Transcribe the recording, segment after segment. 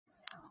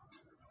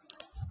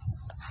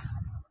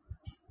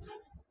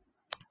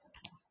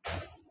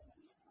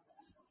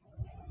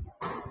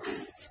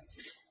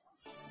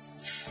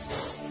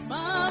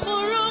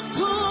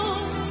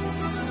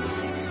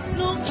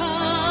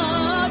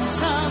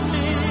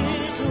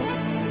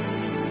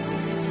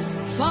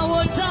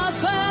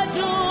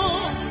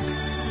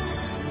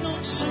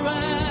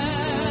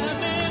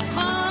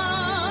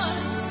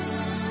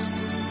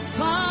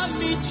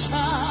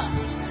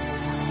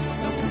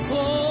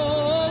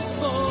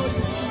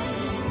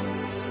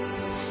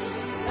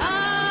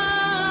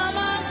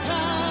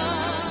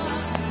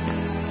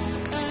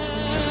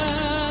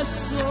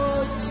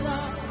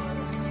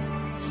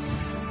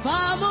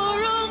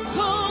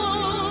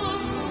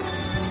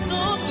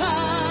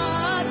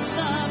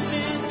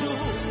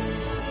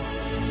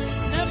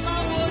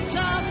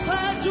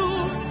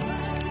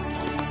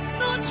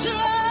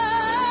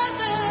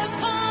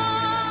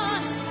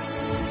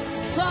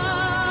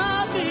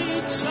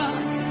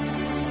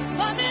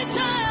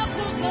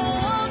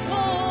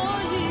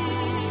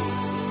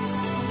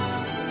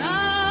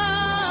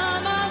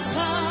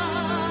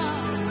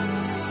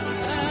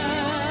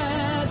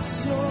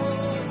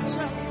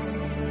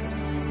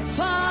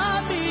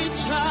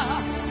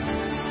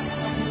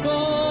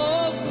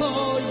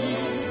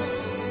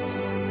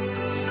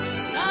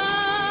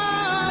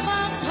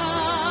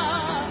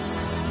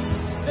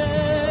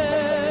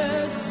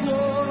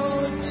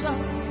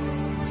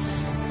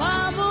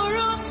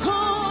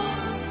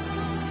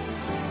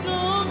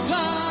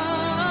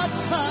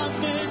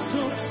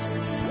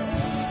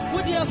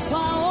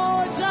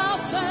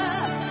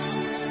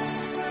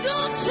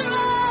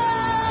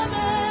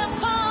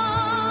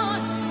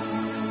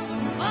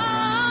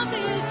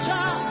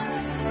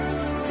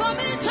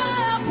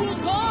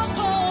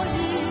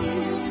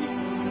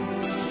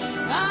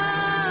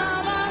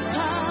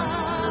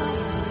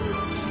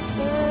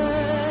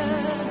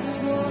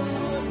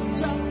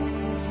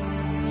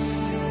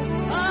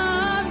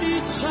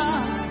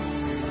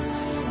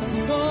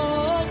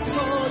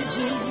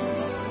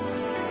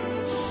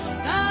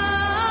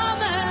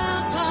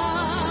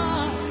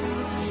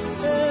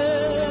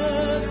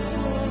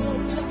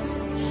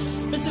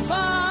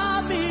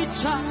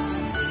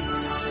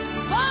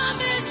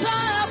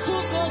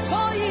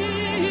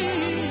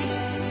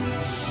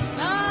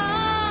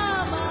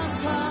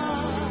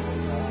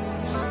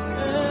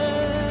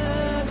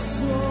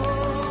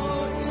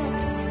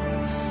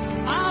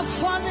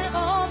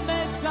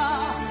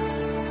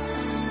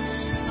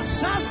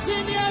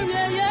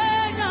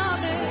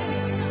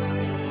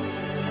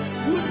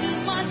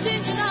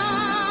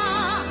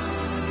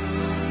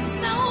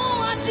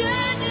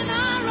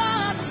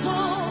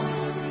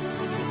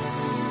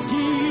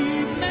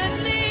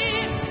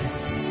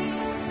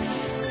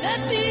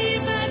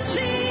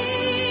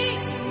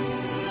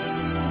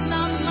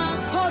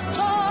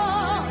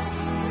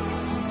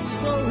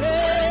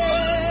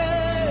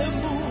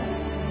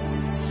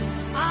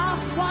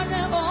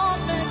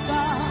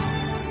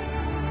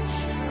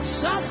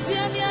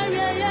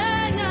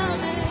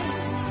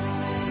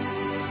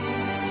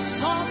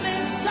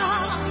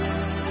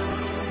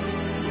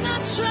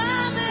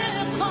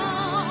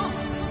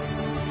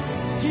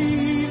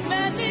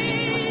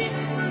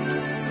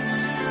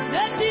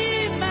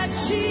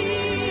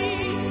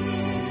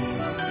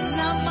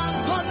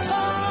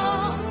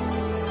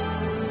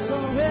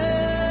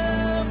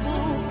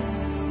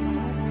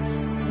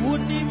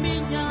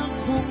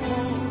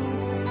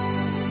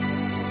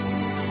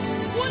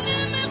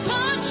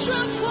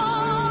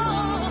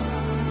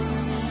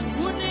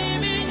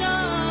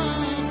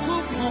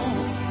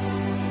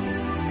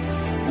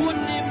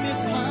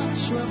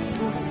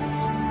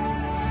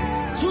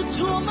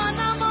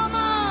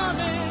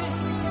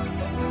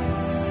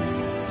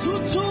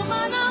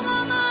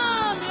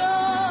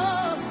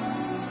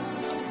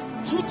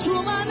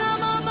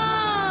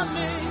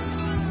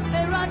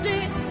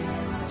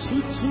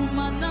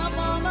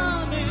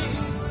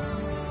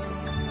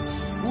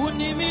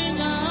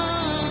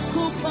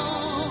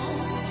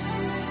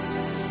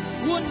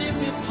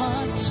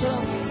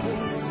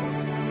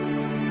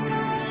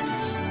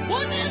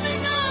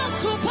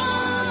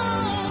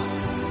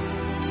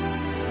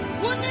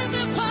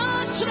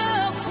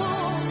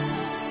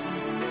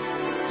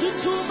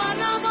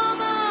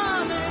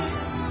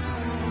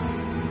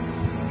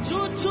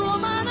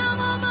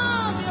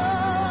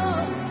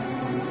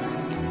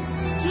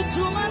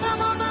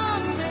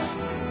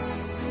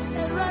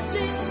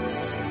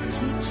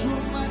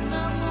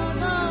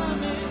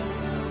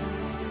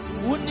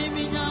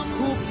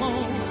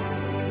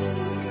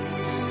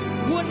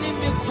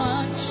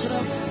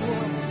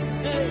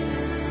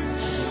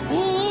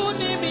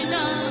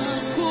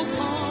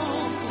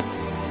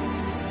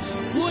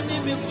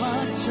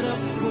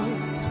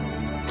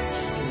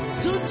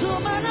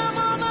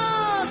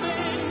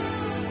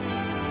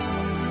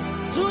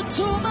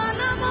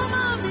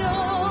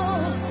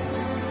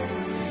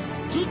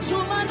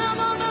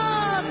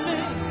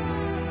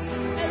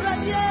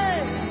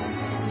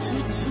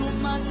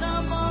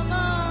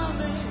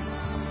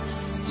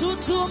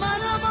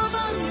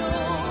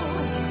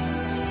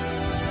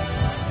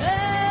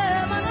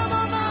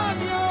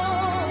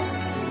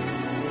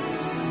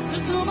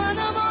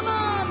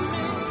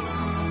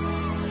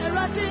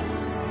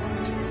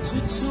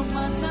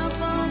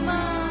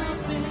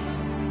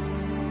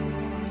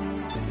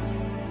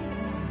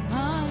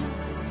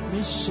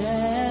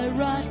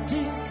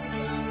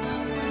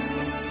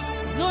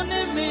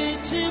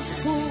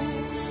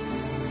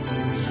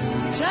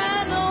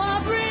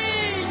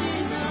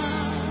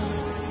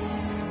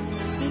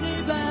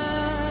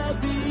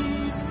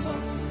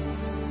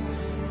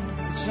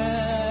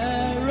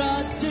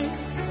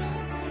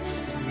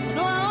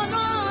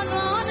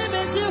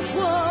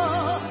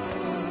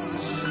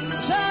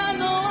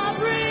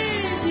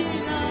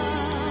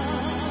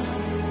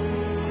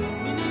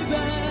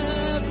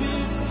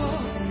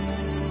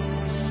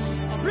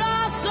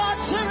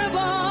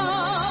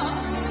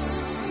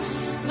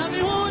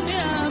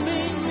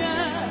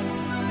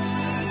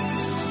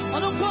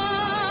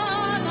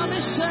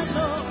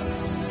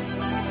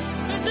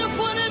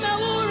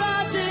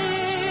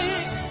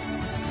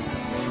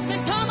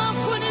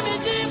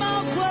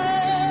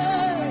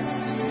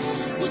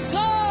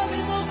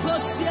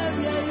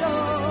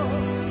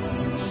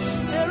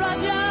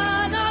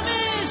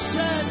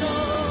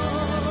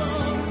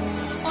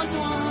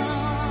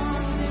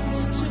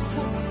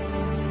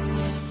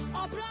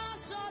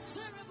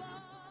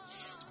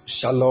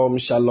Shalom,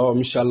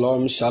 shalom,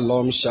 shalom,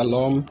 shalom,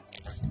 shalom.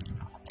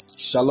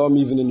 Shalom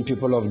evening,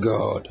 people of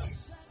God.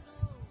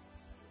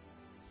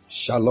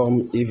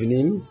 Shalom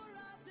evening,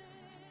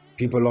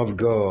 people of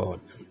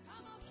God.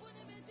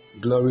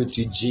 Glory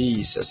to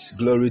Jesus,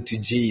 glory to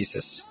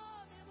Jesus.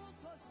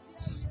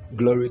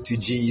 Glory to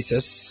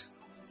Jesus.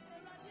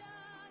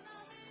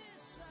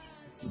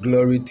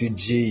 Glory to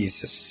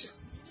Jesus.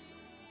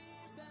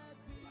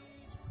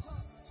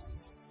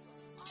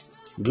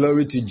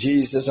 Glory to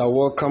Jesus. I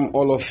welcome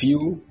all of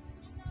you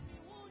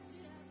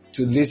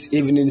to this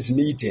evening's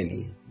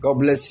meeting. God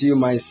bless you,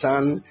 my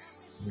son,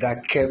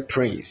 Dake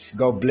Prince.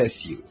 God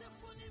bless you.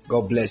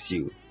 God bless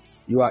you.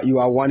 You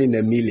are one in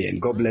a million.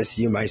 God bless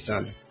you, my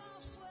son.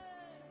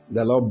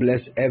 The Lord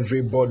bless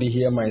everybody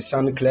here. My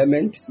son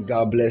Clement,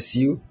 God bless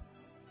you.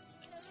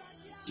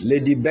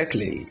 Lady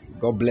Beckley,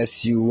 God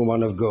bless you,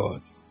 woman of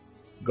God.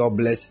 God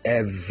bless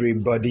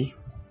everybody.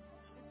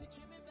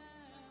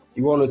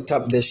 You want to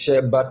tap the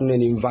share button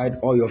and invite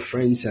all your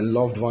friends and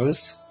loved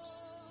ones.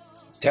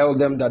 Tell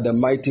them that the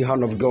mighty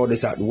hand of God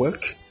is at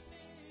work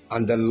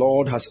and the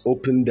Lord has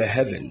opened the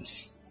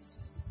heavens.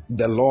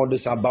 The Lord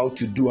is about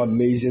to do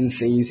amazing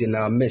things in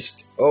our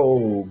midst.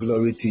 Oh,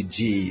 glory to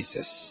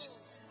Jesus.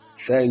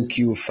 Thank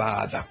you,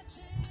 Father.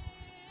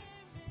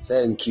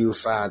 Thank you,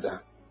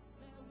 Father.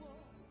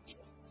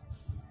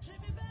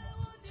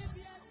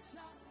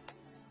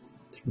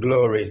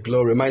 Glory,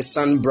 glory. My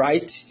son,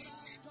 Bright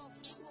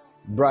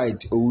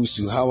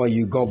Owusu, how are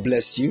you? God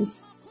bless you.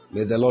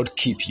 May the Lord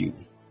keep you.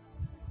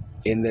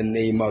 In the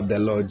name of the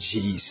Lord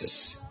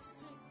Jesus.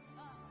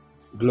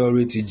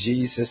 Glory to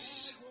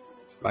Jesus.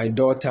 My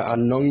daughter,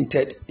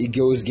 Anointed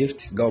Eagle's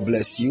Gift, God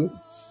bless you.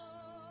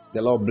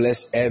 The Lord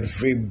bless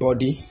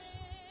everybody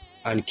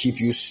and keep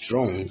you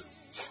strong.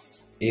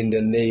 In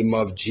the name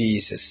of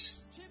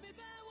Jesus.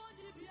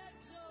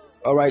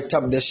 Alright,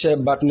 tap the share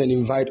button and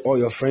invite all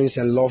your friends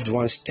and loved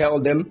ones.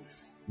 Tell them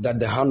that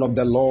the hand of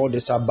the Lord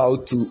is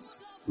about to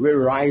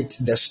rewrite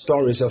the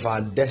stories of our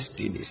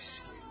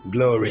destinies.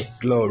 Glory,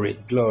 glory,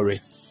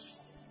 glory.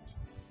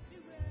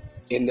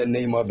 In the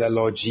name of the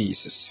Lord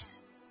Jesus.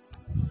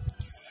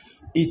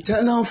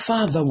 Eternal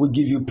Father, we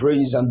give you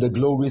praise and the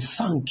glory.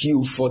 Thank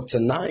you for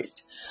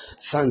tonight.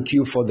 Thank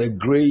you for the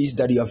grace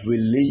that you have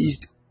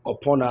released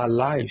upon our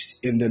lives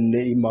in the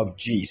name of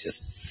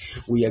Jesus.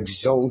 We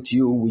exalt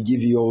you. We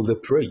give you all the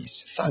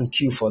praise.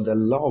 Thank you for the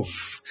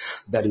love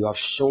that you have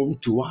shown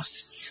to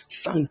us.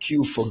 Thank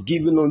you for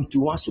giving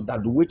unto us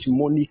that which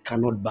money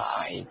cannot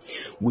buy.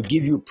 We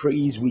give you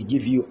praise. We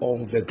give you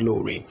all the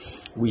glory.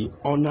 We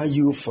honor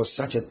you for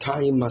such a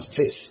time as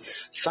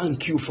this.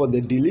 Thank you for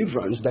the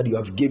deliverance that you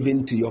have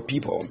given to your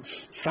people.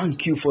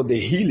 Thank you for the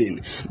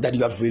healing that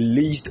you have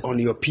released on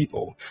your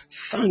people.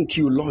 Thank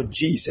you, Lord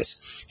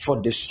Jesus,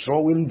 for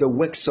destroying the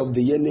works of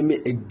the enemy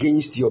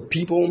against your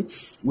people.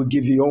 We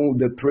give you all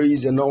the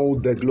praise and all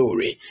the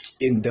glory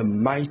in the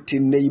mighty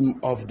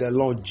name of the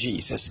Lord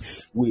Jesus.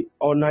 We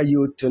honor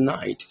you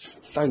tonight.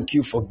 Thank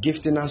you for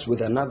gifting us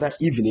with another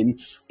evening,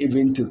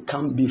 even to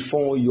come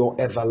before your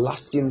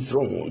everlasting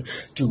throne,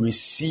 to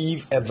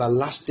receive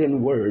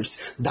everlasting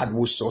words that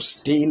will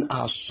sustain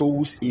our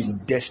souls in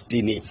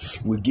destiny.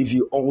 We give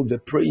you all the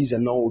praise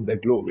and all the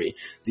glory.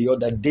 The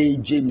other day,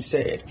 James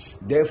said,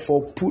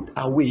 therefore put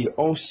away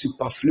all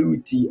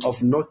superfluity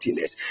of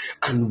naughtiness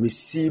and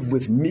receive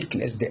with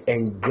meekness the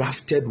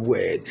engrafted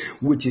word,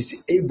 which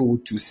is able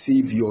to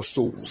save your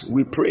souls.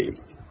 We pray.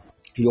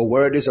 Your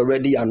word is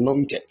already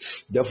anointed.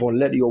 Therefore,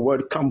 let your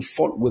word come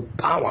forth with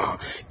power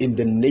in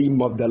the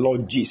name of the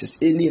Lord Jesus.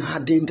 Any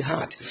hardened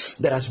heart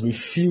that has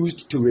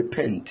refused to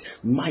repent,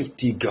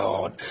 mighty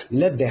God,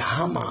 let the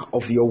hammer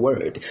of your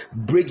word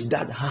break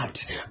that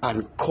heart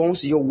and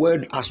cause your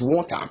word as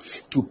water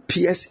to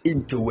pierce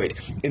into it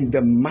in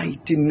the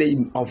mighty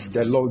name of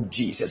the Lord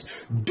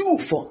Jesus. Do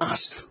for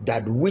us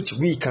that which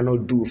we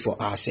cannot do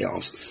for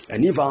ourselves.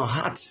 And if our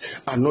hearts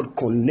are not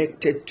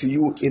connected to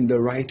you in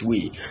the right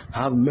way,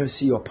 have mercy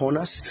mercy upon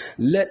us.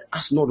 Let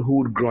us not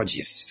hold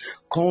grudges.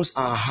 Cause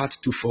our heart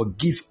to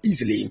forgive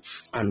easily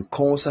and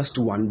cause us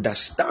to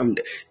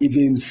understand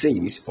even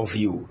things of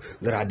you,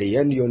 that at the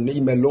end your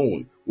name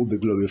alone will be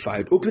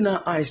glorified. Open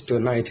our eyes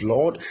tonight,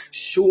 Lord.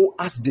 Show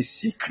us the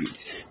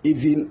secrets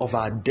even of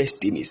our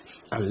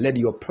destinies, and let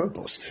your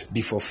purpose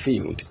be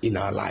fulfilled in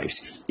our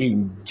lives.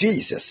 In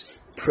Jesus'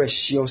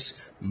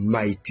 precious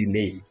mighty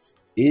name.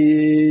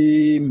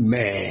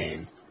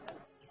 Amen.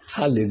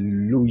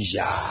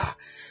 Hallelujah.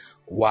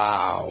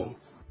 Wow.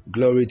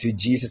 Glory to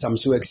Jesus. I'm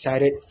so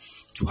excited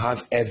to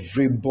have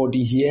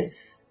everybody here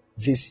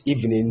this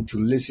evening to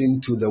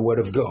listen to the word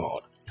of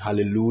God.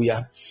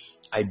 Hallelujah.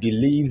 I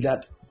believe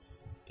that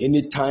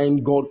anytime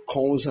God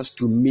calls us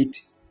to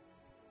meet,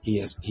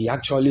 He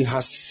actually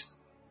has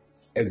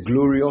a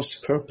glorious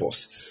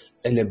purpose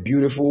and a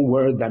beautiful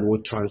word that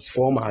will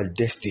transform our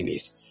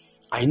destinies.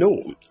 I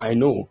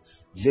know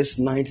this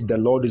night the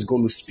Lord is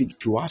going to speak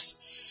to us.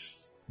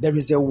 There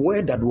is a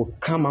word that will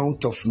come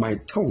out of my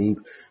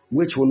tongue,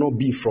 which will not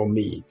be from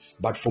me,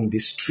 but from the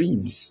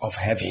streams of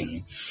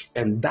heaven.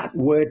 And that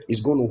word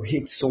is going to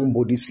hit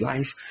somebody's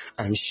life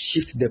and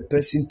shift the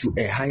person to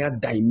a higher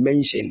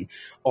dimension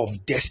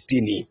of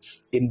destiny.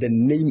 In the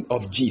name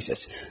of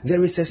Jesus,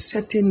 there is a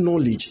certain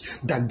knowledge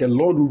that the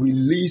Lord will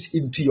release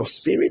into your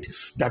spirit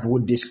that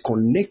will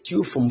disconnect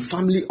you from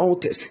family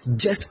altars,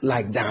 just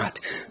like that.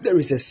 There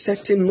is a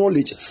certain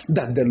knowledge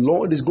that the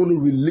Lord is going to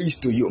release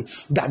to you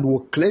that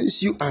will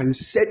cleanse you and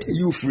set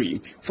you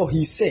free. For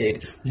He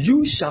said,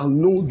 you shall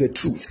know the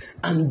truth,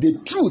 and the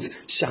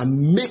truth shall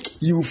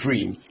make you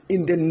free.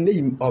 In the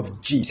name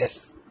of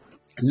Jesus,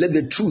 let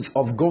the truth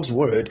of God's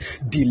word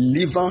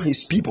deliver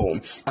His people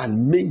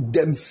and make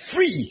them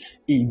free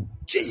in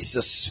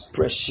Jesus'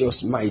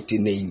 precious mighty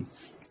name.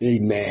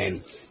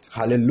 Amen.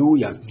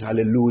 Hallelujah.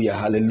 Hallelujah.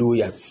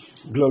 Hallelujah.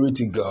 Glory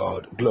to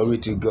God. Glory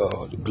to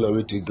God.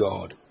 Glory to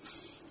God.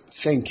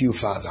 Thank you,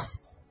 Father.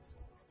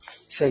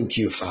 Thank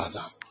you,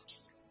 Father.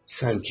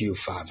 Thank you,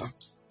 Father.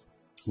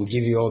 We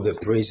give you all the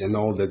praise and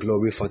all the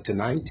glory for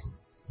tonight.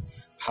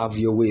 Have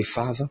your way,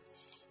 Father,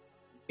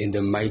 in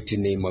the mighty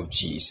name of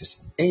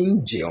Jesus.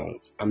 Angel,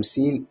 I'm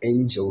seeing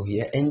Angel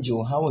here.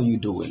 Angel, how are you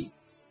doing?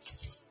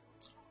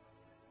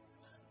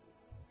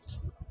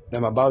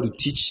 I'm about to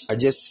teach. I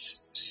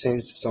just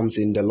sensed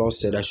something the Lord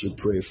said I should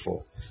pray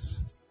for.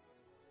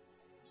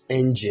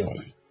 Angel,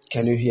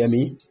 can you hear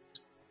me?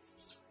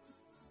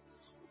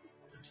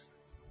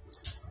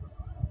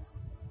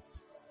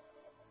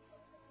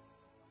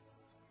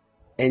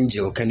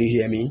 Angel, can you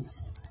hear me?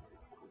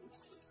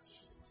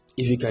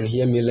 If you can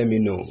hear me, let me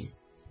know,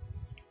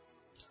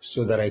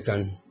 so that I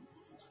can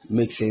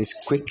make things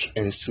quick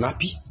and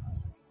snappy.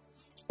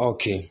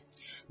 Okay.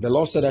 The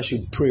Lord said I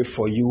should pray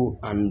for you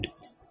and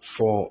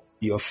for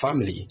your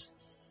family.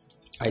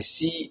 I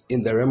see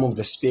in the realm of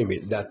the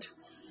spirit that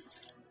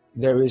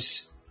there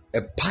is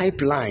a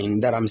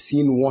pipeline that I'm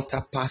seeing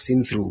water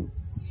passing through.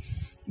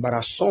 But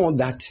I saw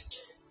that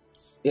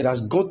it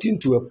has gotten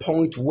to a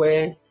point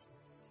where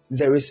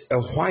there is a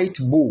white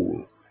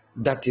bowl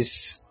that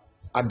is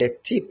at the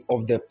tip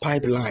of the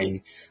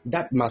pipeline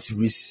that must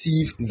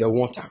receive the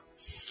water.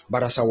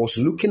 But as I was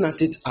looking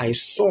at it, I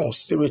saw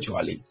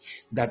spiritually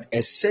that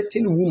a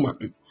certain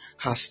woman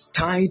has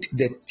tied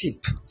the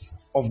tip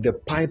of the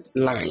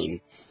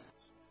pipeline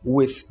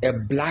with a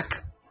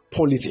black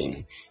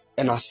polythene.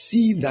 And I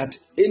see that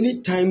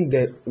anytime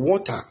the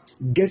water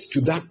gets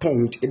to that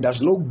point, it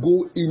does not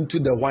go into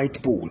the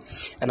white pool.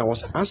 And I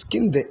was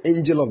asking the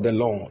angel of the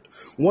Lord,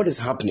 what is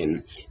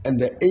happening? And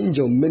the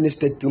angel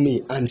ministered to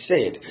me and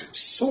said,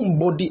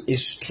 somebody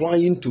is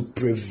trying to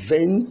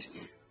prevent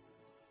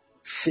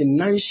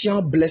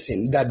financial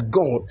blessing that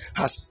God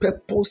has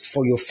purposed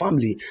for your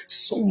family.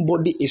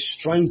 Somebody is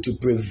trying to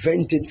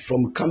prevent it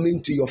from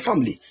coming to your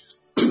family.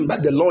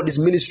 But the Lord is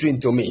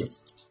ministering to me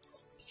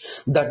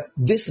that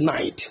this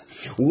night,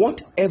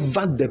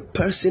 whatever the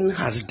person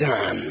has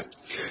done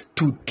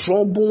to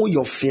trouble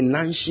your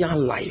financial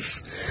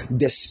life,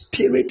 the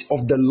Spirit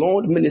of the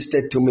Lord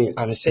ministered to me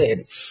and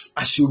said,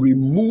 I should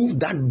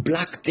remove that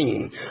black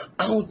thing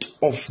out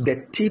of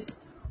the tip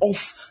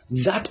of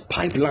that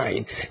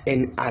pipeline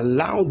and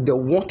allow the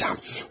water,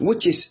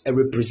 which is a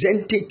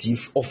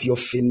representative of your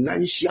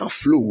financial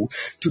flow,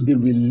 to be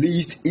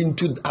released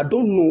into. I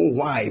don't know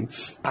why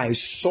I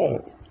saw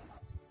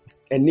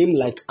a name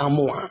like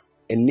Amoa,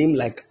 a name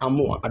like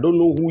Amoa. I don't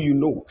know who you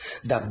know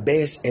that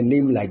bears a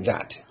name like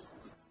that.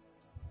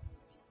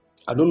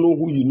 I don't know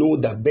who you know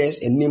that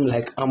bears a name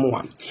like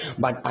Amoa,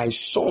 but I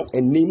saw a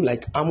name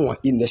like Amoa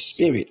in the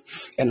spirit.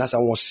 And as I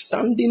was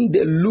standing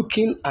there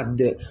looking at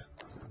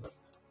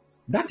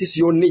that is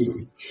your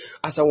name.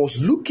 As I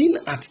was looking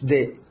at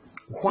the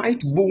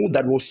white bowl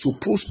that was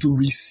supposed to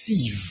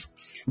receive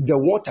the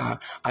water,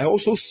 I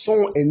also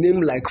saw a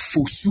name like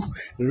Fosu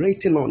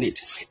written on it.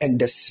 And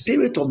the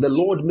Spirit of the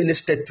Lord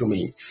ministered to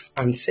me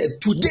and said,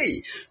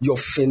 today your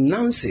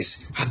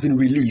finances have been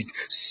released.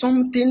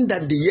 Something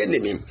that the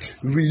enemy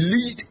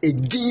released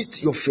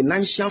against your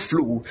financial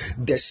flow,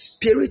 the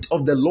Spirit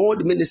of the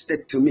Lord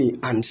ministered to me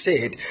and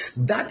said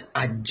that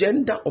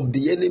agenda of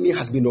the enemy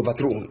has been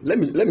overthrown. Let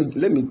me tell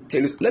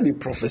you, let me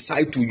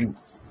prophesy to you.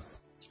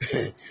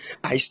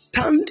 I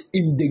stand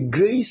in the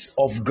grace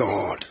of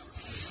God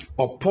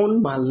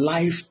upon my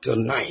life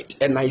tonight,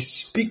 and I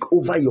speak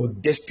over your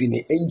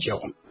destiny,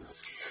 angel,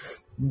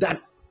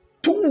 that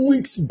 2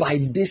 weeks by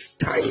this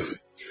time,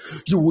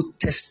 you will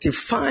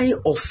testify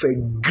of a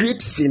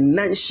great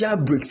financial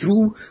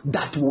breakthrough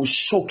that will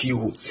shock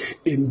you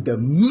in the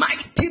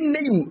mighty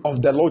name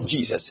of the Lord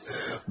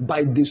Jesus,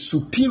 by the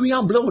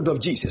superior blood of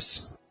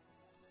Jesus.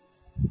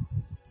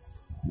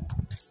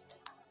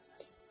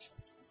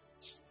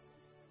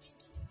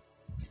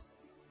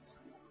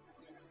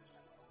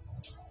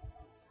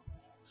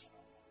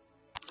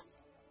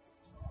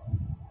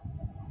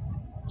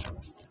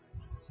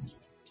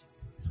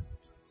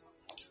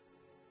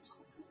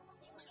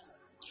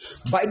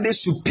 By the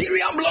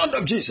superior blood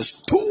of Jesus,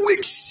 2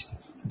 weeks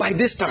by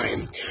this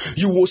time,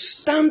 you will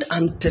stand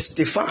and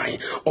testify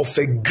of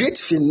a great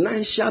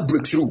financial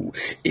breakthrough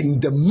in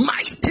the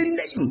mighty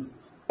name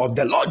of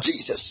the Lord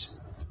Jesus.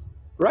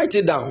 Write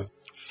it down.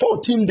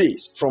 14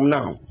 days from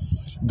now,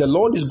 the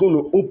Lord is going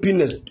to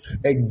open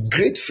a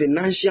great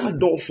financial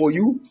door for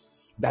you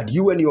that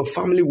you and your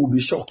family will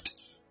be shocked.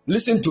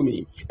 Listen to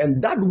me.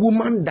 And that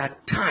woman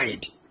that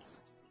tied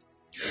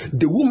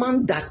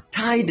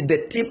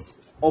the tip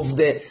of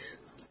the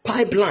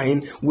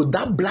pipeline with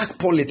that black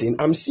polythene.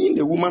 I'm seeing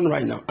the woman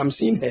right now. I'm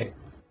seeing her.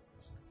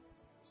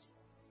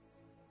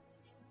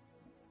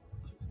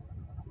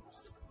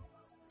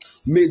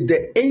 May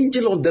the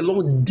angel of the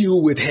Lord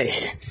deal with her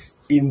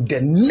in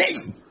the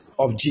name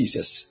of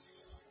Jesus.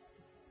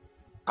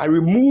 I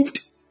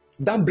removed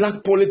that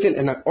black polythene,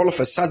 and all of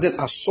a sudden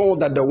I saw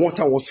that the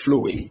water was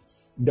flowing.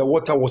 The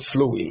water was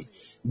flowing.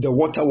 The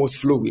water was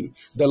flowing.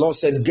 The Lord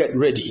said, get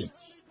ready.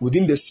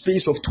 Within the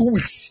space of 2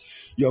 weeks,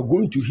 you are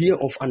going to hear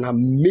of an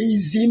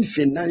amazing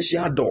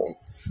financial door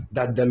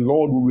that the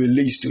Lord will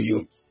release to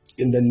you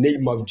in the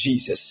name of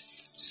Jesus.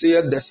 Say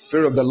the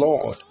Spirit of the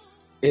Lord,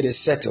 it is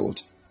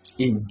settled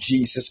in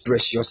Jesus'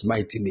 precious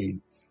mighty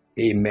name.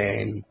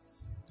 Amen.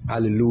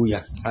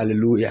 Hallelujah.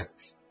 Hallelujah.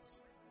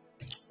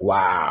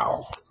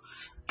 Wow.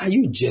 Are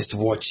you just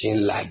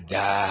watching like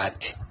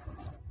that?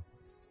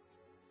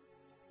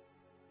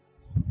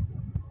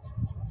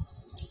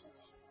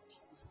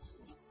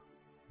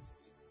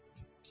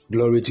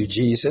 Glory to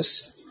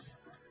Jesus.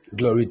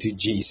 Glory to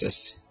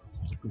Jesus.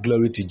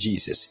 Glory to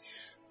Jesus.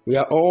 We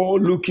are all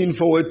looking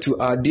forward to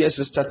our dear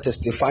sister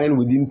testifying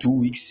within 2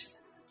 weeks.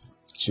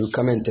 She'll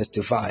come and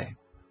testify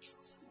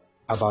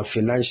about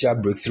financial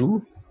breakthrough.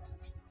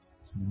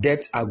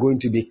 Debts are going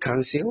to be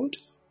cancelled,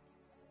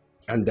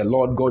 and the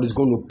Lord God is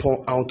going to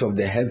pour out of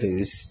the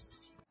heavens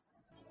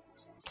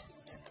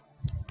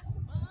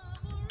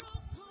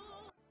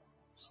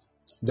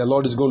the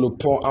Lord is going to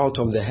pour out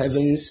of the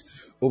heavens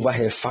over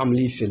her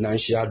family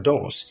financial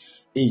doors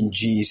in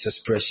Jesus'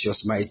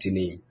 precious mighty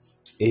name.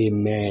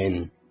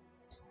 Amen.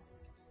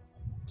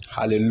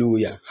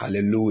 Hallelujah.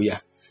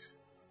 Hallelujah.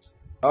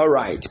 All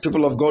right,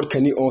 people of God,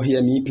 can you all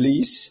hear me,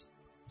 please?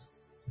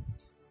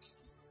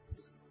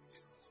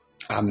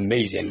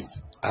 Amazing.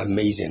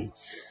 Amazing.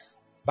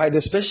 By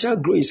the special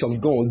grace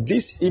of God,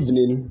 this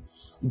evening,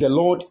 the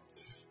Lord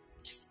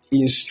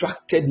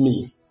instructed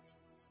me.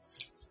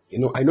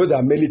 I know there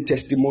are many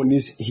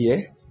testimonies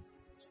here.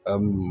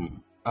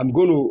 I'm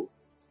going to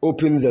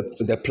open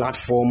the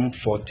platform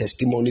for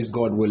testimonies,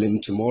 God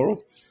willing, tomorrow.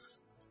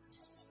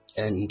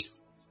 And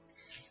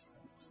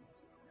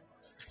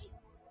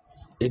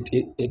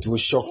it will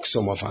shock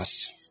some of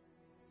us.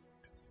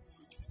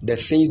 The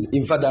things,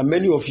 in fact, that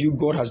many of you,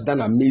 God has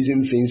done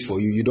amazing things for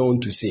you. You don't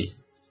want to say.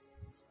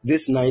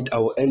 This night I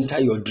will enter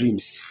your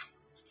dreams.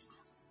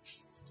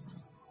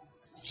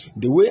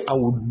 The way I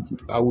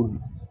would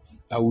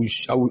I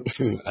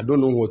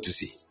don't know what to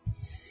say.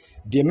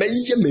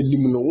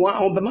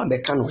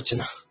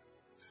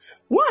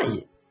 Why?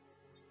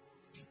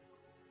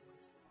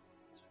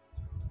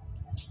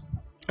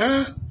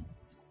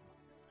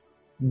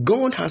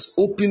 God has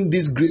opened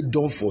this great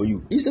door for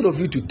you. Instead of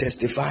you to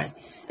testify,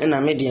 and I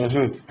made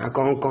I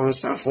can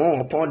consent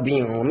for port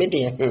being on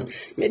media,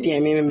 me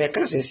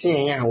can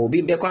say, I will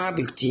be back on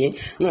big tea.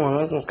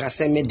 No, can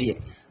say media,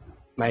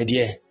 my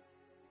dear.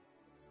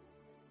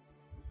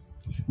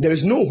 There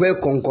is nowhere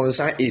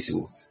concern is.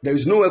 There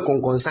is nowhere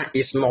concern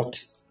is not.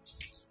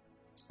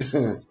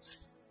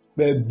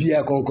 But be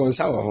a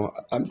concern.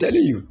 I'm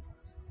telling you.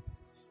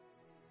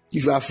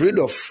 If you are afraid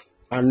of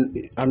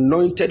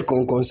anointed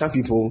concern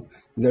people,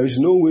 there is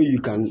no way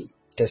you can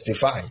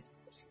testify.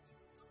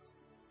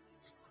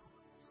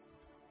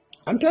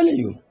 I'm telling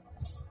you.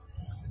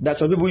 That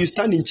some people, you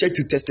stand in church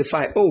to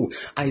testify. Oh,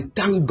 I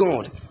thank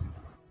God.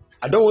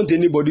 I don't want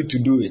anybody to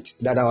do it.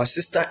 That our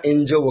sister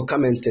Angel will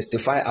come and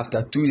testify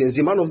after 2 years.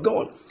 The man of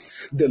God,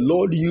 the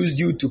Lord used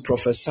you to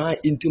prophesy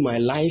into my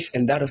life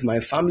and that of my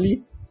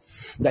family.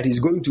 that He's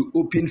going to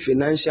open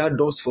financial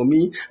doors for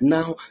me.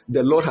 Now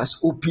the Lord has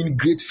opened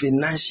great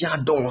financial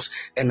doors,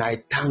 and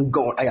I thank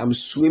God. I am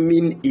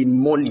swimming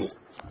in money.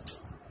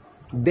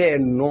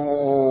 Then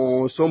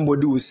no,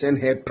 somebody will send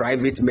her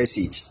private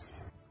message.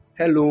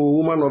 Hello,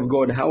 woman of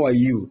God, how are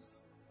you?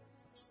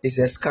 It's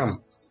a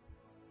scam.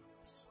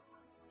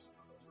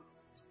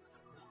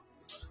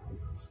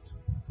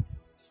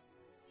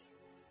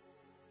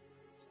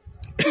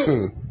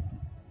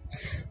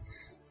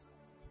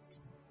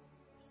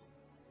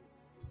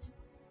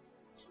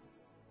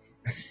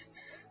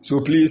 So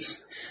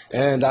please,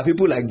 and there are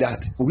people like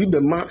that. We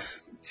the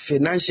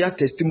financial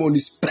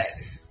testimonies,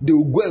 they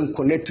will go and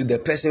connect to the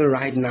person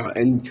right now,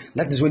 and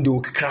that is when they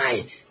will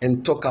cry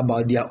and talk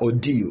about their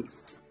ordeal.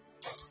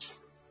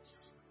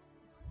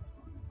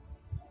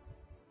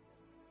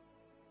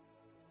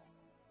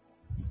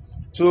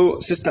 So,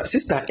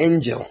 sister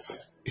Angel,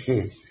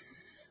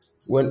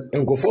 when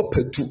people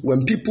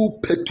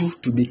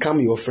petu to become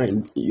your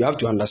friend, you have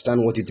to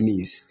understand what it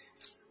means.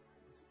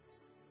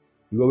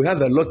 We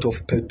have a lot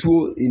of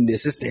petu in the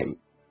system.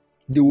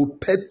 They will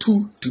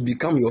petu to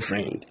become your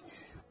friend.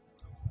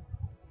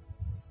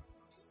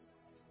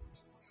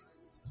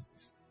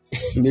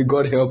 May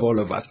God help all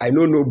of us. I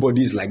know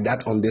nobody is like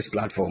that on this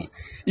platform.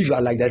 If you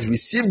are like that,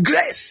 receive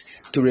grace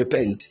to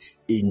repent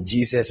in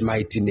Jesus'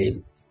 mighty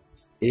name.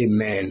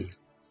 Amen.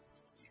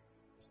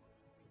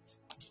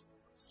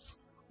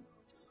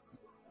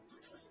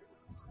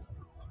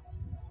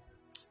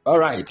 All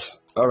right.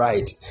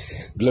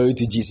 Glory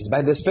to Jesus.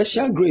 By the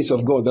special grace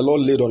of God, the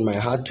Lord laid on my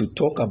heart to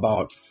talk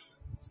about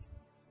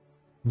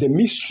the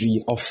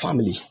mystery of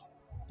family.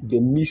 The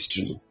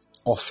mystery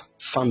of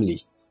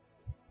family.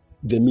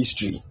 The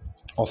mystery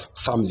of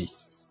family.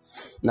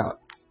 Now,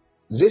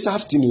 this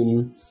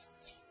afternoon,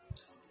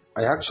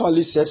 I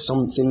actually said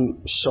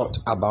something short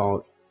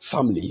about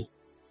family,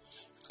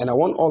 and I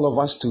want all of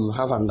us to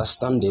have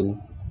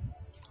understanding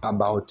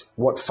about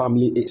what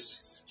family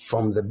is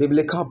from the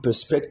biblical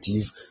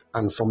perspective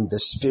and from the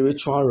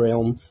spiritual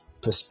realm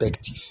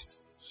perspective.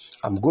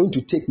 I'm going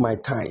to take my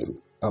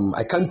time.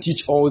 I can't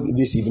teach all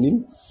this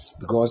evening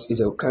because it's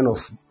a kind of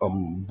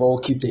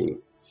bulky thing.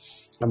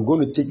 I'm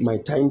going to take my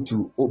time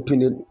to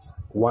open it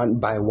one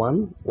by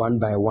one.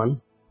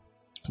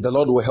 The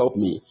Lord will help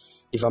me.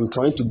 If I'm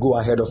trying to go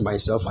ahead of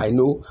myself, I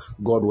know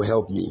God will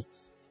help me.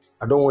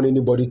 I don't want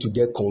anybody to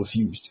get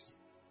confused.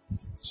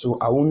 So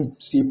I won't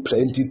say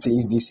plenty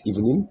things this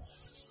evening.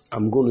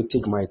 I'm going to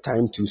take my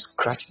time to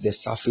scratch the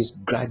surface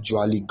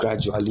gradually,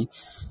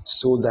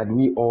 so that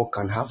we all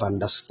can have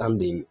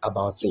understanding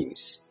about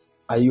things.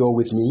 Are you all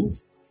with me?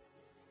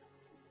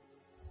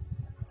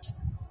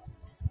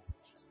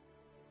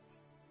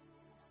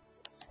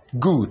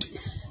 Good.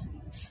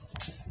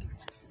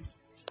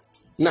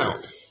 Now,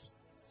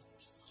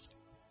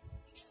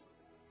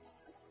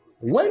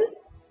 when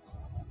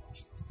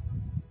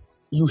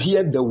you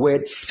hear the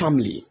word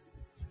family,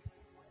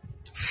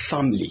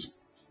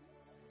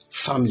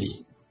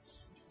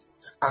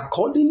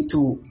 according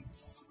to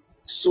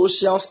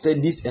social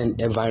studies and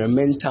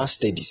environmental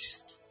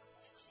studies,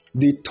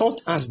 they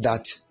taught us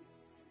that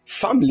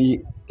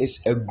family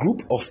is a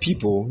group of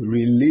people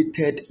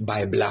related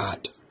by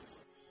blood.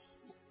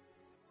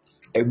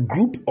 A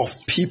group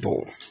of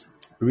people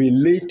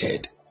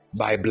related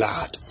by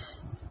blood.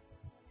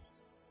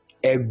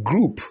 A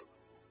group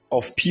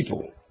of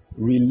people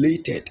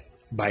related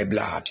by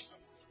blood.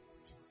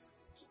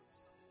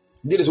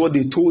 This is what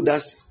they told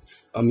us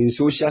in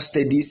social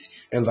studies,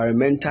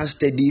 environmental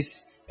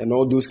studies, and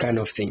all those kind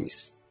of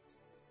things.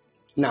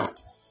 Now,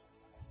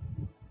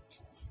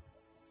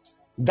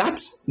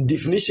 that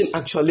definition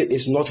actually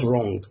is not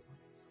wrong.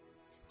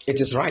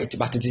 It is right,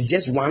 but it is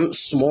just one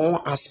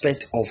small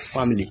aspect of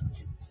family.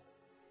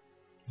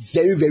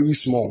 Very, very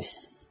small.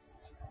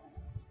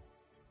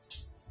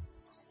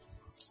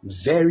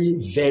 Very,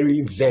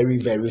 very, very,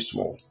 very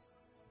small.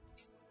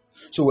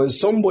 So when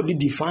somebody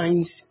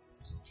defines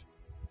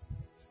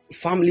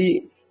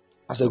family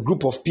as a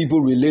group of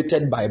people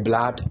related by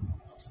blood,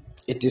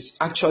 it is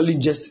actually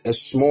just a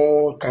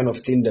small kind of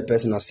thing the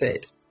person has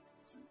said.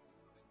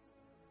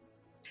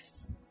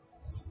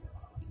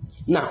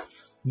 Now,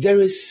 there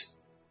is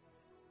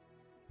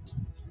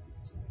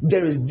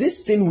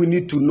this thing we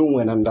need to know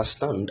and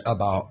understand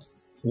about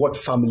what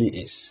family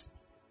is.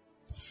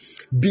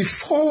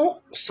 Before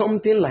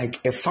something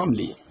like a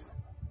family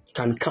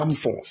can come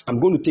forth, I'm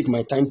going to take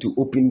my time to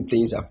open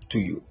things up to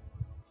you.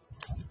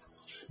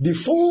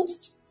 Before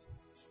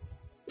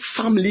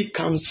family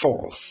comes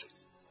forth,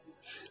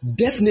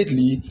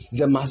 definitely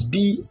there must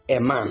be a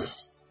man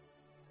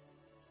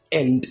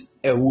and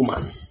a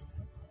woman.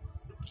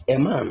 A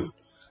man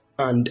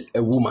and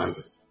a woman.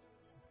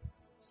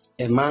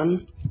 A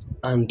man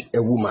and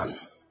a woman.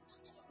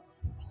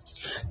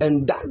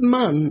 And that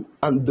man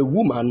and the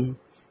woman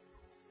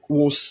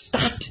will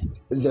start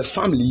the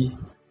family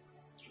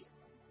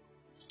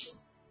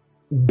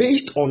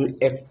based on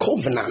a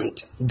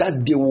covenant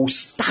that they will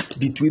start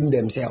between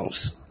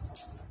themselves.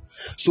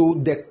 So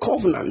the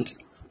covenant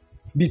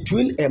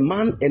between a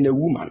man and a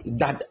woman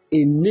that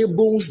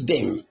enables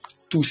them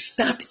to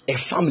start a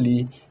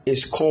family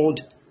is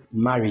called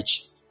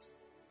marriage.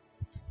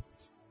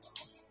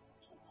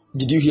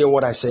 Did you hear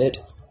what I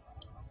said?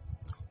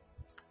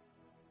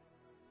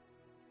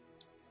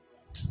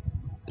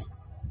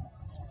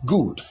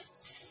 Good.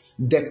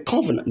 The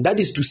covenant, that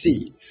is to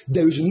say,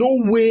 there is no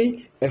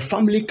way a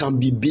family can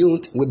be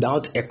built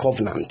without a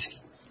covenant.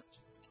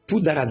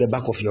 Put that at the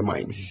back of your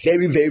mind.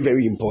 Very, very,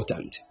 very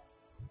important.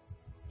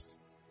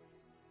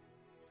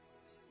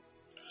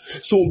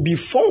 So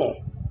before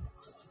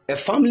a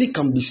family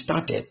can be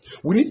started,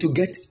 we need to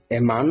get a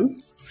man,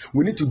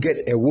 we need to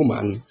get a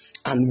woman,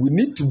 and we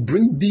need to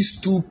bring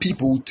these two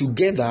people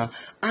together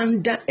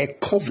under a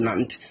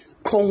covenant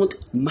called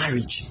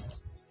marriage.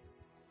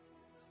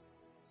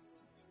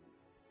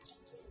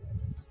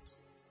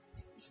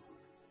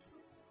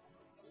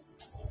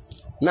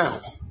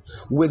 Now,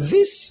 with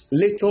this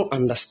little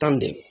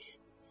understanding,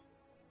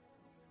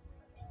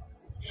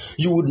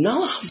 you would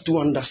now have to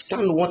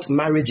understand what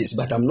marriage is,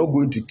 but I'm not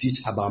going to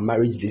teach about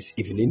marriage this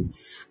evening.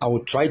 I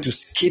will try to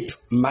skip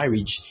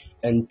marriage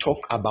and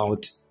talk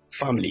about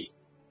family.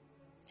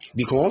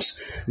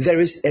 Because there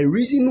is a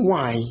reason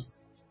why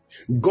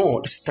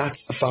God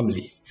starts a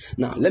family.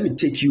 Now, let me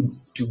take you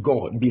to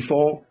God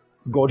before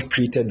God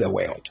created the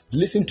world.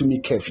 Listen to me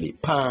carefully.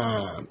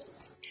 Pam.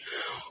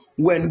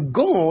 When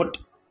God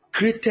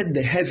created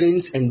the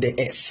heavens and the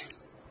earth,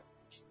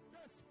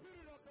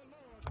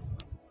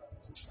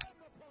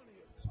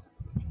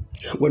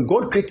 when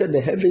God created the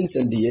heavens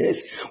and the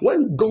earth,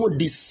 when God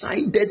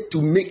decided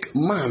to make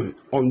man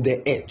on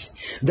the earth,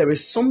 there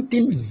is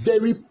something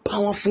very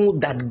powerful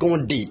that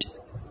God did.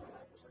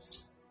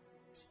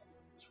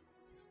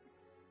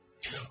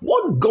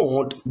 What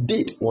God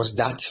did was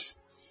that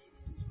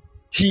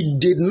He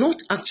did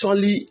not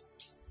actually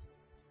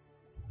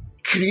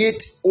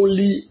create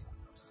only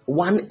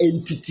one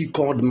entity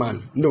called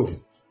man. No.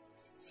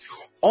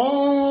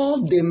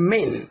 All the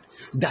men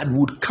that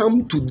would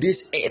come to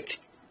this earth,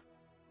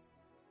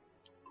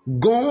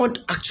 God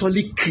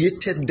actually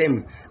created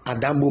them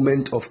at that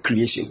moment of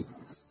creation.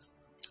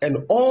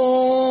 And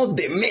all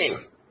the men,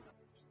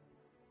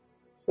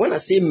 when I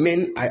say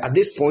men, at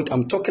this point,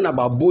 I'm talking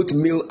about both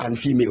male and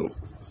female.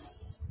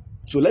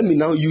 So let me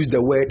now use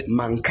the word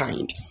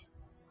mankind.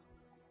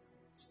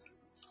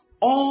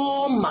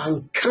 All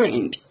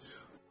mankind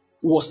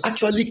was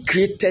actually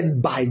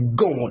created by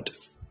God,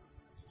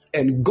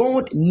 and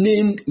God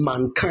named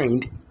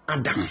mankind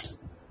Adam.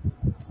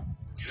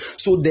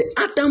 So the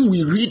Adam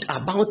we read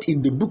about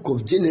in the book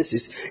of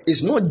Genesis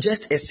is not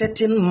just a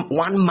certain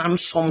one man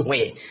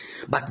somewhere,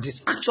 but it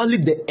is actually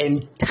the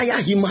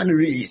entire human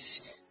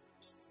race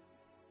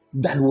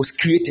that was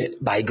created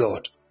by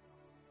God.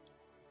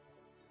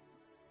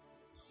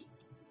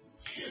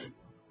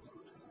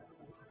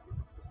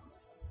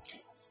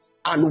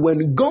 And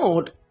when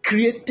God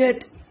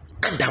created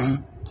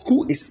Adam,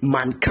 who is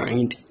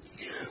mankind,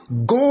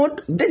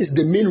 God, that is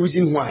the main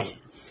reason why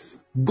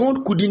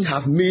God couldn't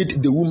have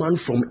made the woman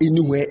from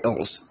anywhere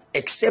else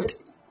except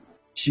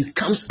she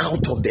comes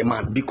out of the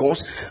man,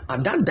 because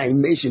at that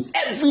dimension,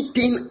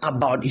 everything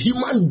about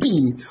human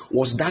being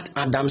was that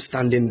Adam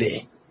standing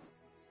there.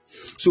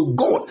 So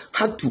God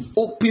had to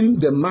open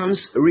the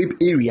man's rib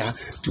area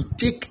to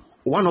take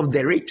one of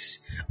the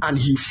ribs, and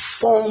He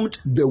formed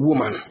the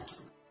woman.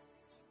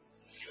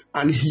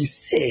 And He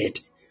said,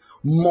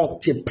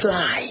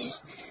 multiply,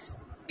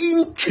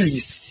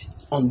 increase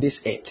on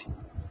this earth.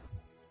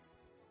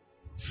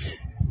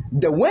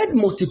 The word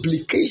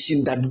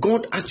multiplication that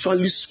God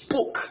actually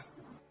spoke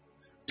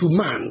to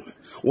man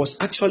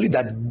was actually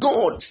that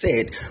God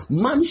said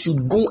man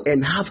should go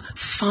and have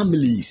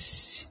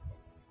families.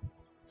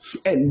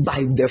 And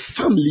by the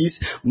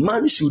families,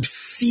 man should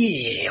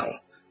fill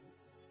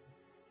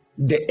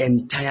the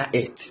entire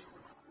earth.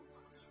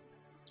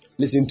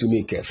 Listen to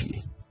me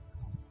carefully.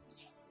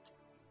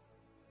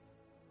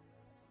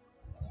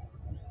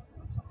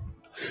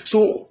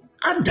 So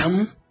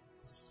Adam,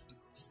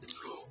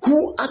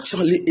 who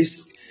actually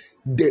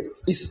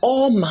is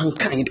all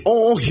mankind,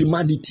 all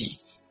humanity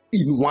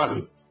in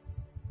one.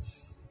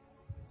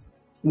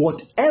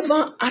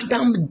 Whatever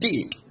Adam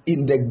did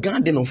in the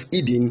Garden of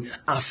Eden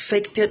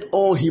affected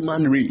all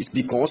human race,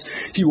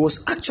 because he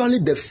was actually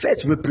the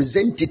first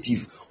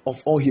representative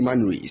of all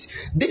human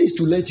race. That is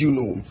to let you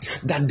know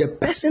that the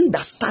person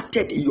that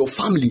started your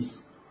family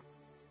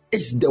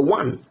is the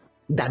one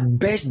that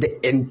bears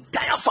the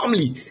entire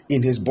family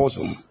in his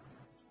bosom.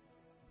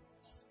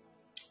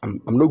 I'm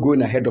not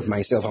going ahead of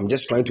myself. I'm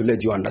just trying to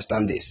let you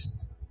understand this.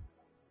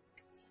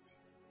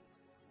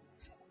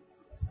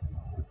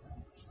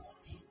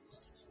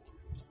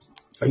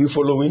 Are you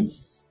following?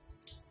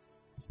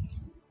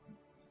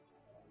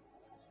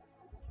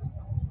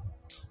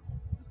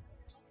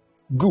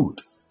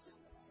 Good.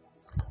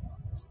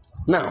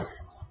 Now,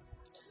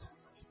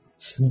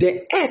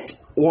 the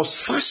earth was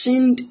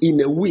fashioned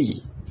in a way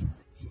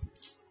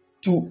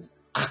to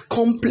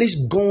accomplish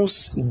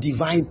God's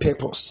divine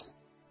purpose.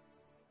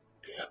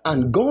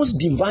 And God's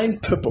divine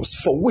purpose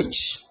for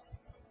which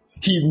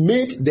He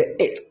made the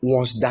earth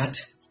was that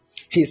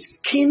His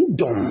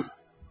kingdom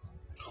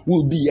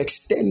will be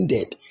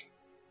extended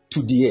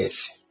to the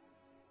earth.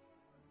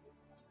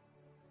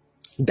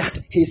 That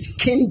his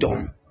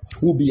kingdom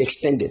will be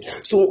extended.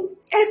 So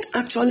earth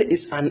actually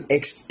is an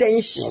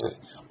extension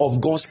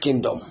of God's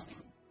kingdom.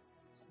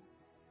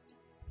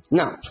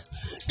 Now,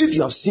 if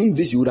you have seen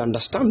this, you would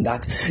understand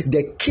that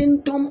the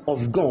kingdom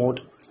of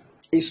God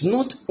is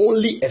not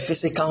only a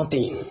physical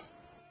thing.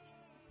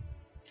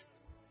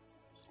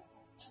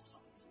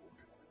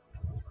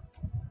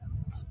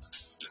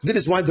 That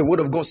is why the word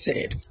of God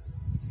said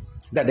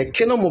that the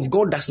kingdom of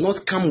God does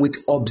not come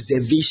with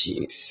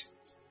observations,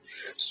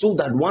 so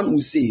that one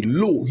will say,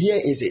 lo, here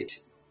is it.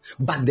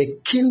 But the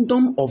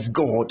kingdom of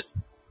God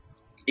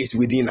is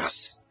within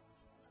us.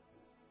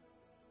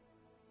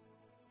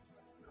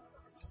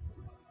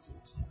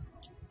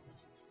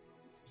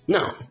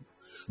 Now,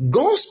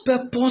 God's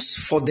purpose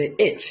for the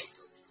earth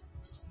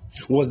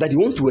was that he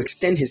wants to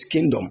extend his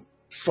kingdom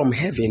from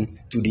heaven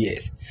to the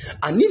earth.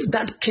 And if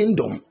that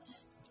kingdom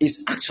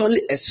is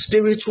actually a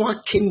spiritual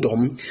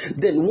kingdom,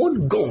 then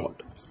what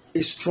God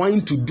is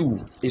trying to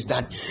do is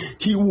that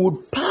he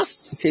would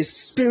pass his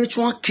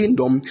spiritual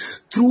kingdom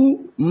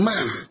through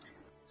man,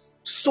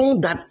 so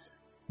that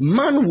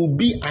man will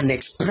be an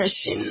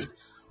expression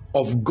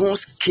of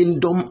God's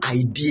kingdom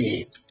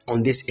idea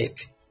on this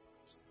earth.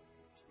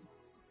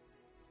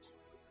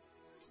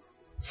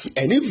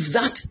 And if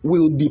that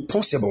will be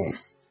possible,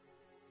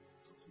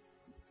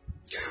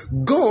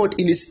 God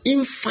in his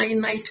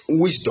infinite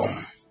wisdom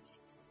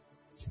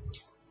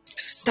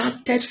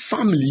started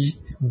family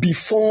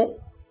before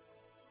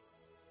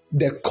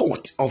the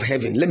court of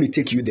heaven. Let me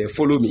take you there.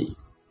 Follow me.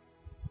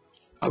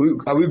 Are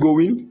we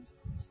going?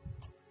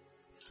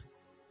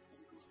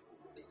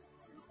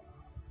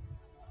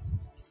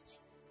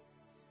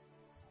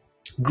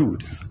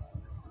 Good.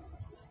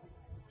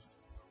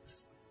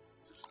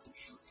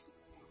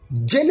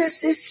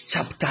 Genesis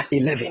chapter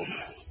 11.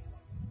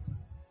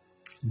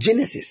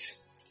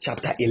 Genesis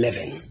chapter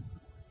 11.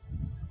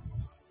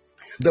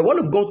 The word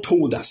of God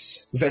told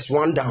us, verse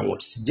 1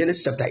 downwards,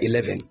 Genesis chapter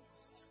 11.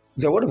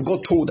 The word of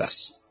God told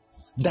us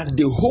that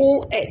the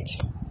whole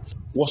earth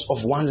was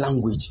of one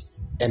language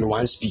and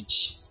one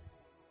speech.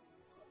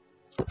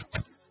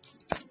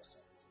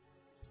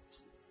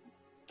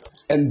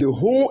 And the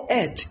whole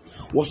earth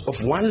was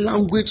of one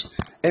language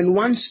and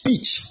one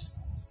speech.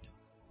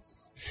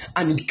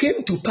 And it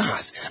came to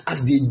pass,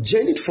 as they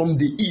journeyed from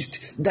the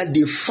east, that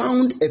they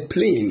found a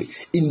plain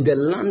in the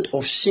land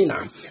of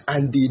Shinar,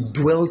 and they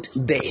dwelt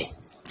there.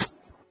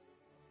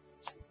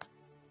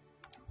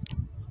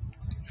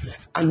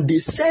 And they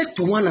said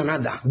to one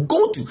another,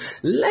 go to,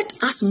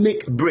 let us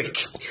make brick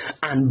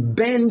and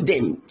burn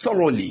them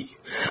thoroughly.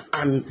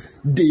 And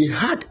they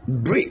had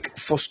brick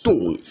for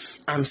stone,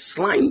 and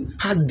slime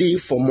had they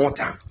for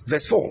mortar.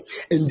 Verse 4.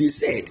 And they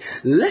said,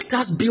 let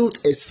us build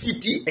a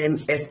city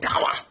and a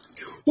tower,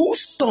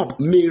 whose top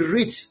may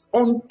reach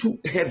unto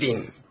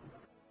heaven.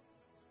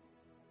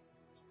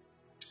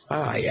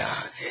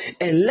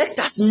 And let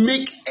us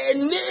make a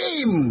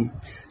name,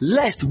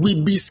 lest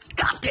we be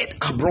scattered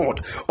abroad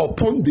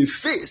upon the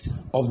face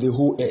of the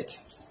whole earth.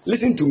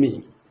 Listen to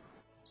me.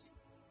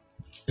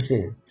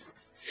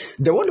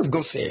 The word of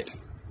God said,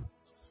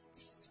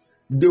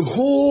 the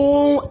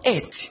whole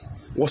earth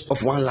was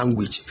of one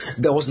language.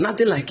 There was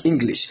nothing like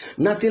English,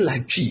 nothing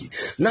like Chi,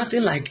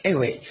 nothing like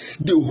Ewe.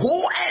 The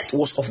whole earth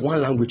was of one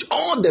language.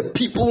 All the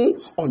people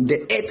on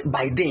the earth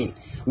by then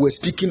were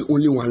speaking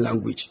only one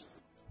language.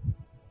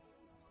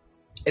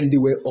 And they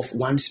were of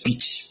one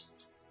speech.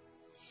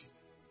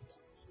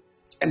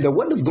 And the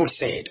word of God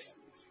said,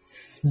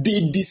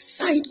 they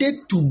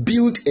decided to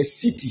build a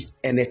city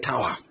and a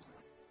tower.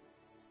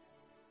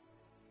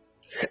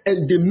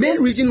 And the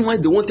main reason why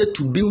they wanted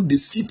to build the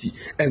city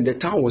and the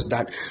tower was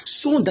that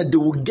so that they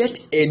will get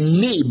a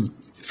name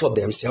for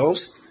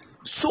themselves,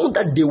 so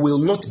that they will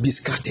not be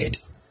scattered.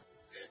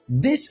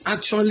 This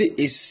actually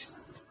is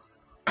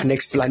an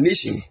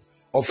explanation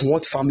of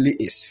what family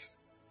is.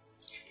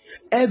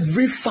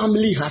 Every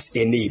family has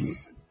a name.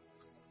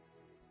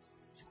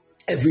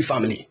 Every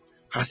family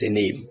has a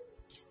name.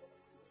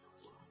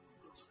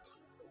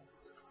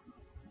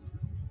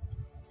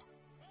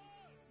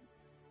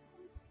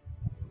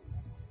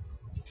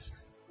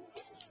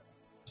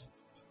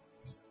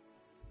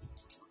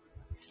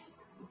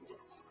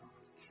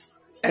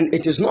 And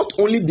it is not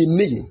only the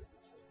name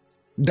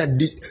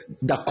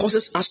that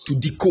causes us to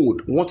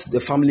decode what the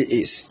family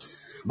is,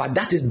 but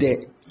that is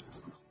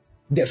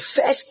the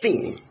first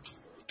thing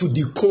to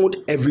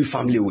decode every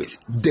family with.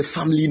 The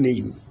family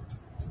name.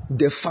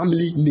 The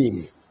family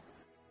name.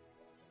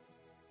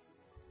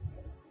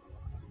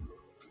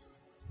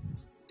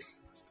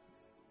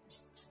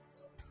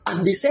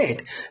 And they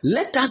said,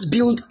 let us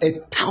build a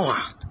tower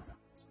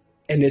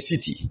and a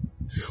city.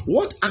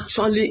 What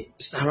actually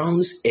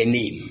surrounds a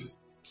name?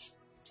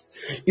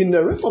 In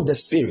the realm of the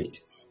spirit,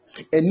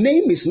 a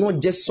name is not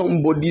just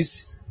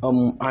somebody's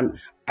an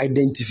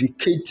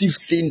identificative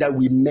thing that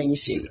we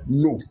mention.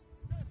 No.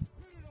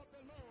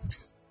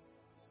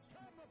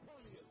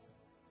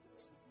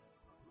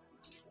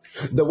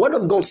 The word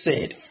of God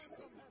said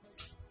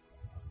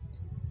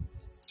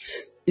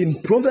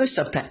In Proverbs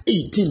chapter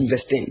 18,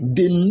 verse 10,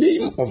 the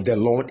name of the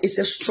Lord is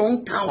a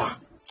strong tower.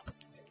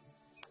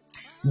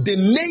 The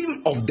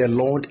name of the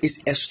Lord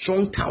is a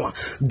strong tower.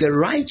 The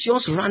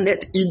righteous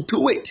runneth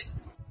into it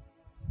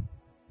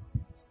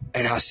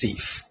and are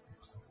safe.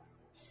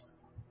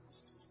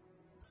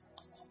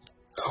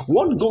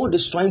 What God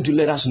is trying to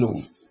let us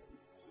know,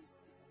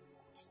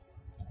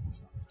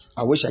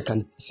 I wish I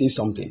can say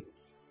something.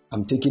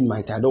 I'm taking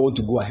my time. I don't want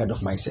to go ahead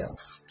of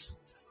myself.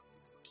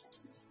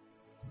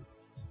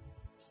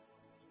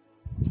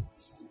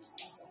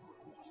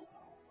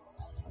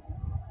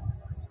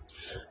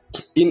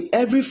 In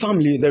every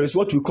family, there is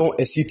what we call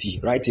a city.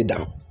 Write it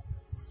down.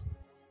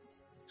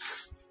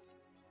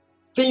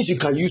 Things you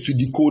can use to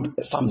decode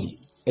a family.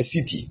 A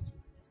city,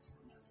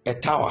 a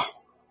tower,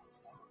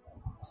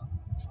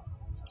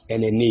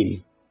 and a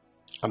name.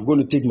 I'm going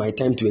to take my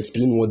time to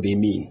explain what they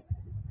mean.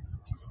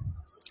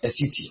 A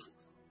city,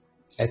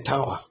 a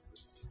tower,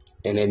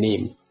 and a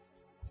name.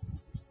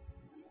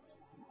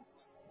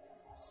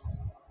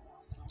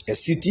 A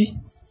city,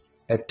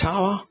 a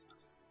tower,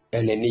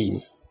 and a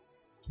name.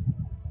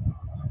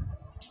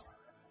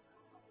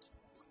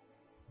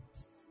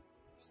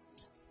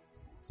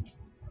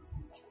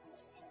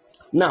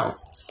 Now,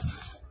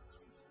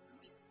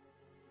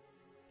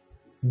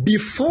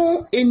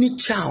 before any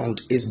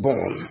child is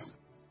born,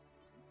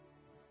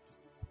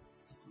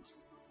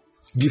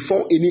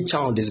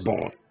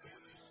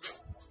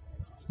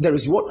 there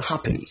is what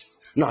happens.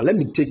 Now, let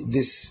me take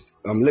this,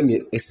 let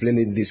me explain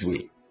it this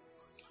way.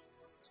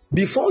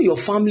 Before your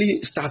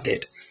family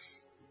started,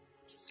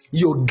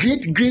 your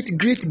great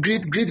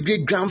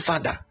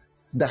grandfather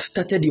that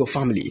started your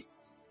family,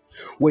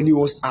 when he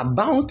was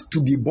about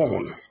to be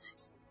born,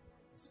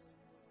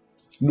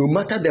 no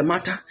matter the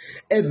matter,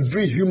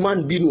 every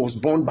human being was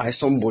born by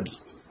somebody.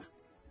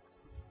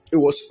 It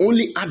was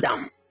only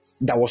Adam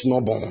that was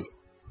not born.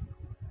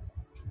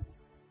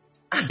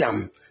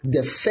 Adam,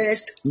 the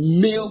first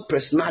male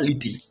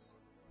personality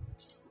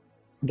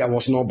that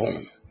was not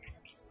born.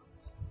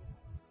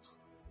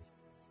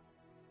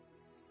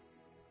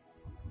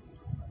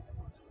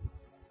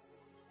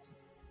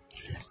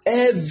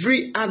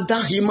 Every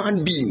other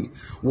human being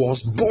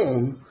was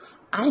born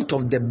out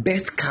of the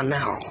birth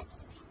canal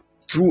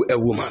through a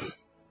woman.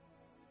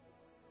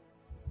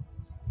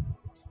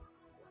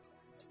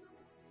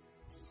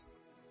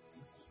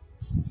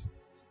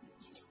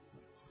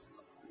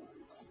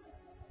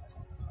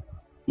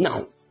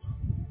 Now,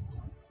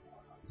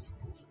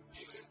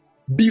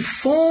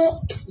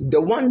 before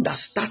the one that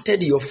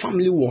started your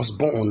family was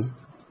born,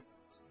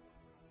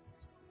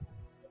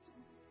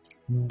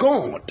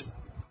 God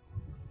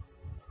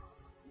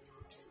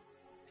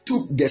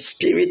took the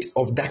spirit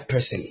of that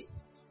person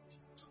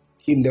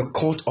in the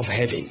court of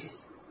heaven.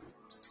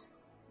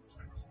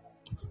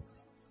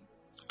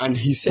 And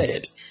he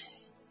said,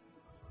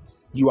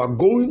 you are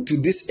going to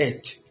this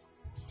earth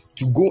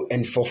to go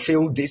and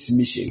fulfill this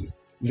mission,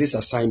 this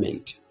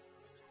assignment.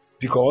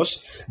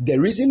 Because the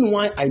reason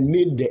why I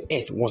made the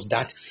earth was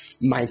that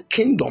my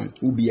kingdom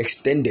will be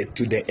extended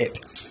to the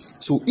earth.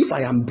 So if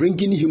I am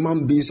bringing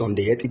human beings on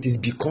the earth, it is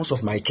because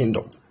of my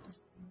kingdom.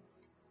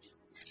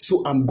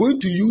 So I'm going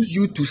to use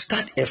you to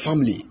start a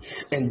family.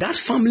 And that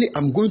family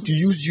I'm going to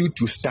use you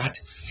to start,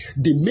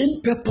 the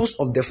main purpose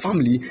of the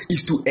family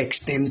is to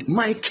extend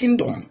my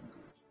kingdom.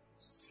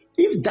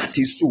 If that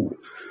is so,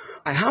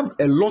 I have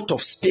a lot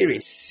of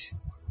spirits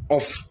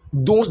of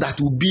those that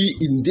will be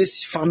in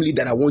this family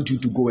that I want you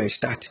to go and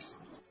start.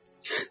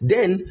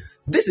 Then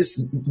this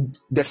is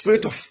the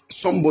spirit of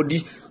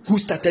somebody who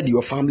started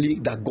your family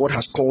that God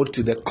has called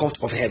to the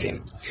court of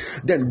heaven.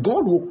 Then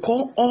God will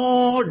call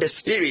all the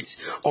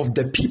spirits of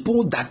the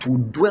people that will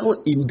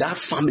dwell in that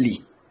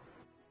family,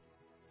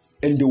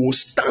 and they will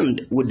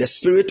stand with the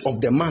spirit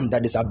of the man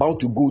that is about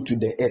to go to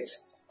the earth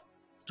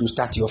to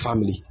start your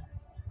family.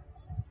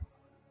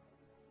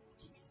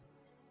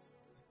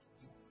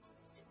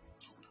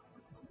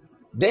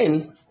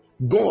 Then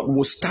God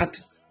will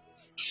start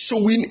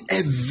showing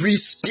every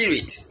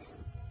spirit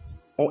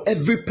or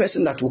every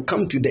person that will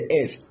come to the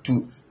earth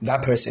to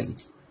that person.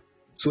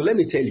 So let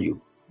me tell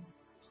you,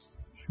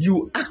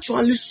 you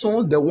actually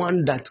saw the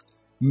one that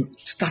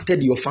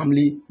started your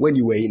family when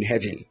you were in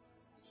heaven.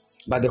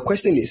 But the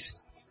question is,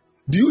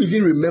 do you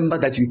even remember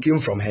that you came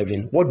from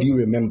heaven? What do you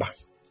remember?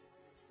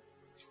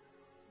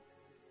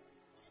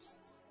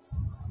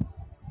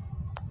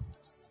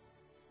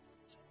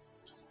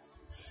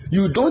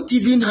 You don't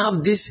even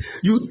have this,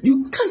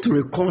 you can't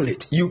recall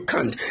it. You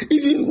can't.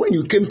 Even when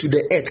you came to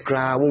the earth,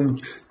 when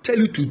we tell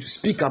you to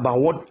speak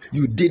about what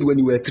you did when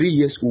you were 3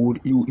 years old,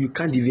 you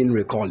can't even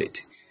recall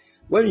it.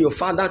 When your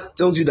father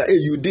tells you that, hey,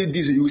 you did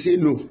this, you say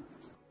no.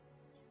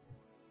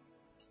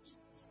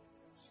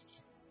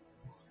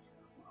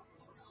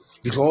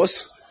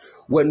 Because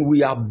when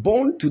we are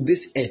born to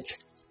this earth,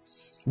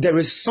 there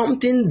is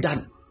something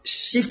that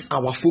shifts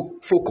our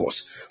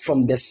focus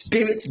from the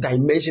spirit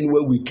dimension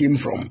where we came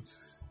from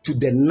to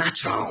the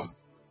natural.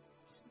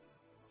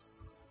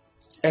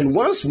 And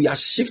once we are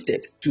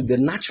shifted to the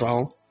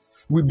natural,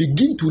 we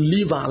begin to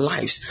live our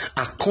lives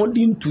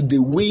according to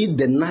the way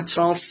the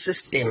natural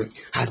system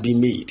has been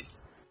made.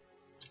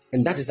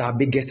 And that is our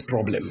biggest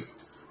problem.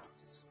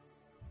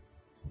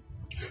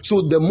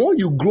 So the more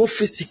you grow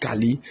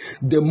physically,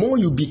 the more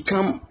you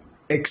become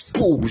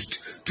exposed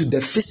to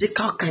the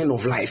physical kind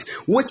of life,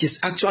 which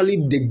is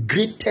actually the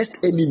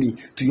greatest enemy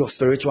to your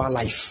spiritual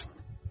life.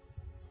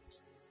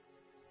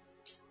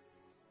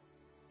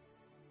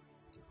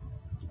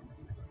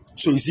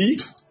 So you see,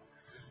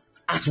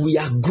 as we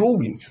are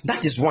growing,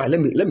 that is why,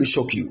 let me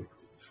shock you.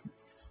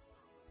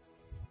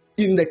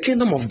 In the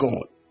kingdom of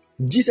God,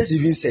 Jesus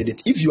even said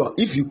it,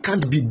 if you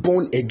can't be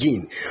born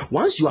again,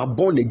 once you are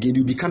born again,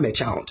 you become a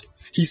child.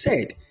 He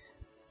said,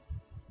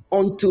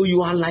 until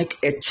you are like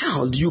a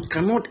child, you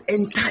cannot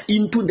enter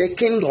into the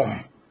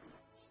kingdom.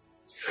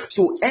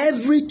 So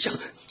every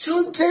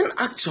children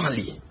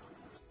actually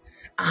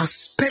are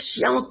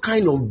special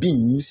kind of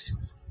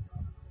beings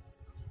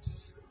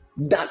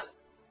that,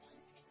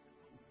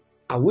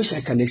 I wish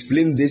I can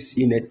explain this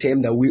in a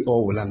term that we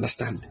all will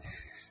understand.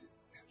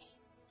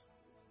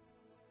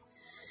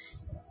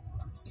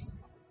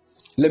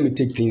 Let me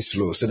take things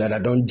slow so that I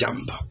don't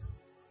jump.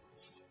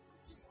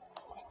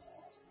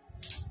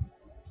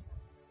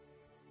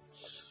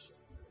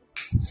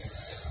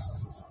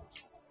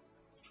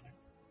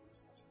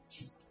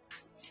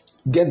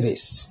 Get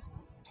this.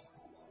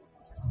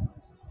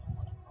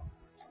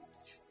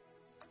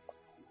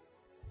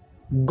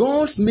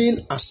 God's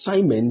main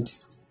assignment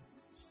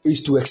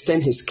is to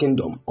extend his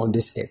kingdom on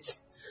this earth.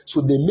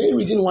 So the main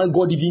reason why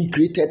God even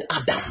created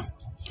Adam,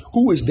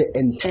 who is the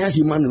entire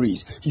human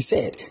race, he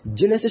said,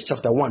 Genesis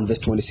chapter 1 verse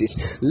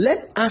 26,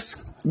 let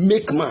us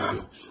make man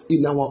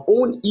in our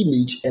own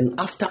image and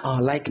after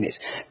our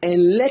likeness,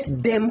 and let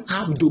them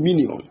have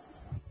dominion.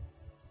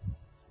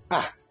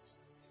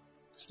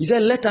 He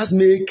said, let us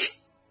make.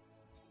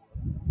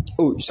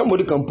 Oh,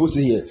 somebody can post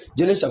it here.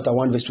 Genesis chapter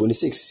 1 verse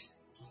 26.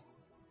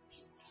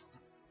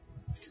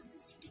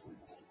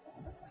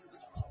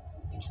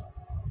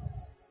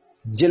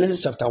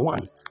 Genesis chapter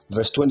 1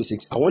 verse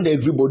 26. I want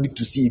everybody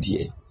to see it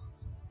here.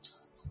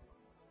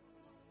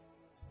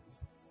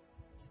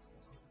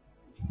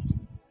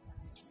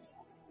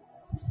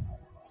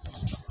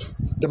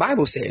 The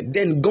Bible said,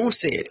 then God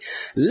said,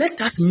 let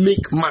us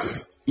make man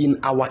in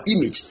our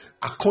image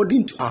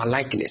according to our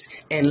likeness,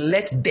 and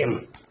let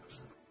them.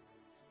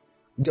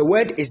 The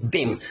word is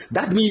them.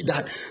 That means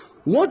that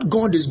what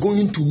God is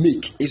going to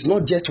make is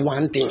not just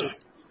one thing,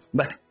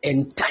 but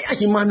entire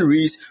human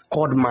race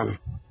called man.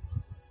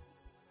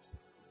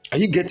 Are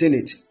you getting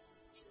it?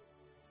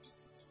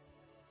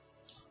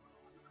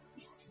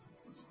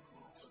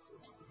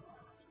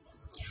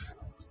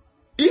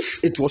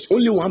 If it was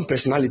only one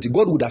personality,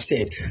 God would have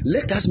said,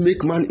 let us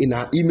make man in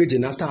our image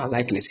and after our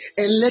likeness,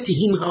 and let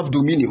him have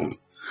dominion.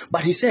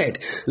 But he said,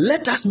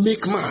 let us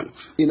make man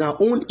in our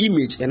own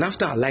image and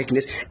after our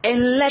likeness,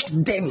 and let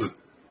them.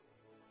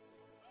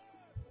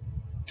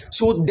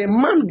 So the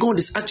man God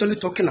is actually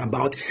talking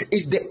about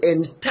is the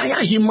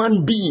entire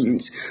human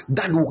beings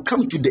that will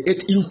come to the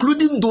earth,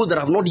 including those that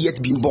have not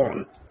yet been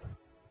born.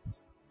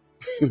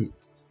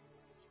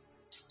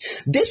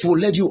 This will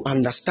let you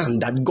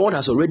understand that God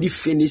has already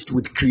finished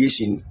with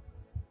creation.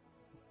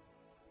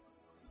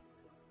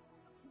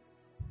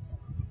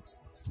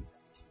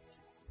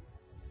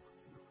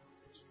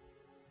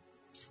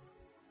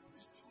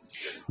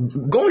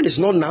 God is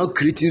not now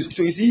creating.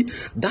 So you see,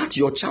 that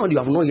your child you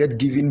have not yet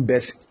given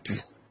birth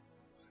to.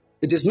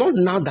 It is not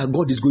now that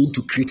God is going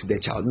to create the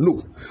child.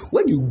 No.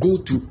 When you go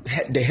to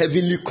the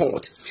heavenly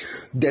court,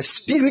 the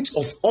spirits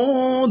of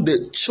all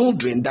the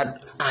children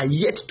that are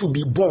yet to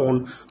be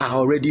born are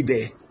already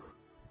there.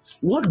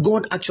 What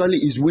God actually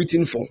is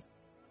waiting for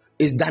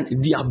is that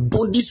their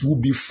bodies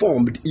will be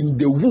formed in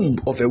the womb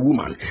of a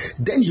woman.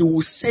 Then he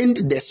will send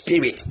the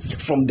spirit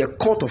from the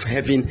court of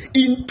heaven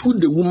into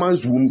the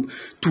woman's womb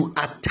to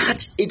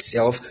attach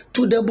itself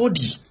to the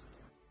body.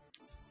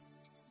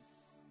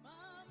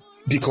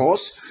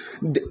 Because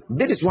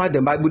that is why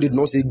the Bible did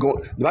not say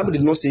God. The Bible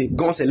did not say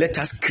God said, "Let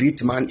us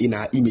create man in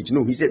our image."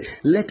 No, He said,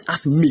 "Let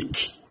us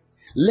make."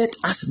 Let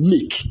us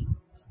make.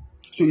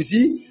 So you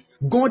see,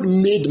 God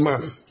made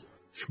man,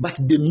 but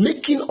the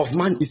making of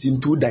man is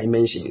in two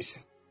dimensions.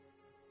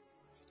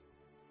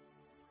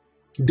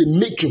 The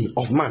making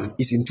of man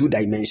is in two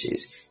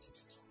dimensions.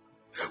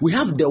 We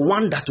have the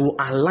one that will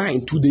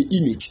align to the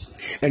image,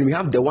 and we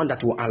have the one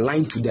that will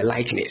align to the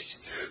likeness.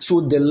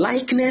 So the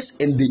likeness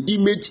and the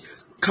image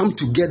come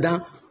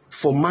together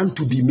for man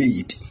to be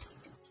made.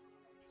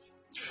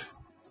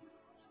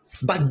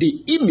 But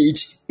the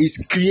image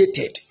is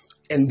created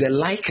and the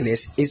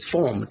likeness is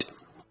formed.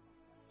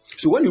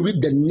 So when you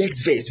read the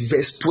next verse,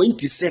 verse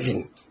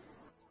 27,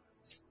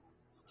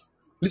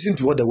 listen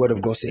to what the word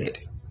of God said.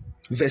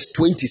 Verse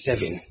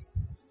 27.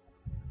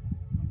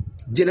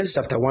 Genesis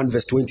chapter 1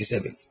 verse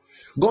 27.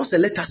 God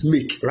said, "Let us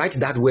make." Write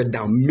that word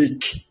down,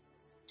 make.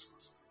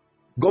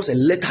 God said,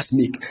 "Let us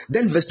make."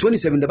 Then verse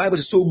 27, the Bible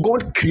says, so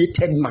God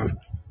created man.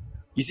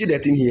 You see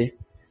that in here?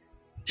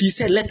 He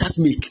said, "Let us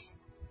make."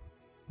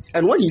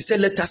 And when he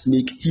said, let us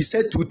make, he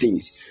said two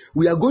things.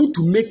 We are going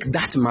to make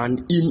that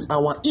man in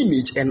our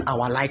image and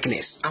our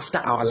likeness, after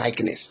our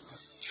likeness.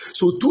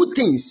 So two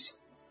things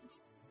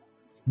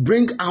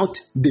bring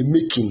out the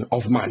making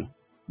of man: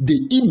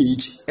 the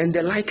image and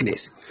the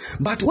likeness.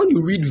 But when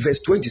you read verse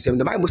 27,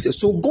 the Bible says,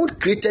 so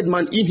God created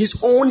man in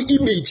his own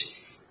image.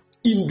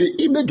 In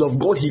the image of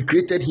God, he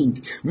created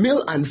him.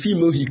 Male and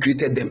female, he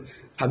created them.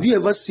 Have you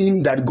ever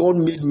seen that God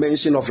made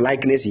mention of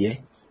likeness here?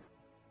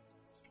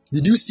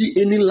 Did you see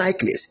any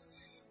likeness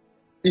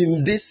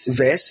in this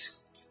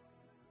verse?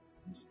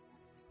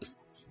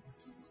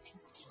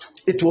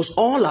 It was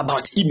all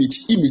about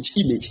image.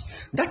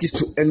 That is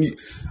to, and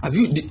have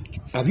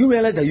you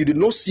realized that you did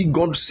not see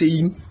God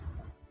saying,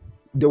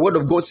 the word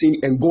of God saying,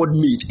 and God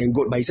made, and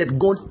God, but he said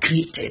God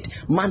created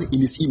man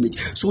in his image.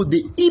 So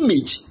the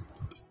image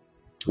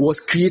was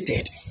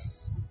created.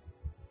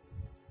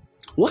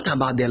 What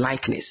about the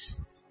likeness?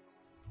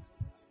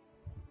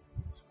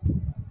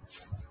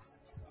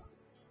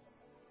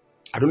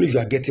 I don't know if you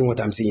are getting what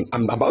I'm saying.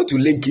 I'm about to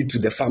link it to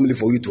the family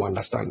for you to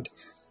understand.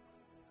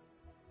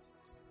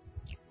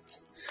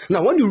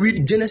 Now, when you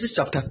read Genesis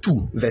chapter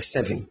 2, verse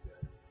 7,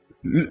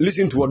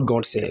 listen to what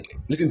God said.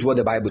 Listen to what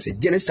the Bible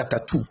said. Genesis chapter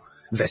 2,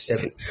 verse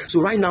 7.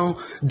 So right now,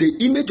 the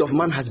image of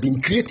man has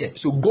been created.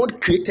 So God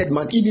created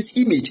man in his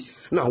image.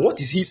 Now, what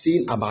is he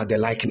saying about the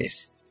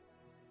likeness?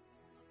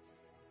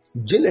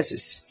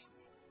 Genesis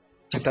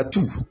chapter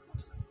 2,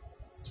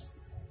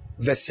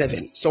 verse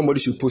 7.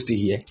 Somebody should post it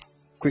here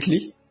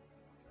quickly.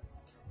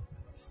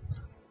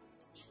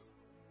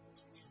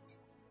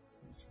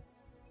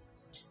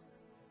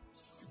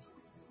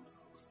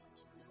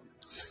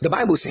 The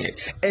Bible said,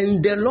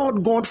 and the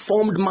Lord God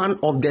formed man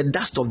of the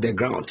dust of the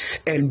ground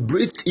and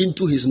breathed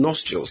into his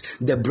nostrils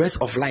the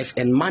breath of life,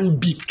 and man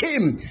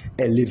became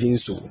a living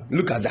soul.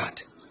 Look at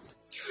that.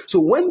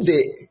 So when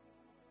the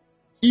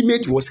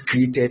image was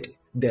created,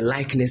 the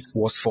likeness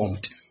was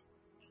formed.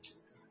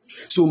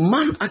 So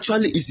man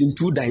actually is in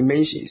two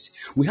dimensions.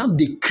 We have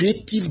the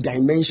creative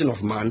dimension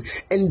of man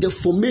and the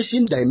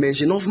formation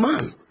dimension of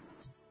man.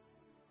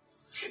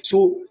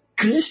 So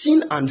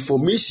creation and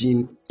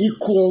formation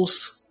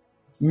equals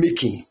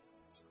making.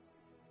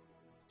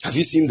 Have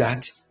you seen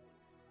that?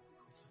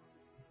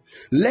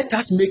 Let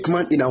us make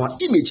man in our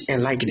image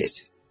and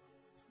likeness.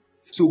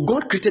 So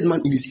God created man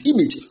in his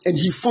image and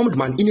he formed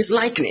man in his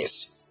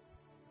likeness.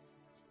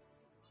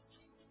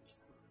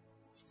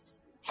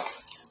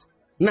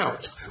 Now,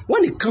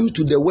 when it comes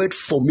to the word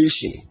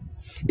formation,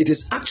 it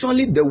is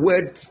actually the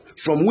word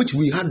from which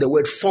we had the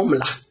word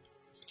formula,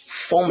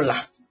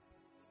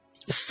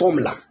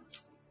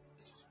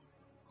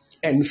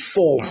 and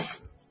form.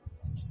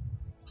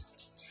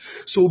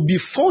 So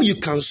before you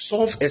can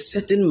solve a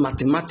certain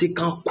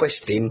mathematical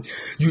question,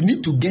 you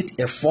need to get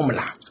a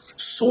formula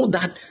so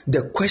that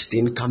the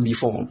question can be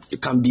formed,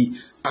 it can be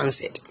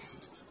answered.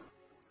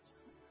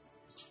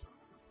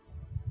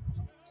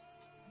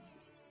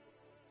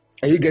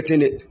 Are you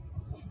getting it?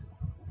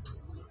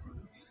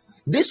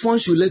 This one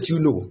should let you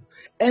know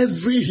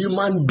every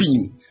human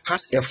being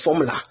has a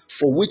formula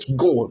for which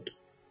God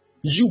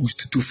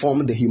used to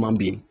form the human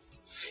being.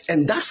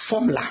 And that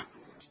formula,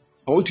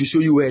 I want to show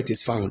you where it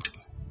is found.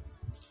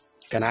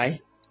 Can I?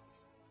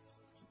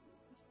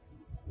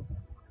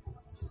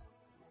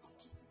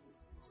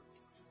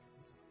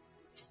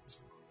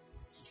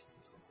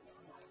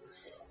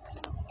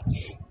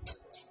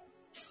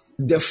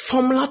 The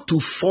formula to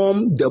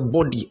form the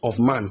body of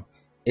man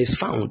is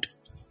found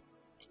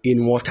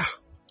in water.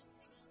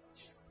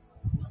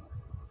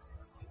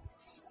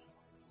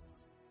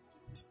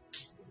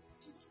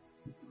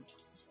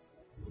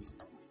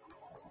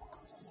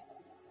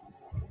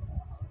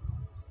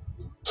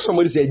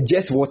 Somebody said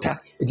just water.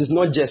 It is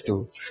not just.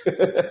 Oh.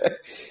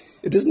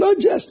 It is not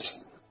just.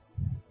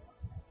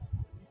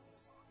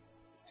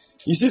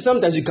 You see,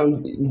 sometimes you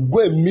can go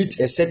and meet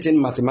a certain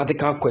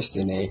mathematical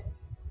question.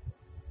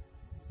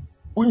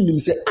 When you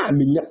say,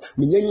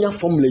 minya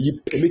formula you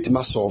permit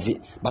me solve it,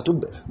 but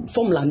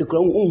formula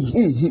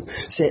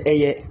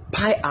say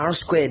pi r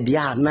squared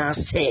there now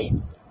say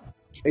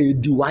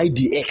dy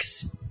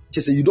dx.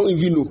 Just say you don't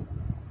even know.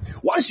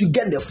 Once you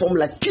get the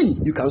formula,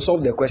 you can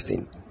solve the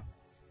question.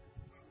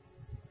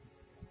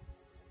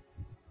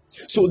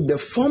 So the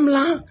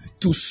formula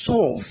to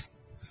solve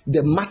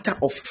the matter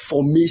of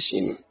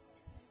formation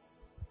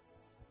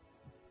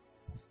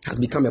has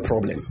become a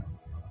problem.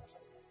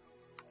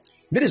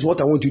 That is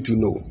what I want you to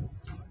know.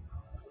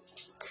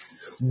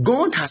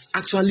 God has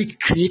actually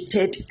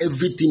created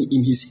everything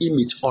in his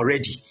image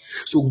already.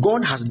 So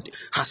God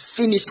has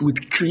finished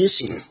with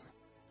creation.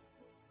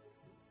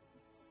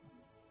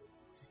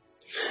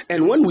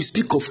 And when we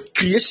speak of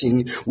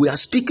creation, we are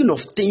speaking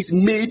of things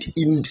made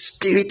in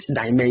spirit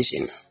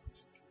dimension.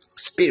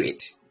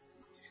 Spirit.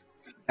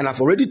 And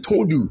I've already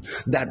told you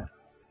that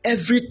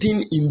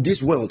everything in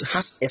this world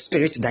has a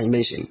spirit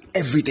dimension.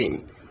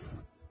 Everything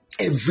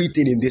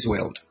in this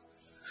world.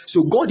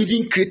 So God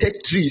even created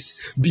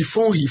trees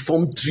before he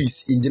formed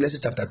trees in Genesis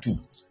chapter 2.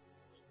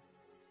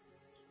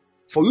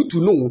 For you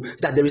to know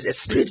that there is a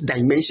spirit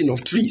dimension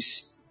of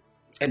trees.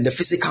 and the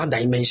physical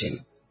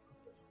dimension.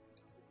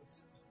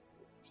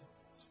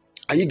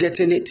 Are you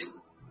getting it?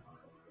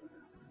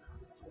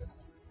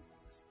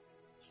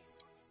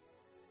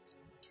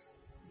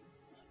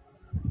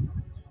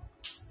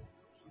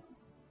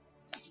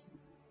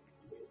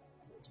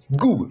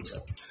 Good.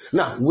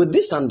 Now, with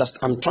this I'm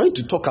trying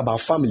to talk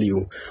about family,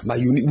 but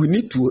we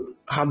need to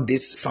have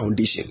this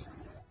foundation.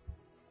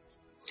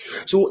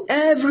 So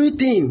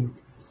everything,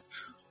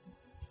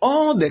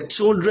 all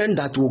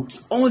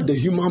the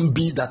human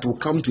beings that will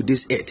come to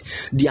this earth,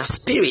 their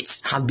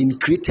spirits have been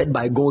created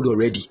by God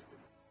already.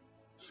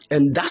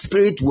 And that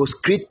spirit was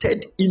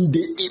created in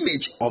the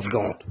image of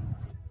God.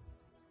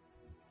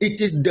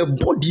 It is the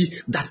body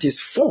that is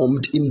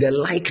formed in the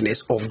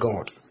likeness of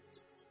God.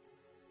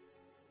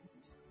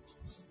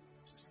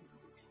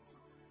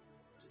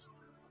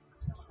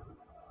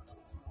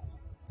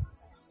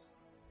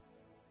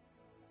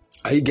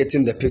 Are you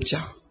getting the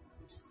picture?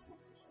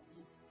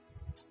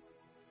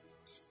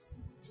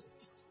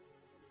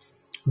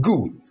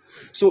 Good.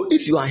 So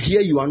if you are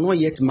here, you are not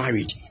yet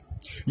married,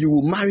 you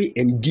will marry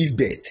and give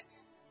birth.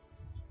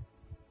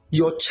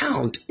 Your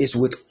child is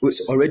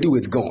already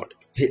with God.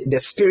 The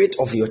spirit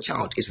of your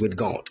child is with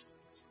God.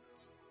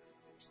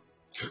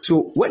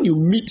 So when you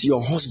meet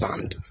your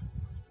husband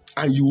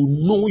and you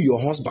know your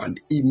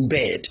husband in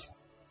bed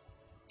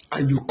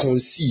and you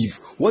conceive,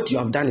 what you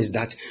have done is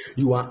that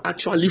you are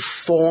actually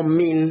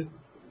forming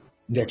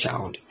the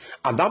child.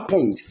 At that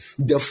point,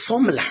 the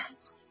formula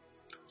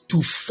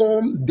to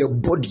form the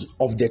body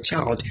of the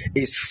child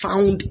is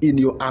found in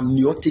your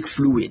amniotic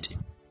fluid,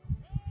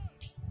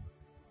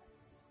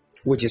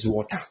 which is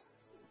water.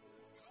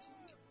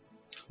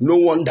 No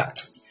wonder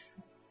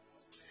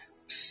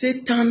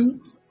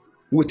Satan,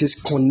 with his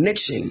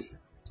connection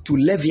to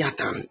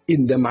Leviathan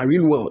in the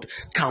marine world,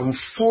 can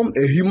form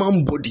a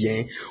human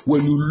body.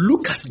 When you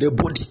look at the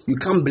body, you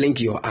can't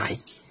blink your eye.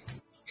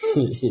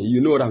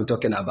 You know what I'm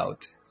talking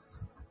about.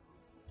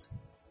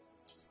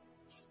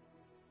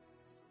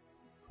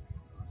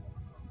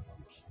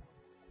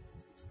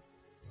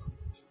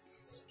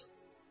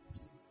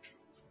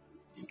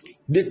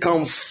 They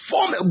can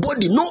form a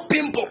body, no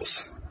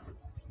pimples.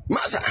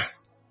 Master.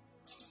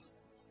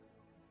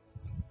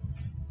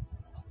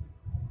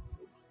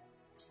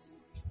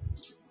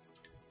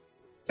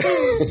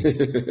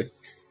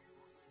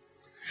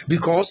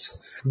 Because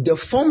the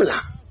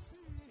formula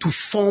to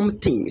form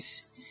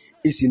things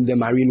is in the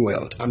marine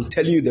world. I'm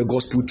telling you the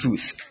gospel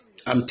truth.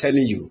 I'm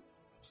telling you.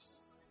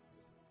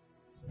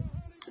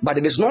 But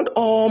it is not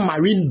all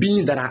marine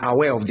beings that are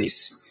aware of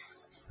this.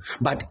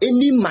 But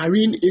any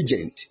marine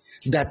agent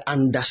that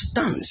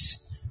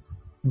understands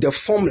the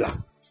formula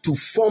to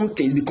form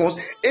things,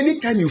 because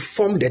anytime you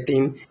form the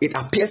thing, it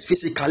appears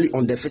physically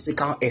on the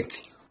physical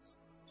earth.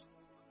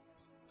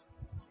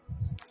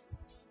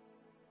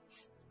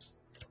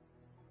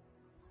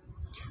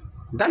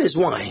 That is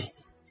why,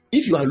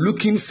 if you are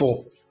looking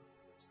for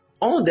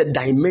all the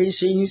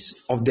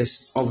dimensions of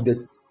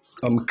the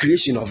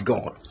creation of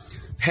God,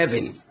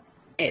 heaven,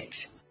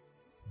 earth,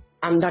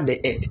 under the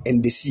earth,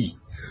 and the sea,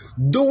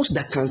 those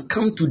that can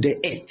come to the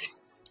earth,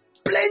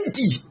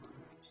 plenty,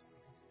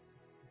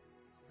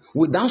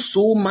 without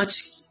so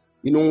much,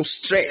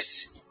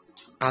 stress,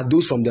 are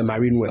those from the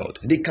marine world.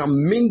 They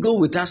can mingle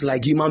with us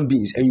like human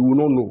beings, and you will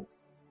not know.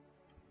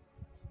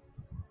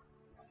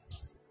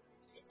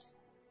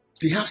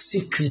 They have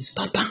secrets,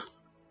 Papa.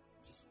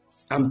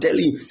 I'm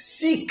telling you,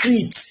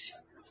 secrets.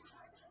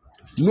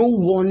 No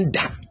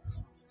wonder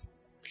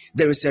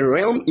there is a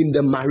realm in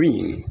the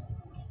marine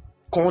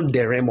called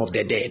the realm of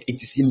the dead.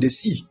 It is in the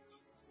sea.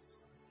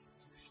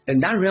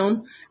 And that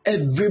realm,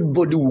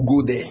 everybody will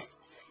go there.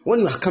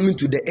 When you are coming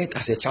to the earth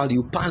as a child,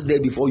 you pass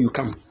there before you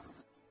come.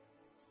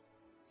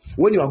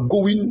 When you are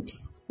going,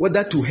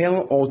 whether to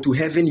hell or to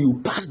heaven, you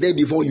pass there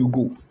before you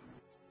go.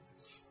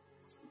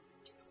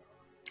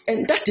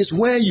 And that is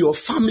where your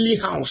family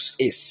house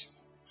is.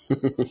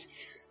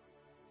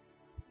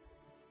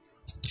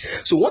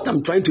 So what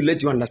I'm trying to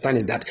let you understand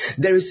is that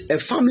there is a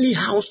family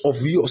house of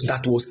yours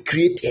that was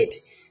created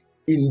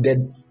in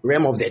the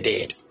realm of the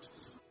dead,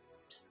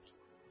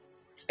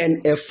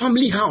 and a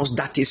family house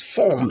that is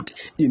formed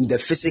in the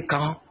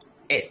physical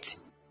earth.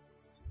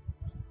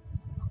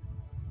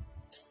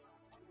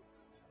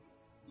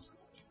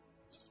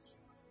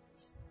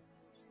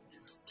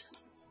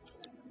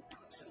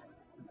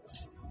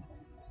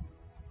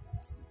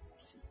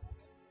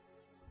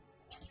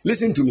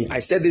 Listen to me. I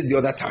said this the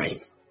other time.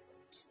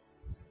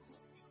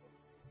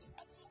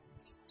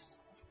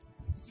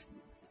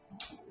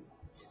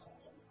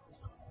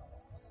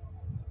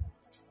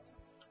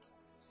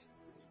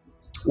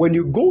 When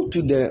you go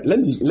to the,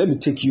 let me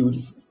take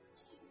you.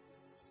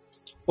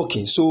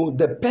 Okay, so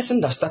the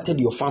person that started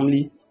your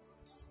family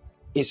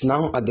is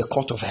now at the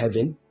court of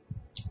heaven.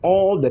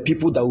 All the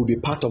people that will be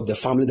part of the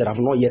family that have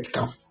not yet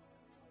come,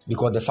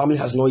 because the family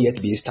has not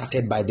yet been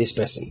started by this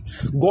person,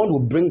 God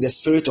will bring the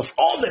spirit of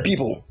all the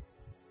people.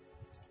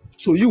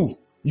 So you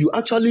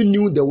actually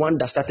knew the one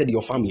that started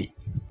your family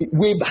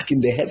way back in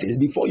the heavens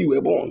before you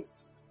were born.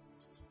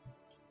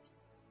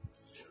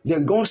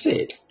 Then God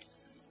said,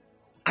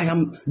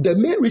 The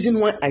main reason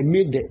why I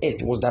made the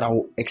earth was that I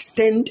will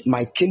extend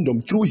my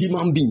kingdom through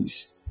human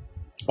beings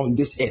on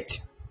this earth.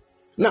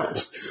 Now,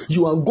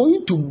 you are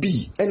going to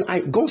be, and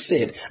God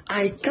said,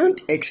 I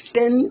can't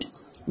extend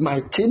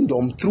my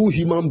kingdom through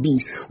human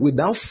beings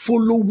without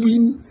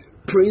following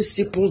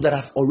principles that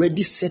I've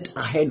already set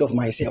ahead of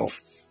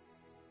myself.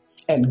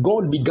 And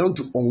God began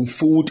to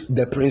unfold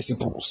the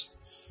principles.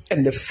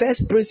 And the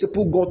first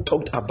principle God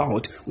talked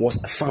about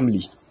was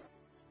family.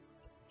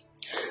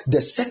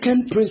 The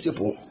second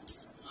principle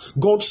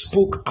God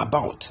spoke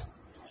about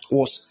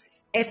was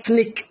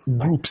ethnic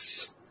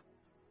groups.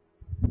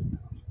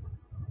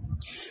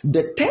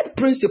 The third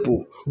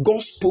principle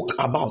God spoke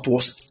about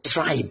was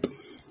tribe.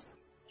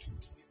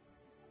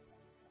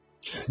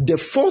 The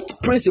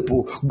fourth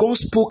principle God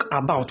spoke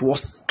about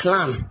was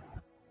clan.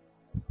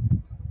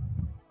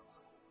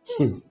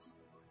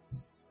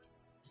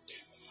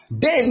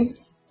 Then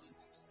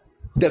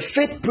the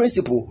fifth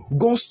principle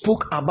God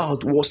spoke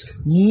about was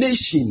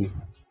nation.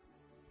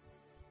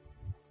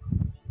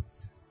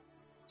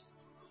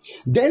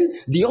 Then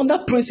the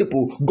other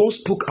principle God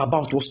spoke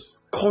about was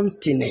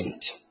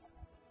continent.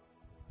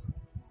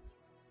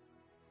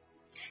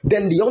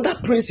 Then the other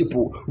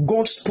principle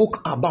God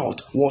spoke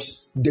about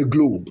was the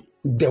globe,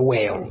 the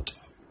world.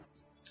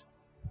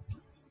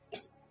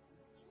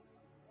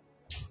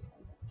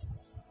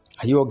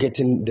 Are you all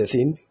getting the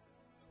thing?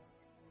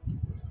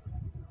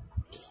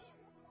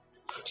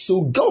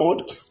 So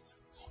God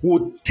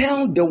would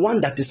tell the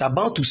one that is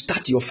about to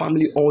start your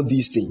family all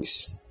these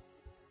things,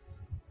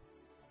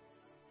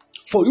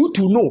 for you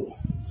to know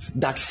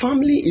that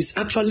family is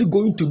actually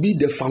going to be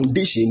the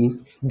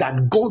foundation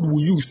that God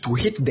will use to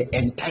hit the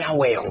entire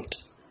world.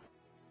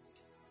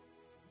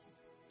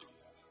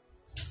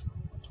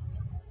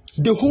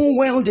 The whole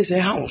world is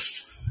a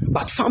house,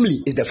 but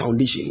family is the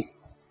foundation.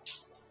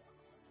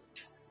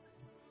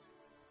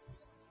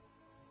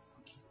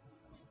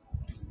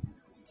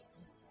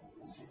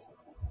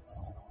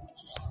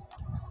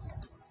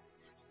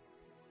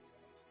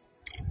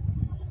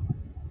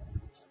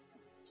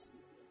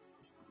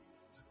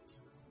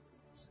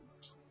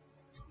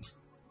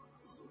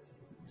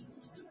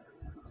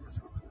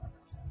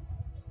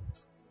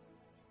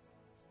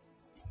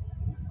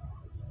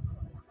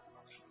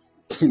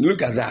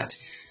 Look at that.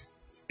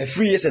 A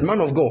free year said,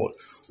 man of God,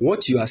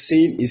 what you are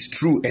saying is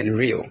true and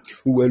real.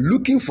 We were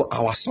looking for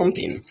our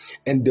something,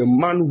 and the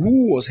man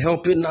who was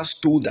helping us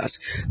told us,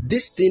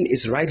 this thing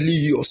is rightly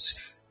yours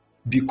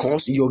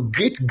because your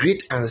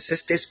great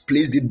ancestors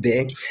placed it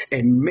there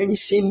and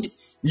mentioned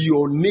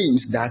your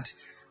names, that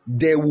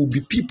there will be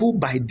people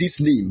by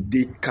this name.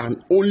 They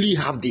can only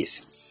have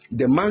this.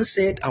 The man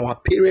said our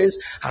parents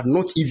had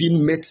not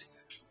even met,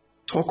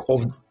 talk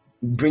of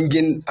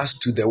bringing us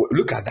to the world.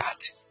 Look at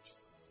that.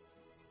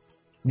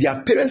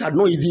 Their parents had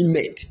not even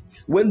met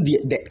when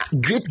the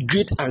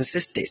great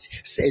ancestors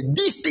said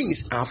these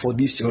things are for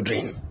these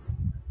children.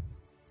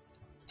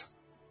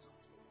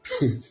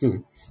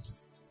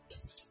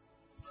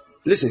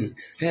 Listen,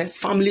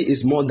 family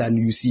is more than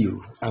you see.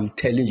 I'm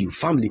telling you,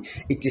 family,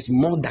 it is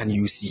more than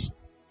you see.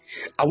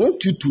 I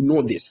want you to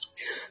know this.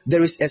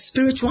 There is a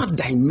spiritual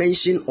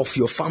dimension of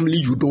your family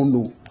you don't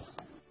know.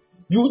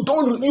 You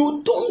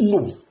don't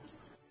know.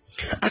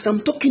 As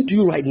I'm talking to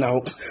you right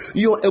now,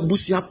 your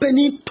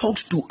Ebusuapeni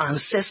talks to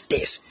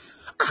ancestors.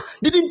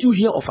 Didn't you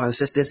hear of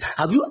ancestors?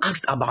 Have you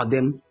asked about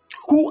them?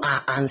 Who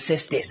are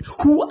ancestors?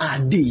 Who are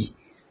they?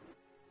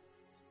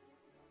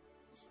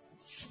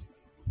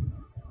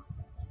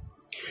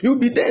 You'll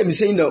be there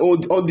saying that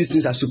all these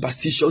things are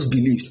superstitious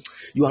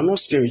beliefs. You are not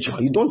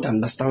spiritual. You don't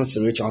understand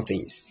spiritual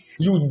things.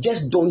 You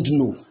just don't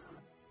know.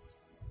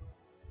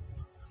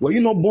 Were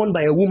you not born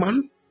by a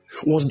woman?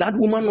 Was that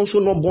woman also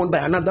not born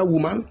by another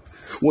woman?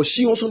 Was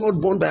she also not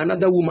born by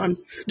another woman?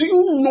 Do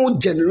you know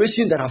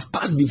generations that have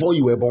passed before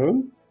you were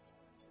born?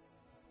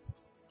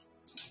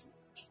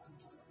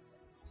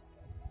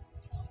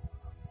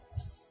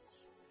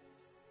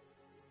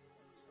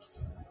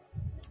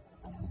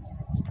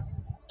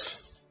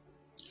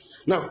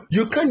 Now,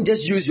 you can't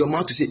just use your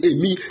mouth to say, hey,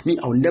 me,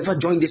 I'll never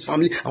join this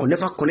family. I'll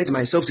never connect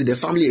myself to the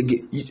family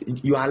again.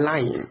 You are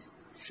lying.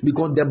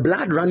 Because the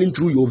blood running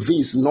through your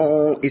veins,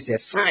 no, is a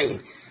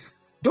sign.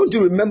 Don't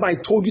you remember I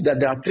told you that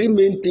there are three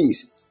main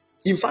things?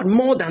 In fact,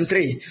 more than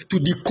three, to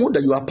decode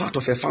that you are part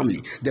of a family.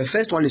 The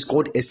first one is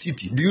called a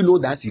city. Do you know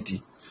that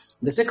city?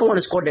 The second one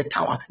is called a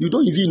tower. You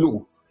don't even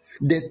know.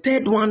 The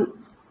third one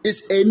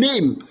is a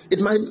name. It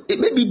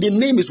may be the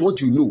name is what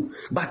you know.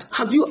 But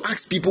have you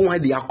asked people why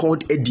they are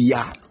called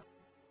Edia?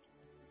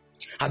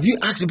 Have you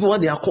asked people why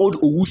they are called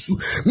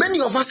Owusu?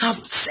 Many of us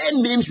have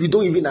same names we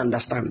don't even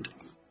understand.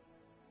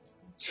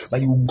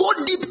 But you go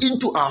deep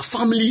into our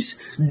families,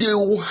 they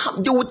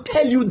will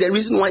tell you the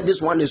reason why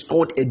this one is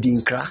called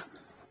Edinkra.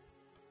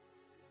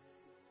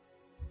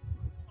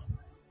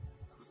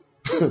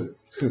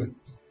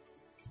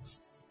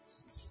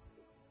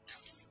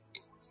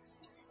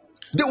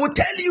 They will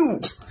tell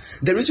you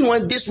the reason why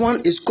this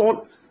one is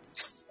called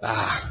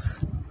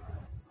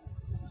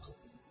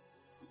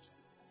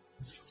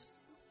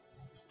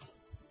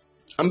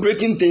I'm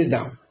breaking things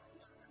down.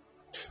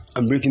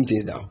 I'm breaking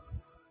things down.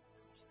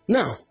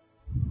 Now,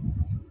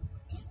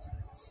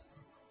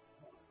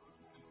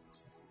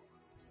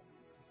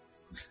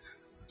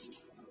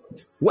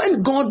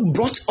 when God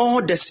brought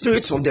all the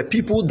spirits of the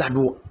people that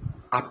will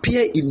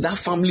appear in that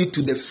family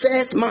to the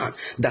first man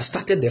that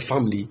started the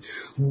family,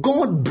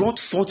 God brought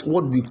forth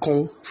what we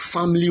call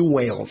family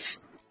wealth.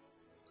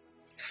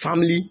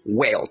 Family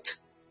wealth.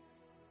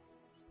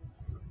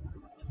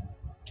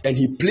 And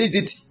he placed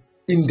it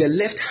in the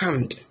left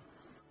hand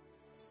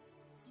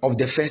of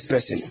the first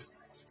person.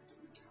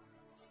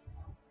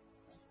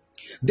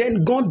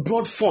 Then God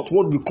brought forth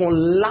what we call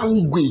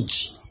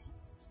language.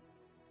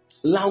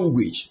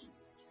 Language.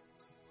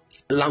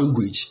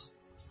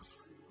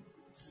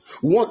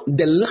 What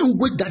the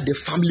language that the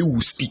family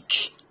will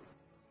speak.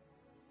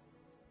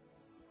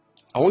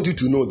 I want you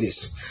to know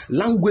this.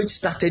 Language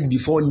started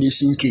before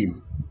nation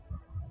came.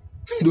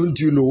 Don't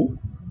you know?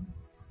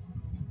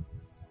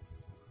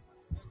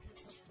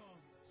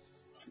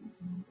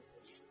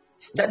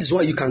 That is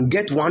why you can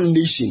get one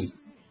nation.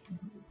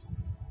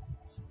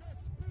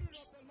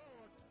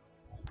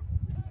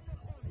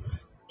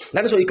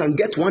 That is why you can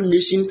get one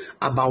nation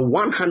about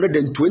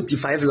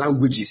 125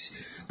 languages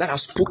that are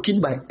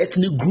spoken by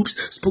ethnic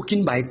groups,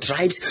 spoken by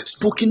tribes,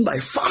 spoken by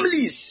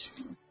families.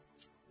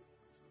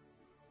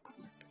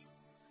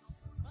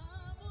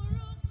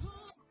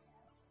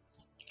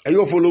 Are you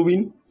all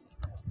following?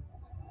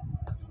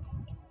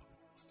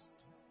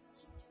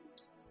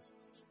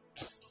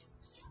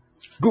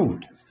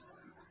 Good.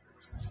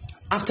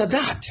 After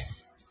that,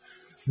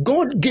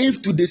 God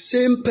gave to the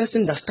same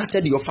person that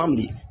started your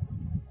family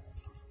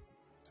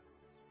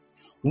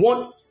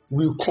what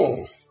we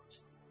call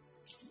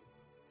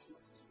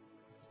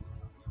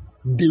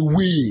the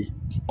way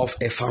of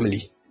a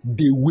family.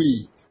 The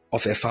way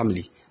of a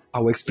family. I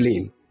will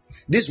explain.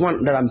 This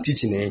one that I'm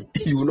teaching,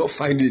 you will not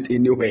find it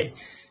anywhere.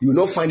 You will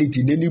not find it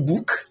in any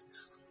book.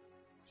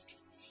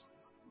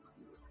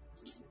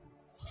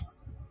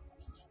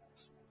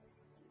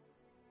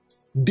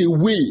 The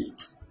way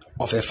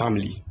of a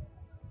family.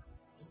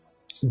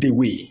 The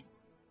way.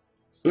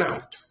 Now,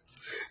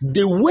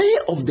 the way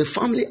of the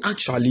family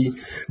actually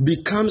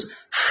becomes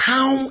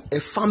how a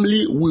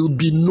family will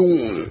be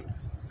known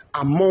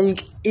among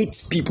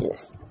its people.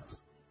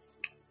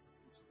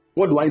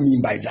 What do I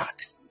mean by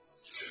that?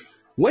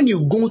 When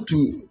you go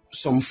to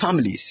some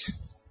families,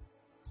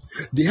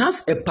 they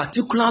have a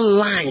particular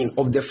line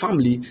of the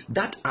family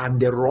that are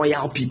the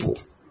royal people.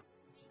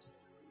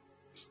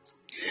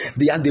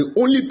 They are the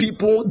only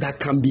people that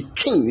can be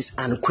kings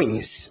and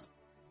queens.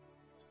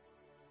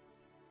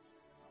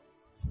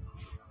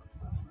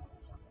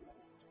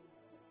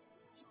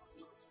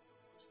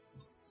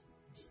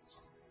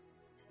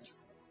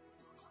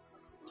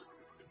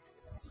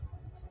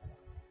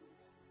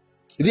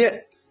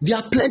 There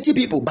are plenty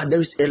people, but there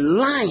is a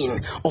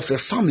line of a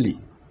family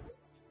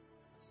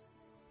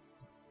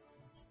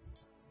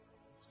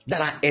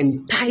that are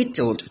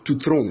entitled to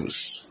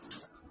thrones.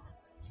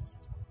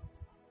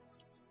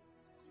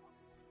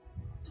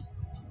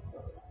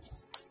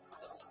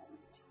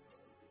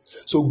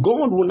 So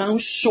God will now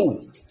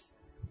show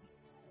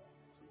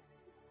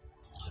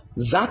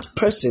that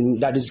person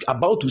that is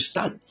about to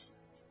start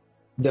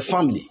the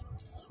family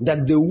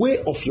that the way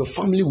of your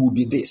family will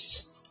be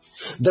this.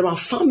 There are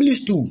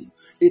families too.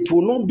 It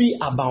will not be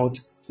about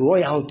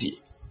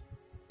royalty.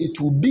 It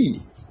will be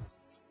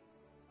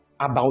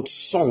about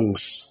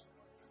songs.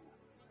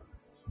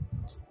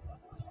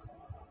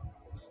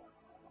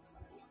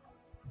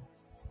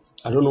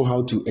 I don't know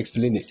how to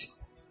explain it.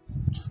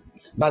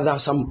 But there are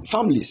some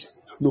families,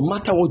 no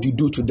matter what you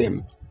do to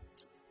them,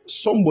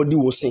 somebody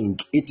will sing.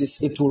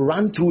 It will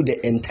run through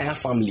the entire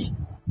family.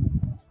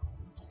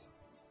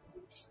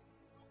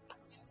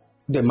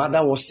 The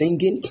mother was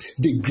singing,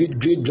 the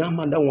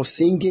great-great-grandmother was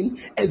singing,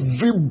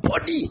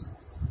 everybody.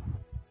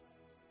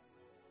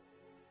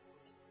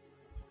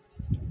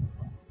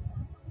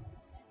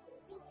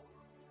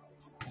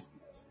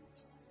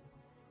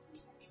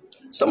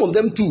 Some of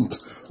them too,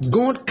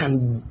 God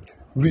can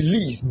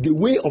release the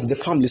way of the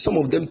family. Some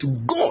of them too,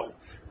 God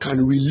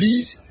can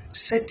release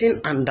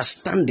certain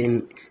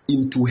understanding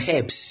into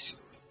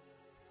herbs.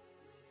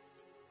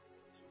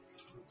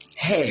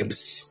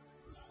 Herbs.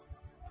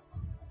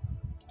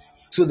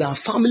 So there are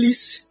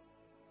families.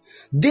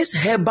 This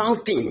herbal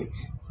thing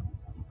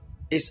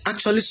is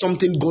actually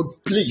something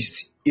God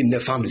placed in the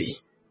family.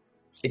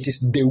 It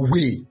is the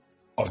way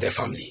of the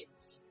family.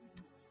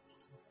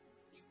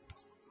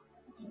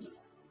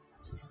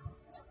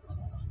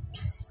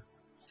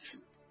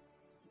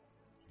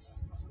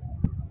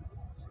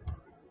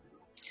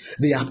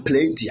 There are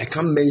plenty. I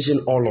can't mention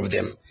all of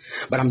them.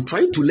 But I'm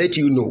trying to let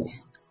you know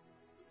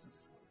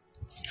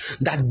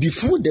that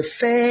before the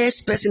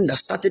first person that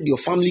started your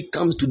family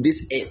comes to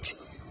this earth,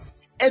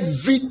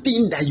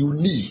 everything that you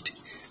need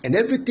and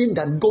everything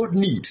that God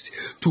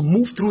needs to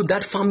move through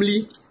that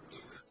family,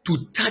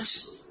 to touch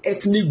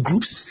ethnic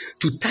groups,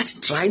 to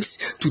touch tribes,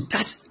 to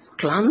touch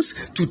clans,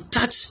 to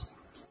touch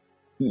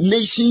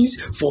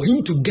nations, for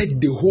him to get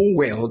the whole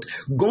world,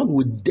 God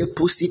will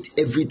deposit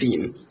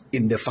everything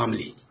in the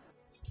family.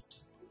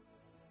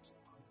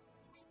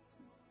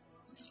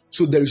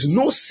 So there is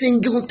no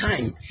single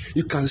time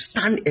you can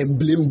stand and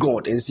blame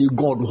God and say,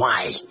 God,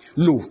 why?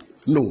 No,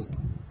 no.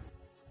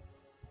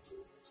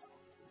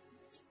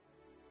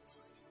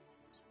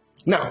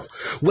 Now,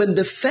 when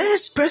the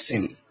first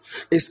person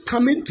is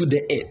coming to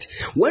the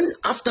earth, when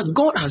after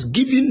God has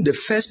given the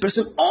first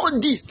person all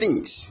these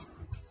things,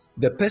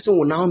 the person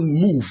will now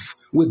move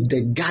with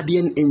the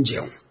guardian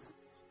angel.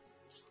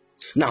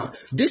 Now,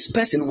 this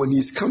person, when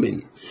he's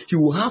coming, he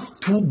will have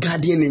two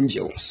guardian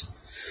angels.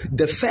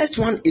 The first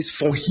one is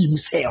for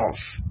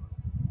himself,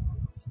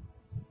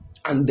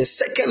 and the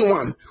second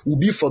one will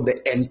be for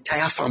the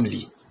entire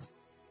family.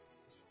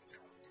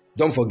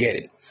 Don't forget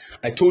it.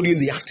 I told you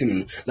in the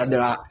afternoon that there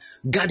are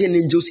guardian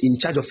angels in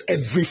charge of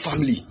every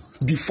family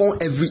before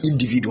every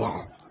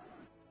individual.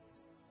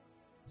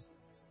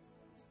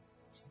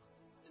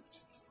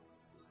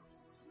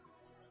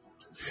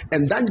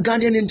 And that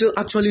guardian angel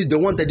actually is the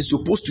one that is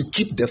supposed to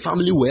keep the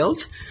family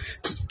wealth,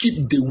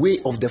 keep the way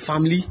of the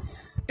family,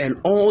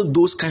 and all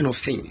those kind of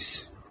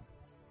things.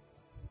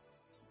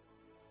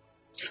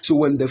 So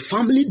when the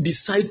family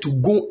decide to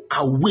go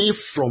away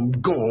from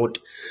God,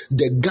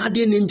 the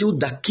guardian angel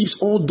that keeps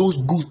all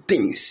those good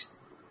things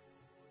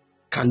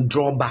can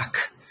draw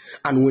back.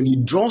 And when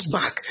he draws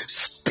back,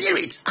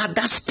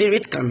 other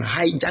spirits can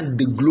hijack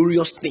the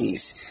glorious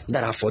things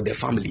that are for the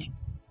family.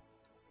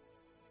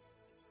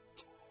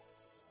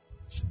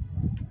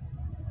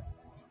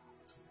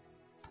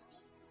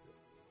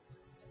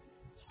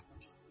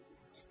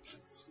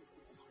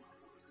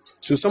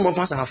 So some of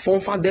us are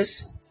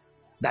forefathers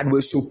that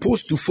were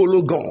supposed to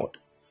follow God.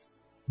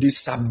 They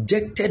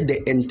subjected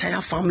the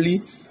entire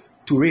family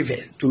to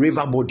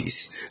river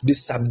bodies. They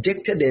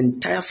subjected the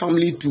entire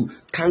family to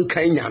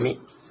kankai nyame.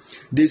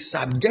 They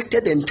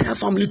subjected the entire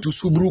family to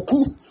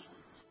subruku.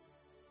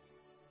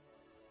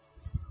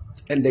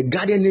 And the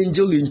guardian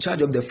angel in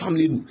charge of the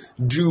family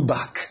drew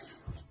back.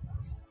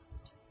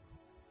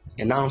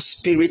 And now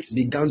spirits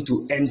began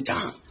to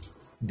enter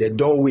the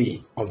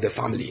doorway of the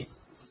family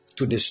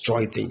to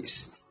destroy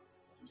things.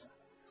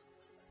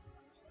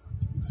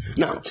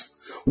 Now,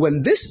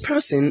 when this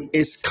person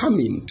is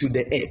coming to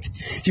the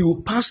earth, he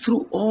will pass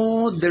through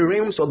all the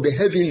realms of the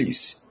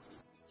heavenlies.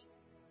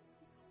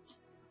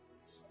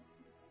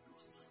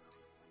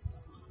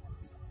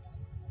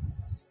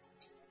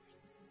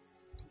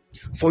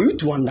 For you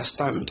to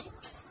understand,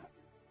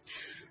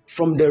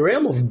 from the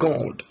realm of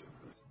God,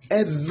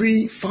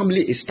 every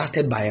family is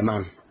started by a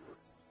man.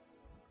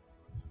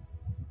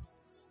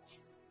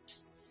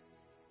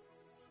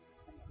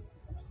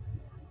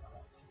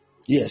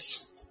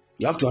 Yes,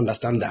 you have to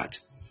understand that.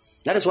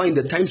 That is why in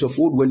the times of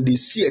old, when they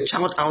see a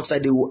child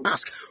outside, they will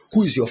ask,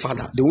 who is your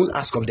father? They won't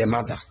ask of their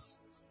mother.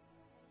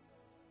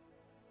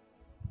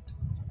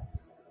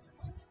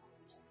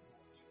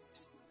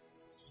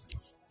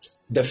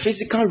 The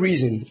physical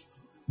reason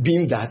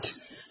being that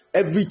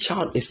every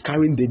child is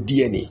carrying the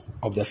DNA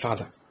of the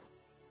father.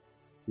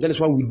 That is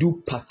why we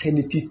do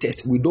paternity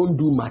test. We don't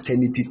do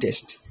maternity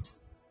test.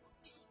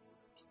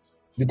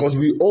 Because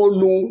we all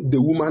know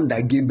the woman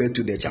that gave birth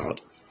to the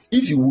child.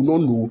 If you will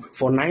not know,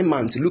 for 9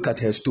 months, look at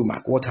her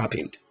stomach, what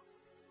happened.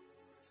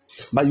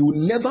 But you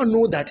will never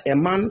know that a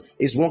man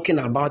is walking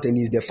about and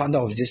is the father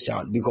of this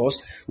child,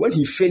 because when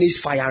he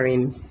finished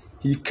firing,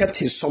 he kept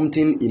his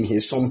something in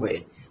his somewhere.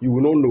 You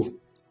will not know.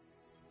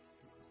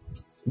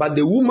 But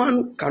the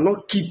woman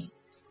cannot keep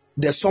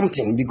the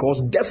something,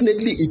 because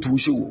definitely it will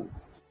show.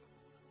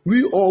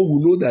 We all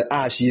will know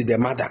that she is the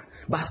mother.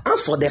 But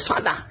as for the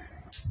father,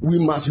 we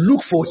must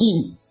look for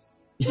him.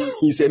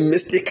 He's a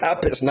mystical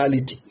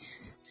personality.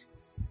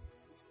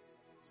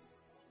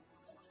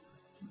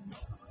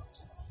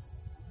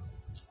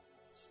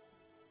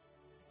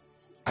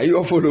 Are you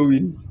all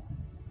following?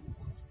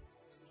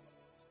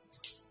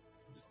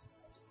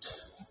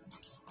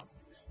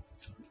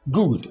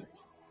 Good.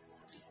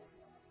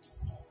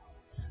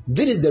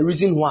 This is the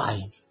reason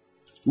why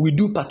we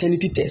do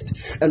paternity test.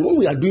 And when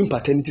we are doing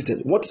paternity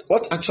test,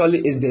 what actually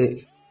is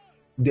the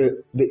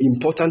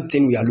important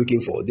thing we are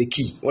looking for? The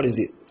key. What is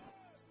it?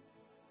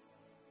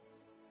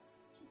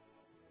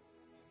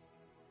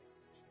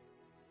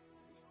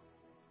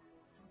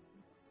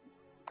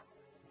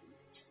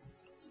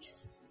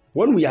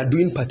 When we are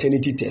doing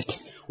paternity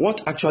test,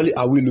 what actually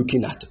are we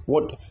looking at?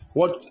 What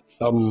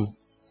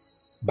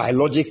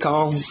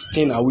biological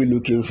thing are we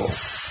looking for?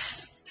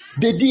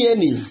 The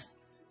DNA.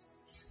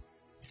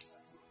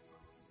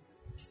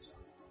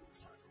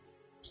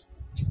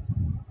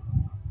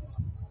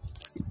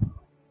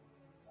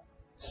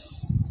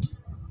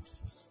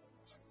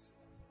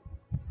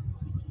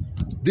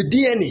 The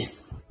DNA.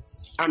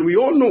 And we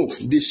all know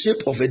the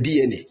shape of a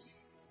DNA.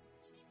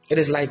 It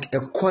is like a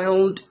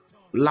coiled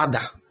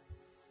ladder.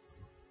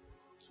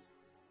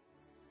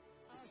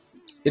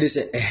 It is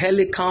a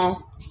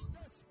helical.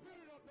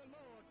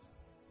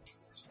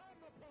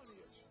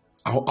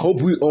 I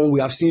hope we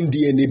have seen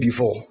DNA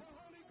before.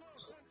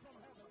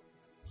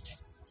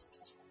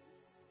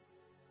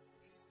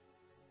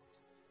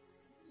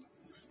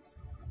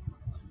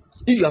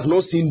 If you have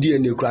not seen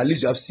DNA, at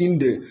least you have seen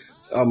the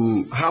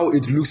how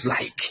it looks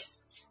like.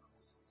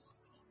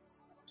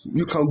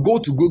 You can go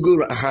to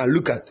Google,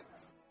 look at.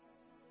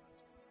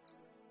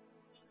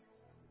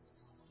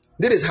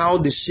 That is how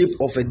the shape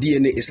of a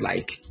DNA is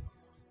like.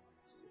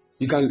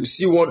 You can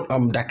see what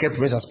Dake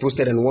Prince has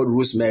posted and what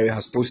Rosemary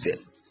has posted.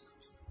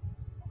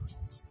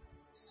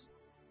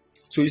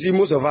 So you see,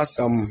 most of us,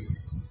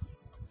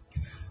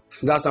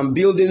 there are some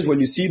buildings, when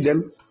you see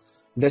them,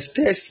 the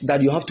stairs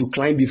that you have to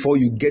climb before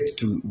you get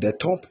to the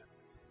top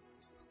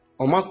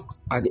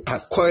are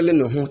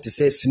coiling on to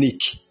say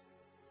snake.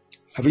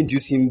 Haven't you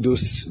seen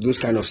those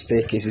kind of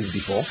staircases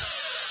before?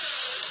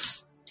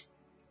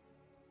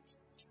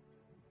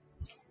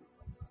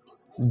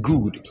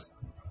 Good.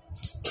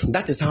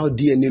 That is how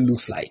DNA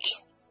looks like.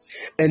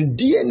 And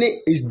DNA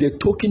is the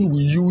token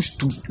we use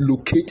to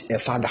locate a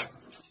father.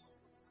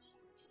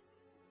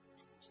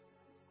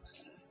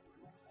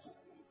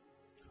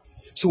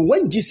 So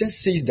when Jesus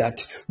says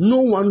that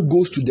no one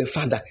goes to the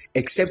Father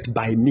except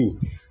by me,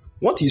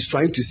 what he's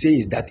trying to say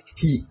is that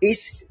he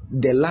is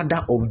the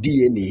ladder of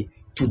DNA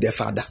to the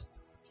Father.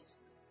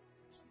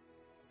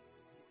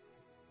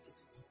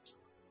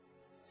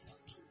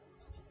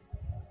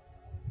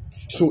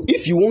 So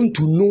if you want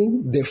to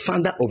know the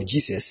Father of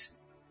Jesus,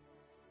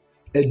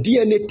 a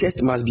DNA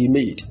test must be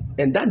made,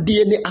 and that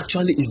DNA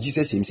actually is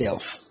Jesus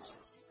himself.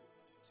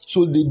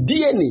 So the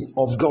DNA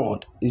of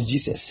God is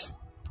Jesus.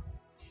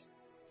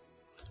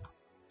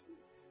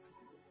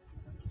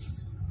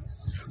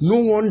 No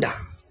wonder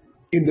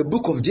in the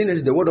book of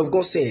Genesis, the word of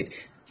God said,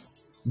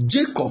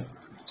 Jacob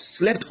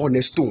slept on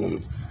a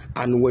stone,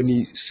 and when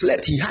he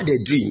slept, he had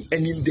a dream.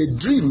 And in the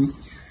dream,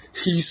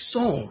 he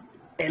saw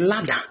a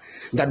ladder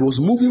that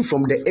was moving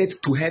from the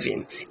earth to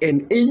heaven,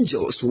 and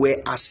angels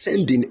were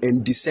ascending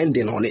and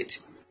descending on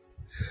it.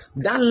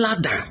 That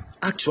ladder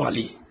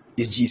actually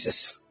is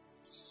Jesus.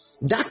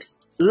 That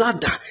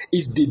ladder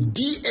is the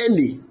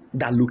DNA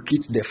that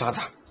locates the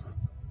Father.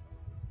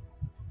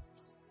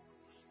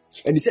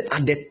 And he said,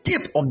 at the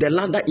tip of the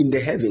ladder in the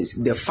heavens,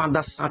 the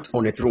Father sat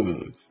on a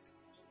throne.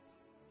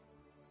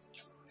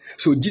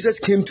 So Jesus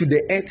came to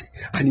the earth,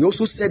 and he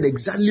also said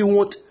exactly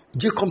what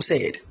Jacob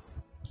said.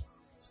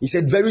 He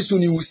said, very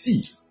soon you will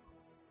see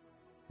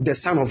the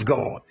Son of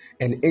God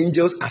and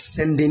angels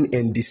ascending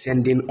and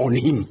descending on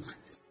him.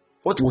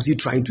 What was he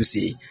trying to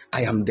say?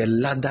 I am the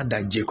ladder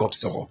that Jacob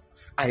saw.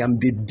 I am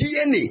the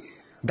DNA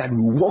that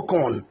we walk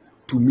on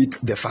to meet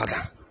the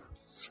Father.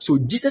 So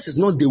Jesus is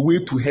not the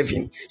way to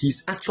heaven. He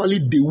is actually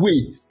the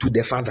way to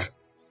the Father.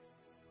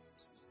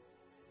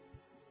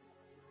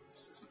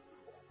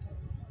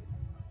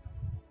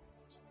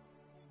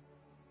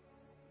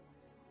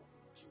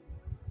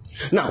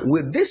 Now,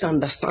 with this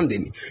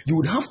understanding, you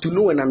would have to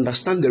know and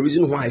understand the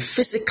reason why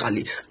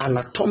physically,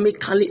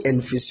 anatomically,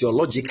 and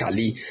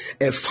physiologically,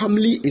 a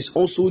family is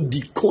also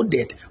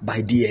decoded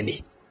by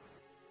DNA.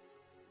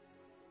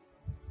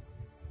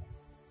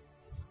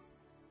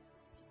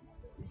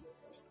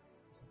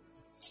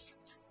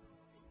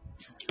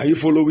 Are you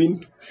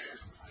following?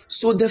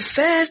 So the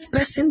first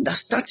person that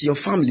starts your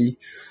family,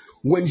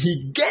 when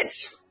he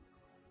gets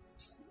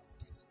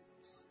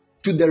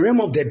to the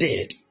realm of the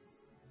dead,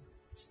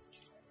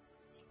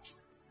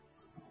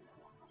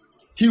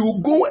 he will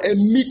go and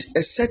meet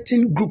a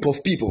certain group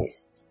of people.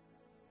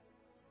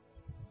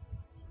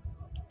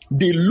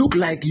 They look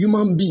like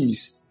human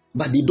beings,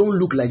 but they don't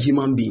look like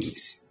human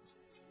beings.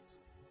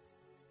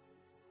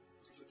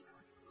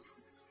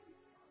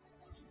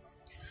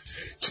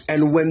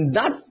 And when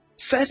that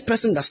first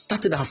person that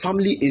started our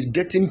family is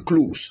getting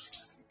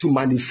close to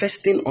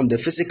manifesting on the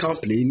physical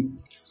plane,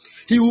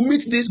 he will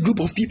meet this group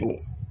of people.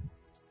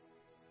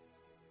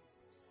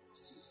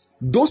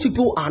 Those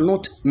people are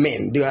not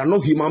men, they are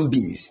not human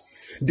beings.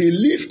 They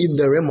live in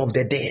the realm of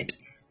the dead.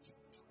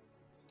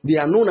 They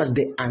are known as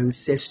the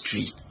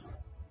ancestry,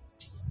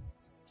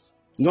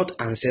 not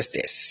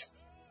ancestors.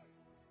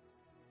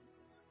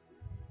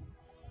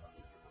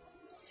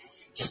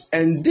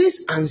 And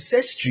this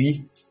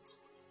ancestry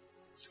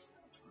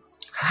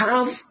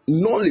have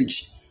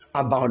knowledge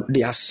about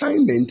the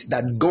assignment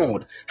that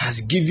God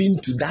has given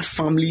to that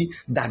family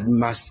that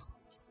must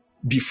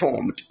be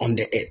formed on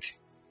the earth.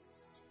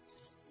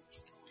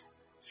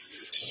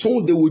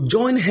 So they will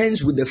join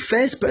hands with the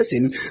first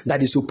person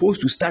that is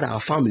supposed to start our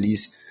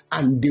families,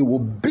 and they will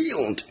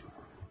build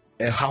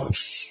a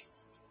house.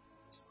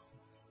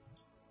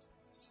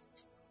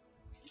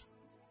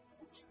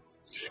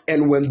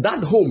 And when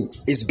that home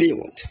is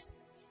built,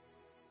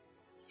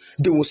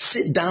 they will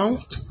sit down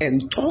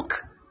and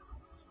talk,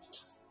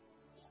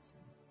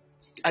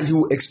 and he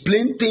will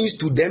explain things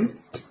to them.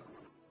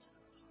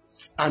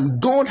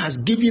 And God has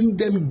given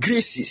them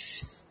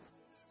graces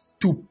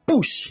to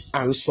push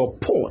and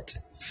support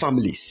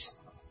families.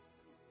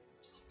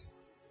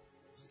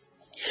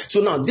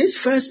 So now this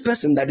first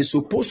person that is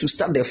supposed to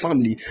start the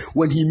family,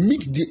 when he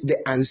meets the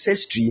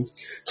ancestry,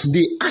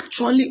 they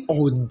actually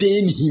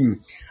ordain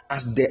him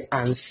as the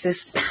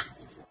ancestor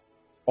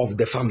of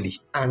the family.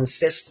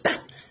 Ancestor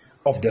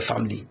of the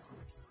family.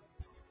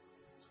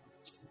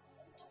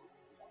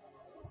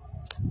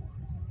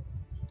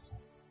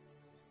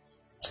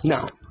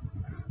 Now,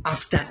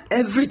 After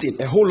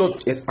everything, a whole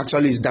lot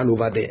actually is done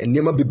over there, and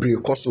never be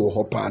brave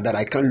that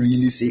I can't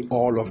really say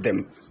all of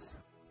them.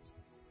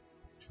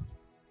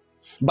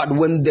 But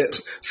when the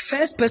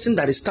first person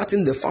that is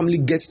starting the family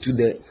gets to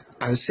the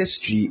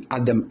ancestry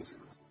at the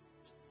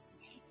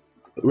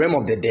realm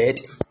of the dead,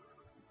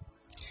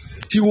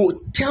 he will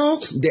tell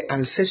the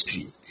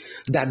ancestry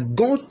that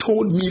God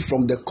told me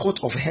from the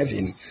court of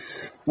heaven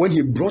when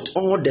he brought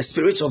all the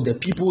spirits of the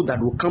people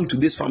that will come to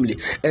this family.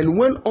 And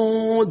when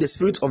all the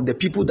spirits of the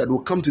people that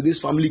will come to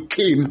this family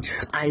came,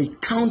 I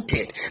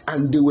counted,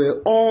 and they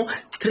were all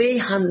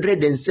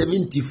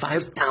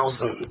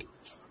 375,000.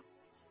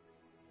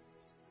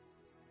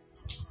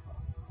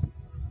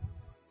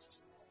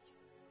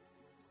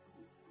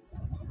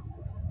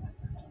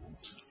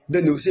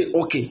 Then they'll say,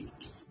 okay.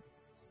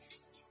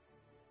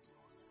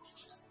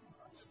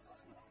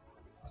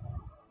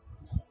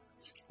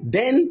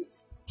 Then,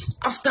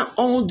 after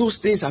all those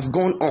things have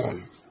gone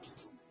on,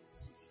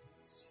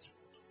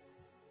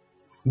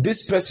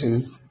 this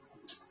person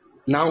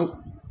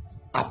now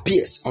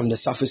appears on the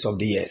surface of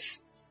the earth.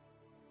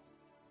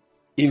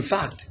 In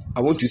fact,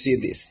 I want to say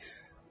this.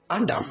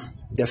 Adam,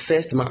 the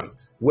first man,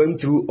 went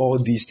through all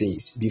these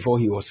things before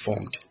he was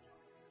formed.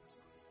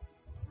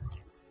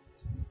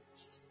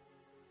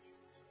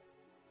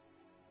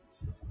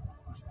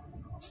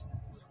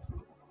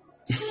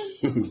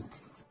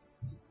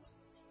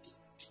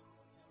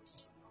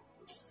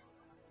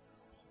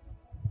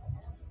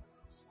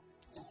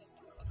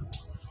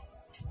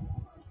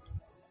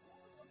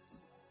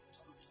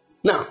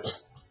 Now,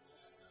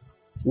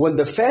 when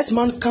the first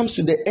man comes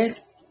to the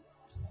earth,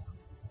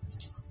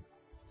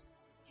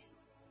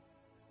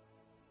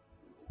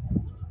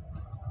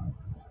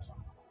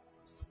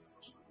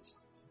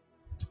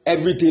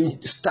 everything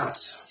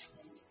starts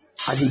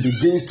and he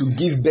begins to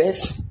give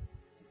birth.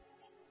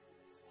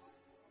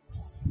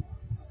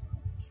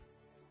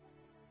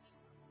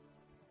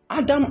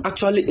 Adam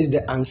actually is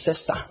the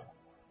ancestor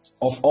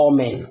of all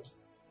men.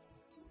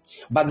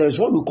 But there's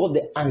what we call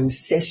the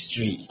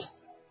ancestry.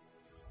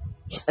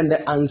 And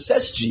the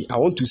ancestry, I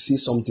want to say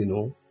something.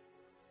 Oh.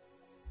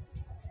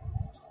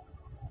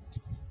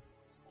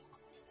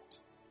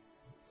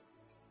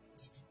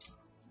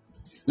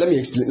 Let me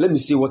explain. Let me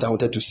say what I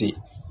wanted to say.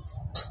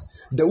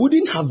 There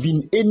wouldn't have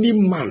been any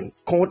man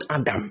called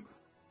Adam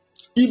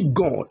if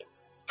God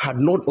had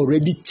not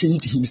already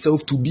changed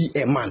himself to be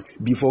a man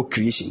before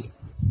creation.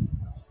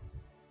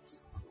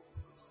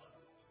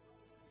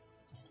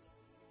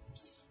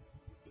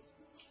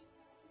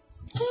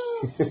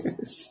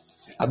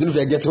 I don't know if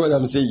you get what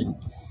I'm saying.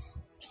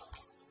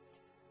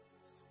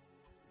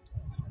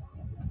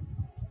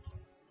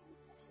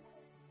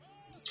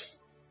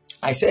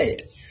 I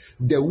said,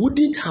 there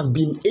wouldn't have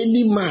been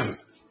any man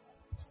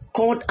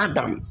called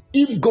Adam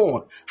if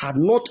God had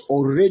not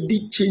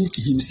already changed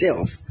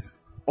himself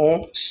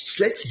or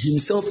stretched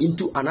himself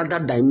into another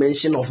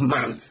dimension of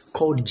man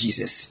called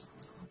Jesus.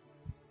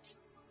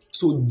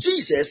 So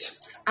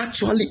Jesus,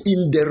 actually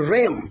in the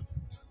realm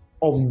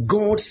of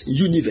God's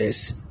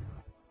universe,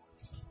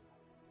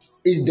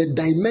 is the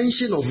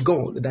dimension of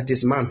God that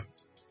is man.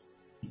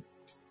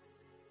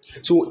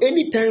 So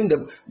anytime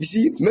you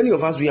see, many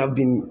of us, we have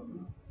been,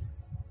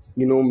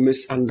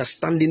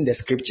 misunderstanding the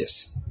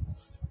scriptures.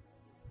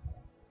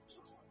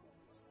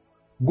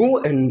 Go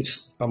and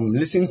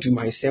listen to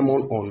my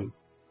sermon on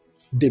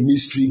the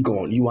mystery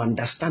God. You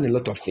understand a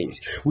lot of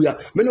things.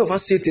 Many of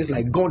us say things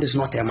like, God is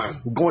not a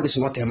man. God is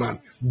not a man.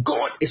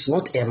 God is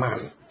not a man.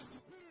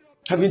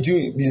 Haven't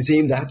you been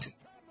saying that?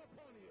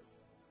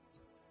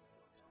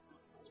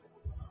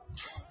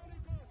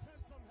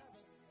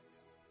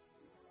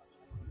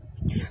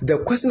 The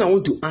question I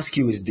want to ask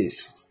you is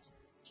this: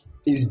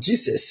 is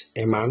Jesus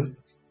a man?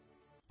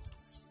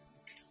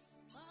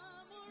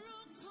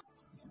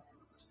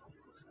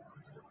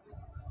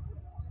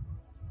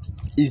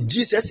 Is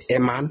Jesus a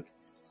man?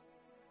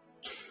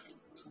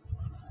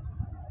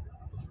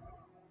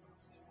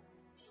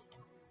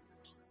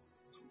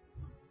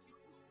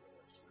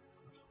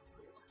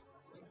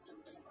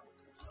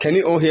 Can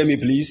you all hear me,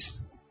 please?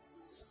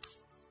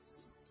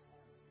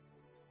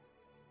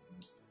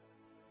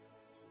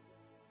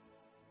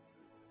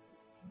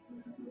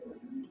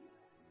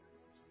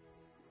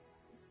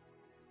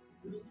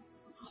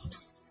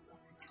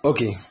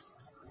 Okay.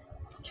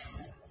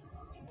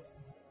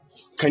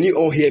 Can you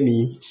all hear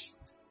me?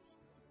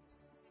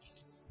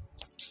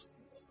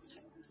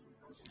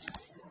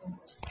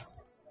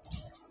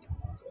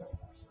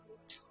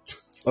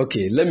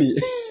 Okay, let me.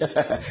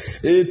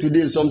 Hey,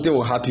 today something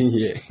will happen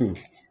here.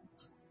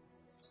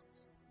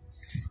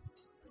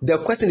 The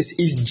question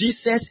is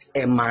Jesus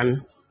a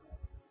man?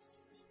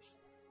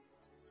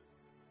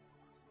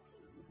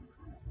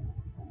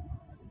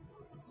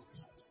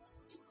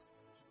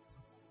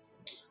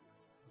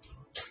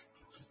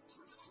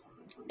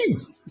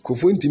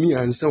 Kofo ntimi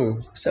ansa o.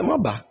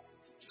 Samaba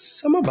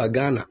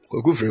Ghana,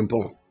 Kwaku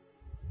Frimpong.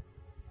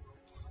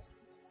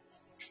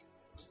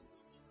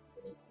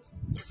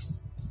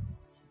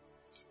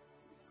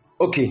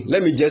 Okay,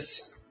 let me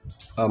just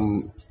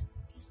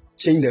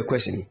change the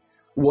question.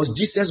 Was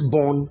Jesus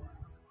born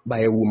by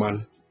a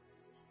woman?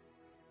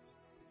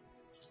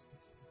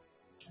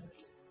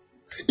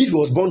 If he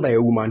was born by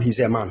a woman, he's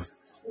a man.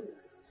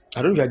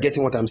 I don't know if you're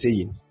getting what I'm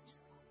saying.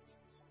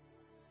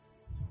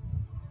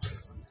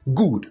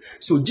 Good.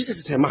 So Jesus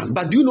is a man.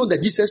 But do you know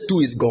that Jesus too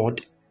is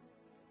God?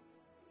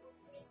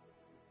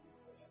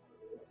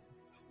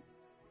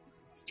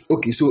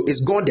 Okay, so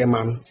is God a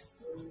man?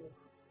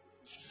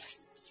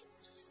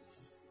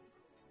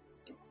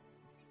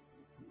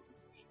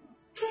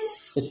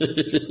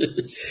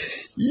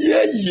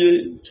 Yeah.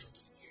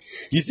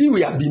 You see,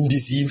 we have been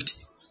deceived.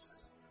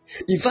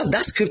 In fact,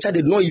 that scripture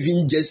did not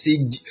even just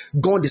say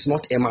God is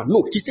not a man.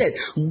 No, he said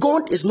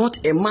God is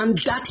not a man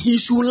that he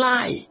should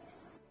lie.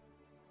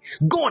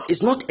 God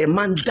is not a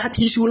man that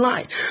he should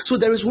lie. So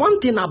there is one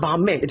thing about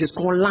men, it is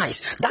called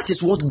lies. That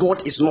is what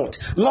God is not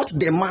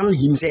the man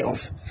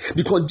himself.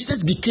 Because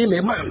Jesus became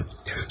a man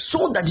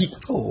so that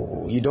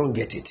you don't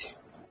get it.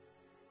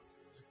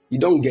 You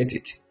don't get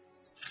it.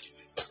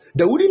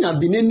 There wouldn't have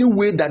been any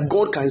way that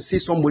God can say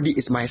somebody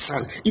is my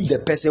son if the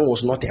person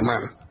was not a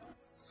man.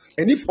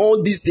 And if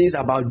all these things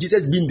about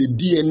Jesus being the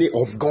DNA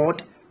of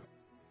God,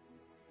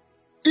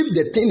 if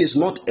the thing is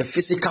not a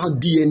physical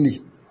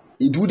DNA,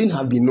 it wouldn't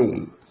have been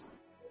known.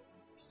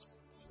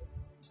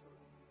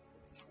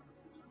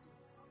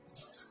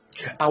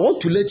 I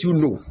want to let you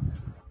know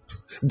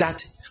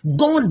that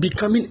God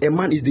becoming a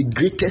man is the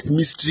greatest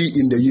mystery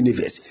in the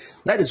universe.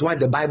 That is why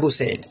the Bible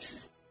said,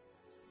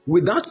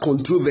 without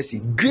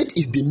controversy, great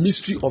is the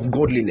mystery of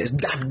godliness,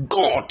 that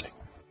God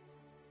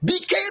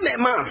became a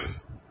man.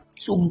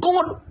 So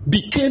God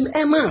became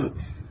a man.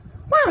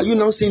 Why are you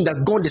now saying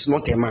that God is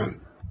not a man?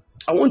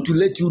 I want to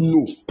let you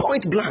know,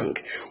 point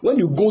blank, when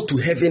you go to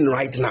heaven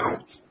right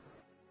now,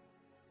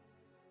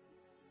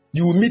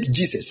 you will meet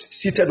Jesus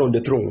seated on the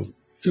throne.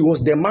 He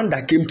was the man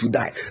that came to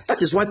die.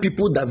 That is why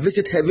people that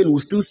visit heaven will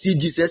still see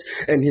Jesus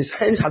and his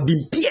hands have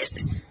been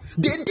pierced.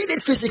 They did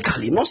it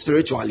physically, not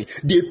spiritually.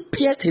 They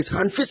pierced his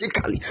hand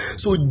physically.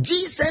 So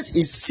Jesus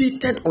is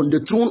seated on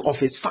the throne of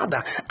his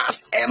Father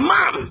as a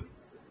man.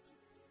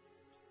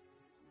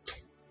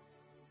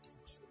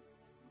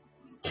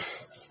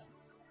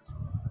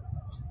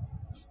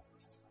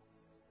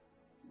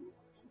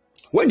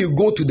 When you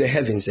go to the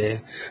heavens,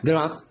 there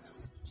are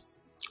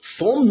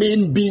four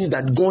main beings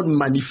that God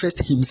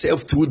manifests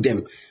himself through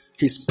them,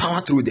 his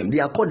power through them. They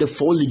are called the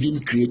four living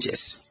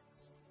creatures.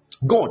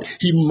 God,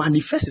 he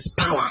manifests his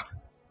power,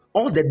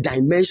 all the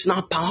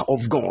dimensional power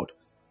of God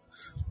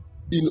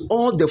in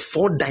all the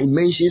four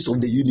dimensions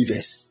of the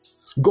universe.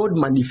 God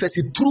manifests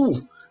it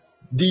through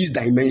these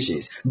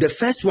dimensions. The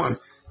first one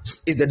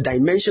is the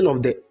dimension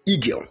of the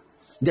eagle,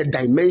 the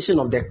dimension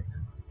of the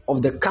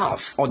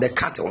calf or the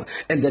cattle,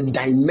 and the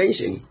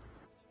dimension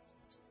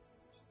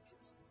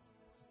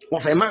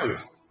of a man.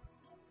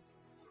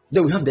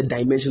 Then we have the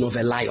dimension of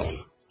a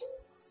lion.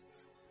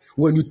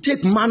 When you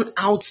take man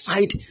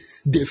outside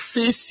the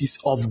faces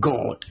of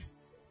God,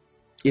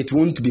 it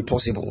won't be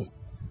possible.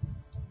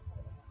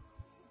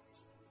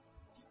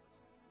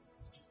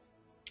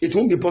 It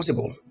won't be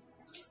possible.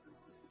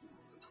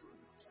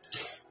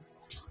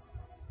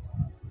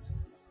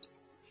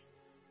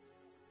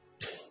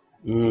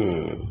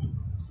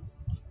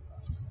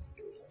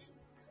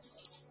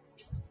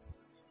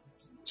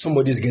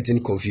 Somebody is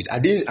getting confused. I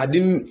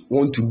didn't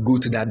want to go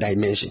to that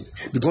dimension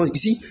because you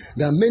see,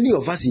 there are many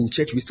of us in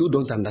church, we still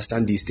don't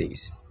understand these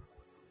things.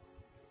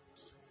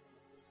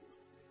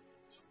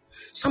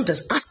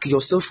 Sometimes ask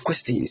yourself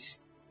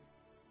questions.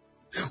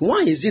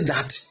 Why is it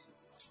that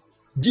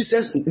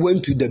Jesus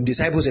went to the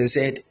disciples and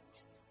said,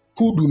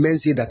 "Who do men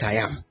say that I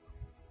am?"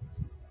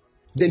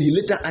 Then he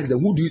later asked them,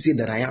 "Who do you say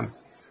that I am?"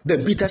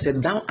 Then Peter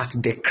said, "Thou art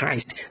the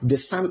Christ, the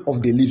Son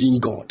of the living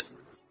God."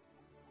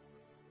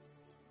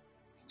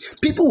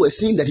 People were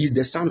saying that he's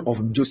the son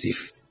of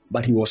Joseph,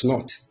 but he was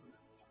not.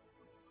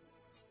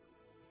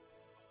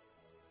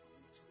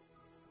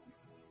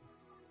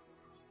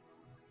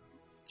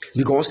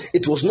 Because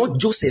it was not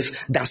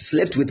Joseph that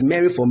slept with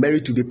Mary for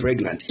Mary to be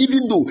pregnant.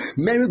 Even though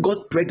Mary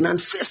got pregnant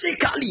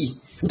physically,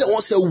 there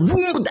was a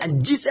womb that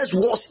Jesus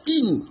was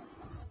in.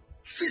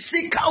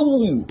 Physical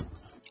womb.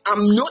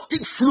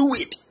 Amniotic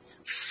fluid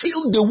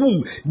filled the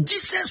womb.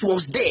 Jesus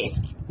was there.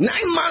 9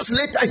 months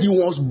later, he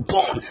was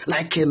born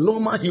like a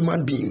normal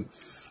human being.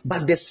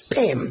 But the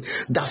sperm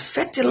that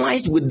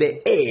fertilized with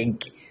the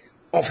egg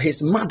of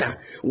his mother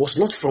was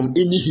not from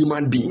any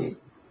human being.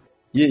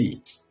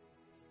 Yay.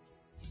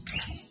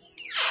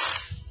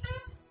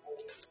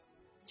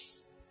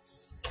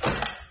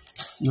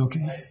 You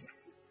okay?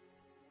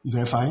 You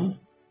very fine?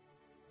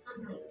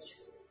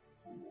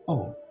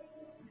 Oh,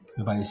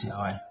 everybody say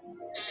hi.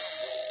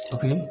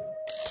 Okay.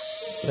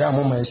 Yeah, I'm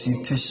on my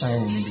seat to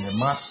shine in the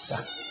massa.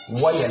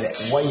 Wire.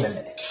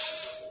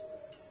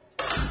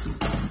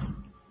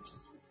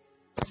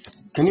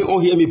 Can you all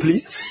hear me,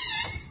 please?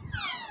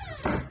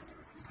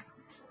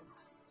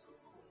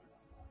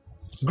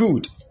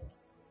 Good.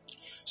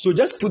 So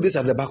just put this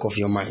at the back of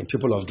your mind,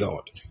 people of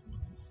God.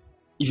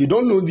 If you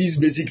don't know these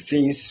basic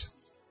things,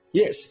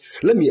 Yes,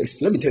 let me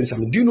tell you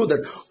something. Do you know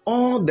that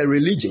all the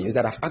religions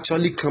that have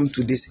actually come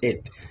to this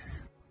earth,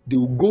 they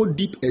will go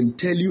deep and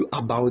tell you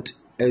about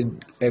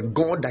a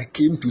God that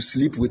came to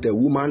sleep with a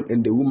woman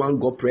and the woman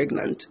got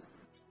pregnant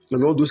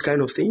and all those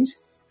kind of things?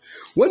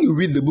 When you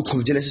read the book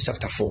of Genesis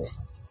chapter 4,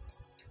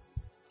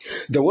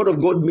 the word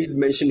of God made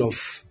mention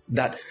of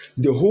that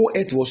the whole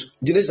earth was,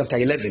 Genesis chapter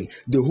 11,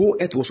 the whole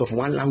earth was of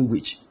one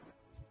language.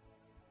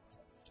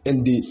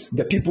 And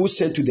the people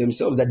said to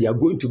themselves that they are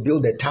going to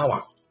build a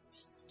tower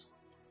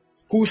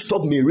whose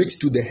top may reach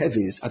to the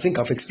heavens. I think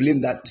I've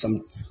explained that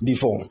some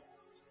before.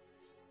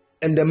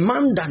 And the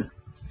man that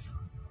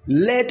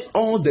led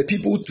all the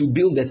people to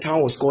build the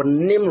tower was called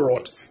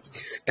Nimrod.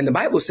 And the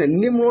Bible said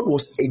Nimrod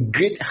was a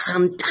great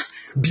hunter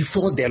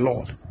before the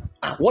Lord.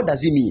 What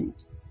does it mean?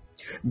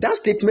 That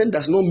statement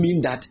does not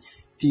mean that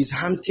he is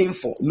hunting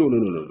for. No.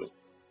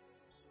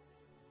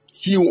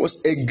 He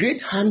was a great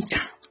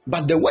hunter.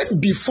 But the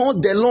word before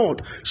the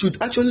Lord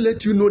should actually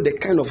let you know the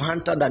kind of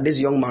hunter that this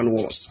young man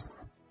was.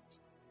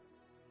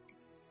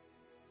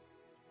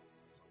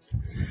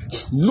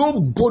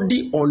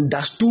 Nobody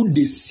understood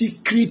the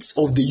secrets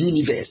of the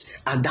universe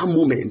at that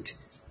moment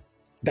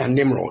than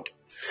Nimrod.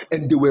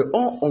 And they were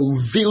all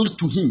unveiled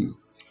to him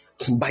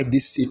by the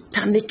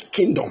satanic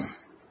kingdom.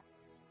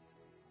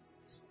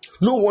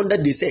 No wonder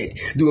they said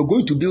they were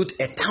going to build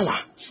a tower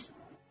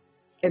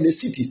and a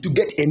city to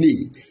get a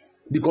name,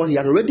 because he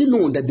had already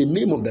known that the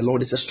name of the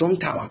Lord is a strong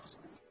tower.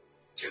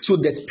 So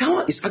the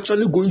tower is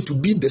actually going to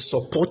be the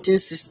supporting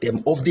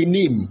system of the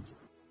name.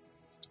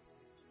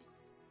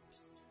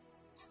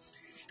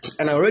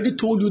 And I already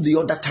told you the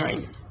other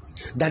time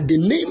that the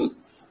name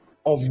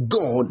of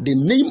God, the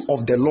name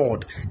of the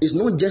Lord, is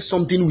not just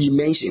something we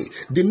mention.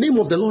 The name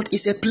of the Lord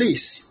is a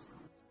place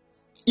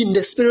in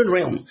the spirit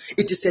realm.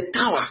 It is a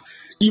tower.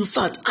 In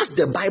fact, as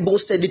the Bible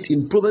said it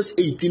in Proverbs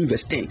 18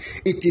 verse 10,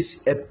 it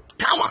is a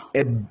tower,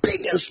 a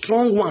big and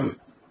strong one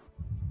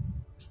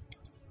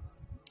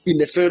in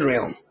the spirit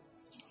realm.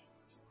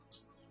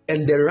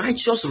 And the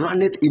righteous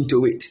runneth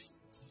into it.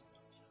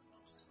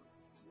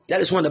 That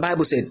is what the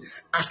Bible said.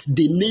 At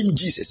the name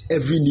Jesus,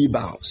 every knee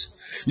bows.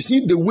 You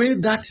see, the way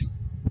that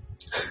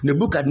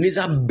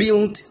Nebuchadnezzar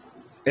built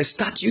a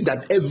statue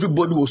that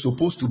everybody was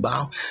supposed to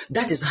bow,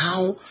 that is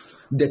how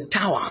the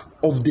tower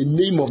of the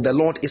name of the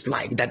Lord is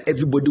like, that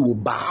everybody will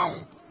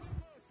bow.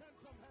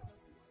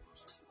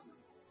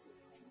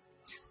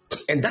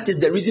 And that is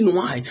the reason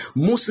why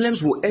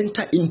Muslims will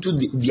enter into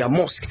their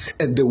mosque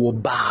and they will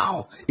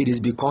bow. It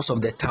is because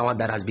of the tower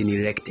that has been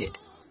erected.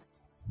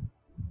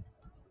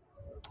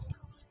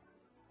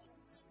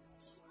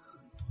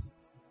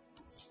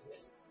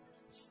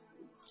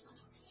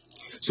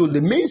 So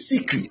the main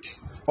secret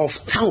of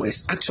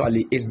towers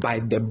actually is by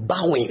the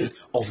bowing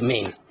of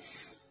men.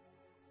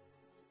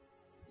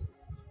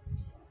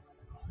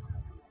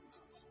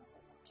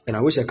 And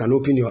I wish I can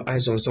open your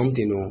eyes on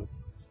something.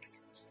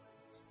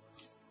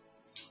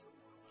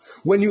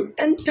 When you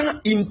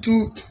enter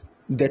into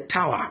the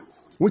tower,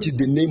 which is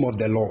the name of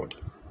the Lord,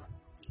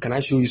 can I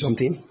show you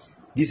something?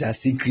 These are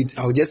secrets.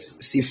 I'll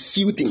just say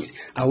few things.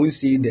 I won't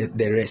say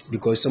the rest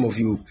because some of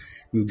you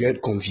will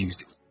get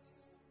confused.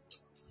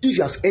 If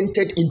you have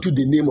entered into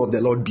the name of the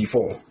Lord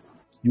before,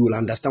 you will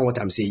understand what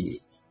I'm saying.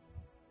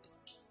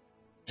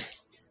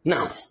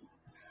 Now,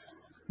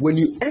 when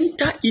you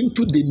enter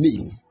into the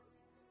name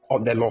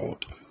of the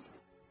Lord,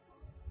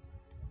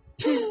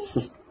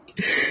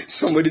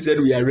 somebody said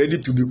we are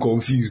ready to be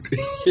confused.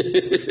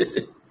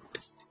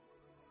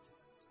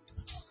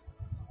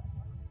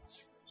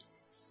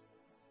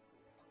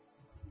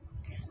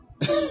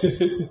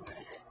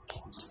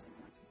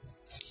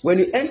 When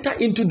you enter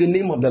into the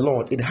name of the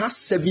Lord, it has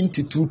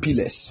 72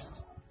 pillars.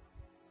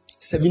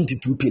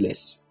 72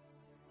 pillars.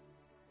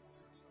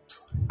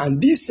 And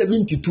these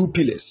 72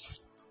 pillars,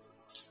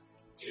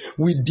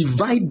 we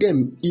divide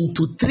them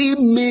into 3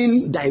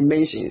 main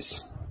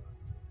dimensions.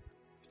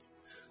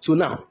 So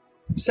now,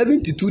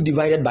 72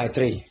 divided by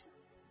 3.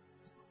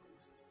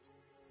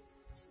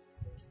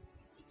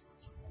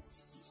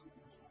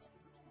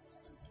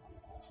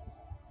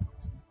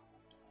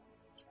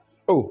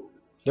 Oh,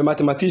 the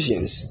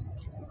mathematicians.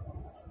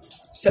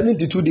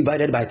 72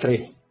 divided by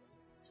 3.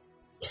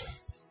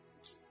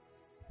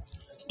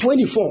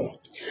 24.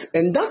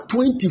 And that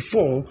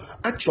 24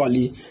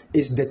 actually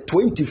is the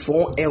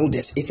 24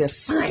 elders. It's a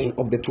sign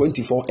of the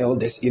 24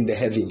 elders in the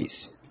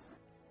heavens.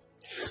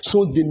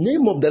 So the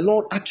name of the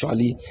Lord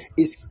actually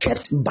is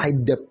kept by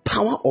the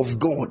power of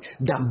God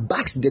that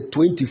backs the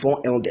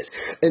 24 elders.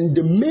 And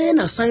the main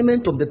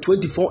assignment of the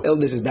 24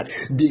 elders is that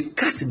they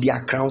cast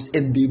their crowns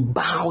and they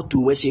bow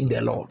to worship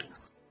the Lord.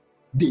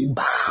 They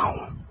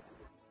bow.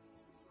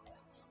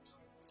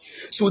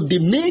 So the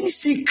main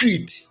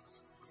secret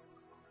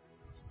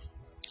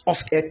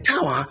of a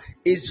tower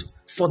is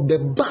for the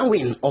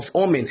bowing of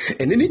all men.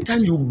 And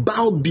anytime you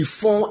bow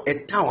before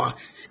a tower,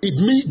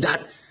 it means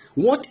that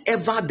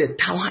whatever the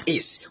tower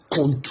is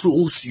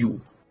controls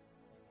you.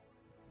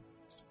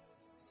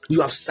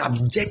 You have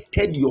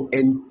subjected your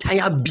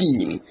entire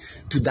being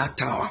to that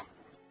tower.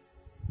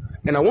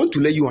 And I want to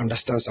let you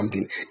understand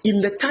something.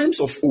 In the times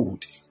of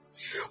old,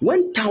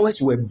 when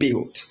towers were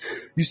built,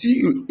 you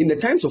see, in the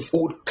times of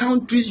old,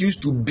 countries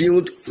used to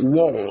build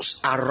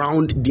walls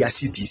around their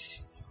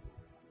cities.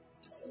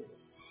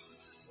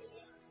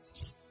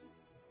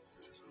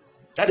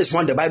 That is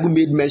when the Bible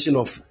made mention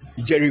of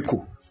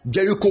Jericho.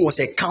 Jericho was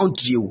a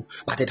country,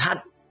 but it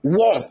had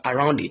wall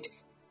around it.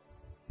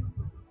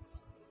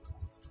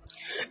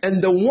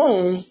 And the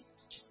wall,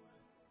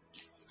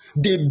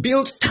 they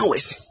built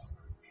towers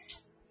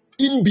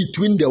in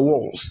between the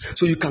walls.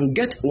 So you can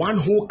get one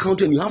whole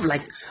country and you have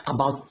like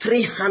about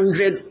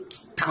 300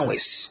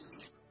 towers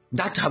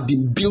that have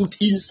been built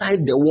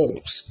inside the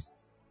walls.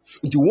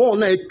 The wall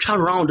now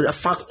around the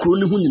fact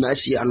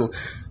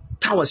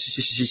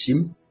towers.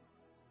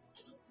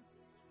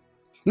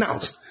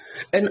 Now,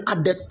 and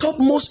at the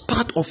topmost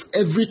part of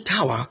every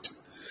tower,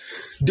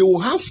 they will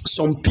have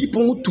some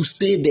people to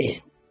stay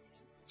there.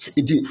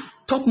 In the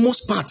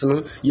topmost part,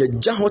 and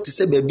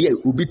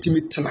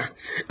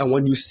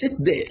when you sit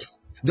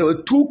there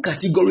were two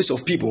categories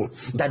of people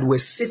that were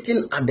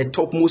sitting at the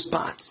topmost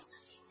part.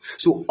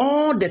 So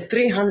all the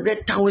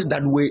 300 towers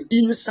that were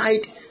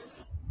inside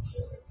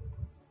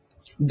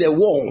the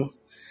wall,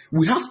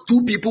 we have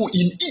two people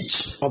in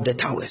each of the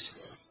towers.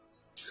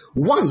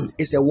 One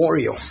is a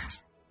warrior,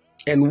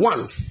 and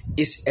one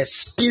is a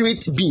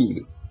spirit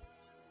being.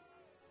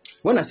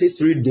 When I say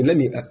spirit being, let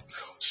me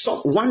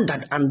one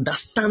that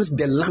understands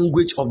the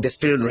language of the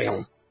spirit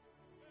realm.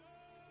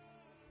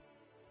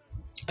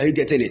 Are you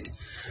getting it?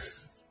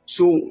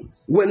 So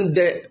when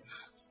the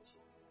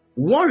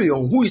warrior,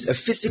 who is a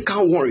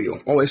physical warrior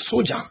or a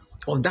soldier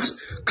of that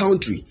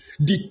country,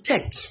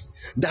 detects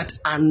that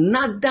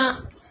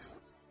another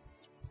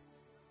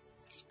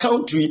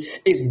country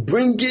is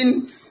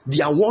bringing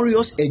their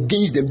warriors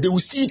against them, they will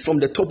see it from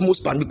the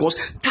topmost part, because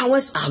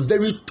towers are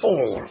very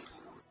tall,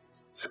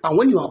 and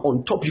when you are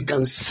on top you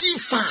can see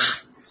far.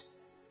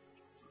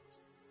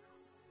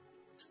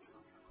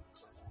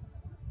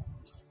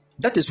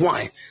 That is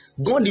why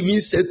God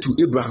even said to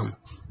Abraham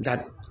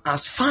that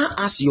as far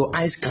as your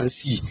eyes can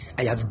see,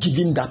 I have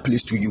given that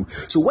place to you.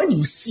 So when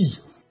you see,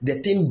 the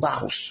thing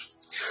bows.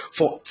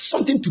 For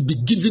something to be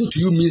given to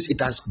you means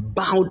it has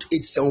bowed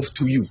itself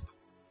to you.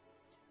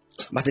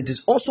 But it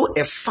is also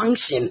a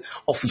function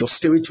of your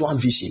spiritual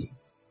vision.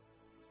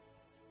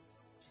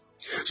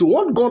 So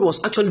what God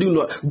was actually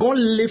doing, God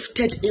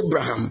lifted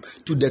Abraham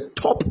to the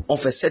top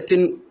of a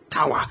certain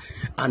tower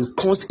and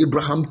caused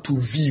Abraham to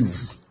view.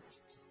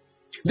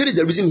 That is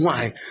the reason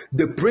why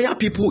the prayer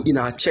people in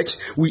our church,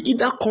 we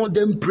either call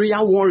them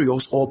prayer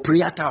warriors or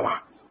prayer tower.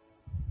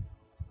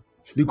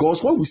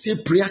 Because when we say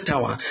prayer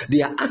tower,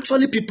 they are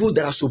actually people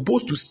that are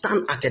supposed to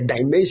stand at a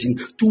dimension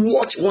to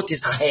watch what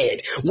is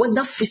ahead,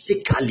 whether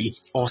physically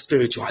or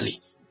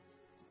spiritually.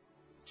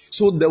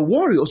 So the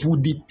warriors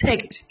will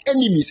detect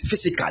enemies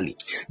physically.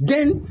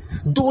 Then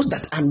those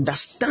that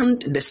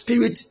understand the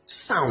spirit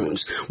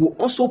sounds will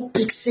also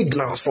pick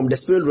signals from the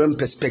spirit realm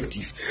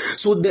perspective.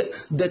 So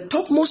the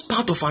topmost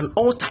part of an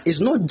altar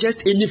is not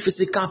just any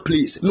physical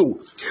place.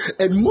 No.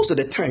 And most of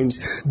the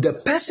times, the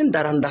person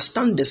that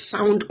understands the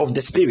sound of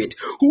the spirit,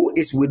 who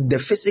is with the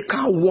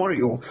physical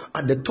warrior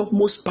at the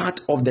topmost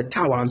part of the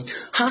tower,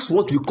 has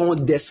what we call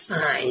the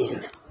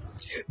sign.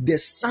 The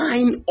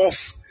sign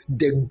of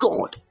the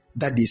God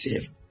that they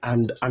serve.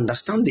 And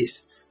understand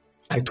this,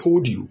 I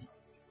told you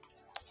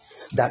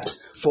that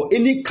for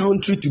any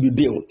country to be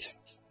built,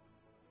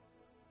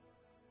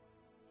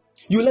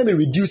 you let me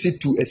reduce it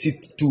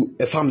to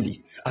a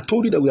family. I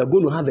told you that we are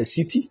going to have a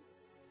city,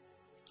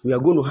 we are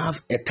going to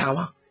have a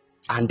tower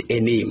and a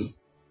name.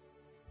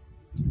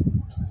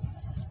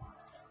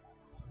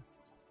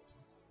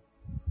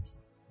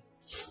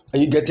 Are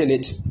you getting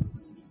it?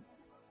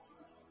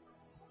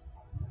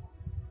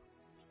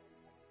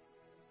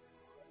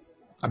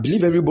 I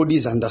believe everybody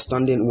is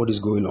understanding what is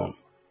going on.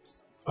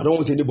 I don't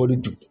want anybody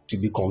to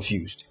be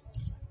confused.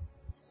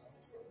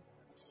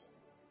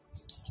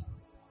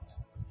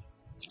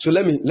 So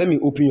let me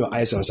open your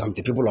eyes on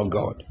something, people of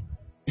God.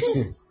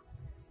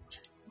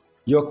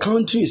 Your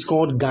country is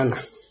called Ghana.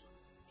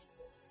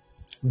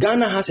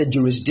 Ghana has a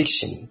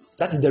jurisdiction.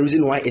 That is the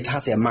reason why it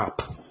has a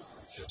map.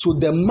 So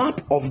the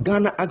map of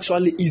Ghana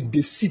actually is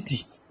the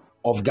city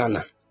of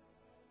Ghana.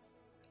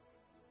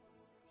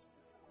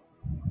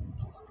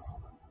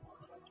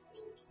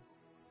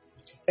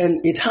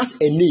 And it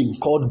has a name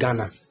called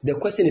Ghana. The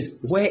question is,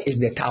 where is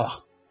the tower?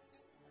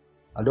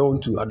 I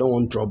don't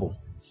want trouble.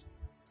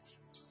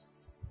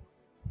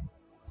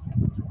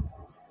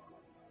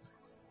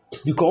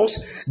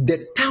 Because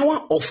the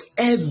tower of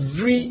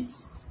every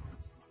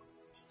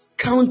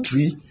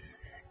country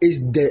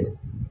is the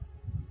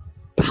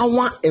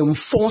power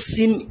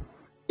enforcing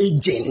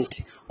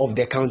agent of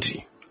the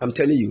country. I'm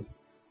telling you.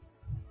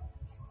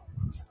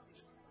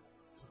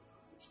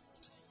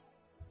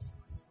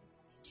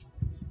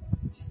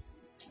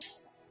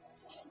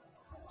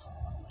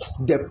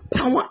 The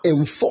power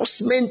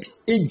enforcement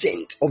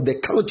agent of the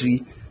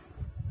country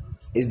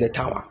is the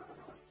tower.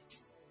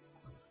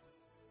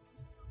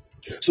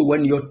 So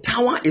when your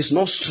tower is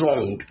not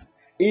strong,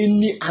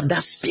 any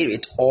other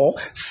spirit or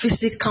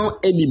physical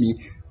enemy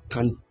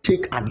can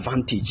take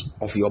advantage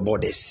of your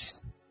bodies.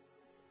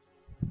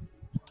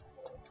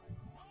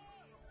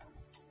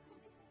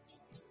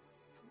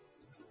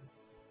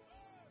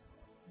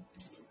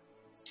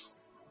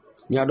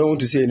 I don't want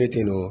to say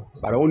anything,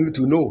 but I want you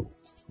to know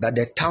that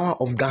the Tower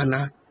of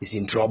Ghana is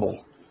in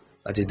trouble.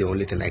 That is the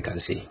only thing I can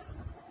say.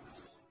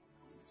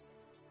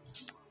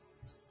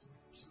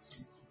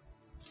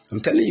 I'm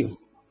telling you.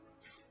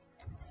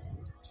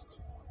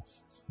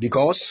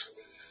 Because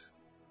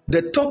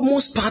the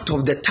topmost part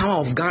of the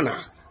Tower of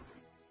Ghana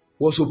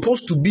was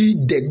supposed to be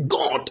the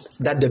God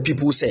that the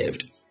people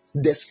served.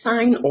 The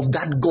sign of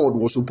that God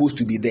was supposed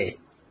to be there.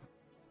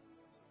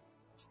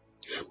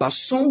 But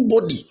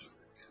somebody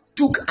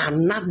took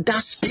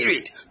another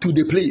spirit to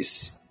the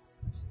place.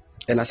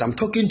 And as I'm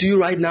talking to you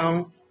right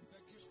now,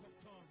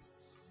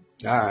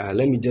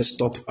 let me just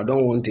stop. I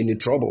don't want any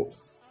trouble.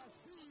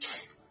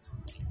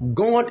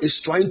 God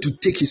is trying to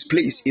take his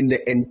place in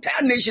the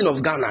entire nation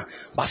of Ghana,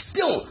 but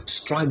still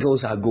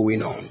struggles are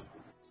going on.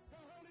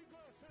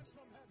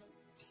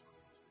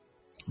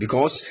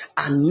 Because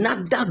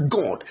another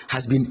God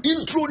has been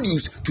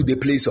introduced to the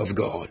place of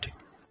God.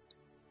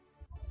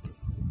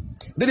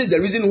 That is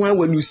the reason why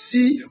when you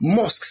see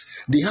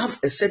mosques, they have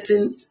a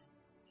certain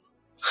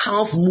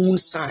half moon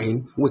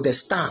sign with a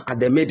star at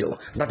the middle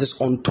that is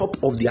on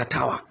top of their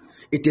tower.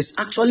 It is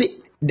actually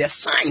the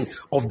sign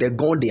of the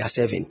God they are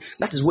serving.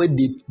 That is where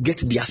they get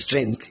their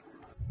strength.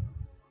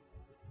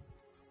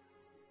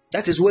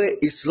 That is where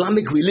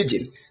Islamic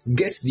religion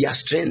gets their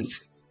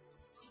strength.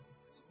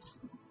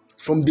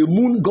 From the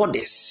moon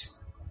goddess.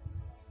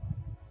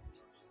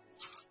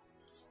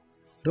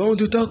 Don't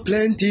you talk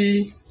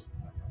plenty.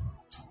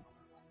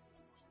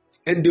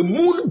 And the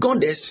moon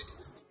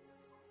goddess,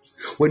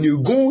 when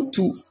you go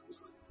to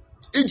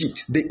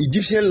Egypt, the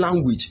Egyptian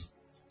language,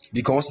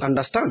 because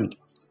understand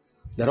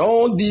that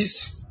all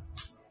these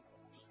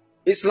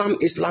Islam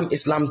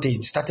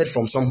thing started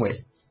from somewhere.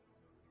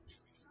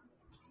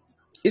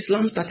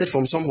 Islam started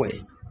from somewhere.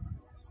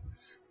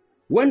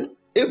 When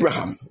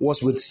Abraham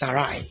was with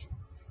Sarai,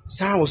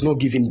 Sarah was not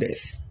giving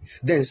birth.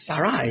 Then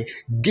Sarai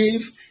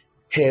gave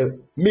her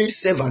maid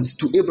servant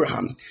to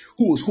Abraham,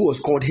 who was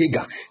called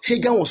Hagar.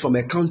 Hagar was from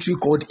a country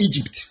called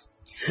Egypt.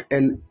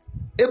 And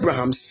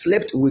Abraham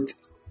slept with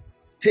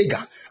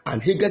Hagar,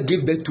 and Hagar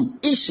gave birth to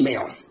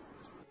Ishmael.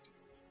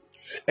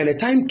 And a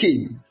time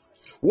came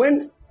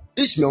when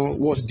Ishmael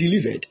was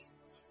delivered.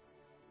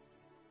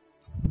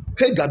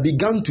 Hagar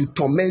began to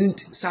torment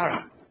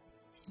Sarah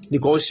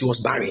because she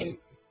was barren.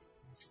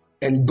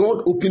 And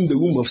God opened the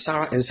womb of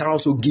Sarah, and Sarah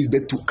also gave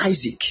birth to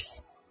Isaac.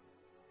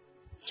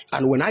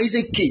 And when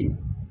Isaac came,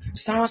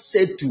 Sarah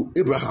said to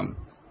Abraham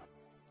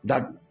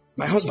that,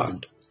 my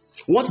husband,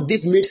 what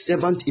this maid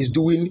servant is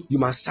doing, you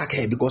must sack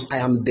her, because I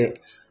am the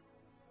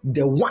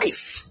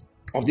wife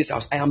of this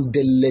house. I am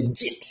the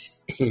legit,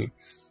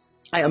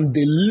 I am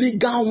the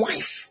legal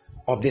wife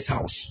of this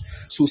house.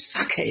 So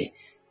sack her.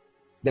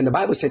 Then the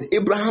Bible said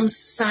Abraham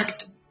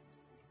sacked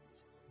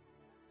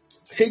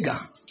Hagar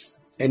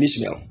and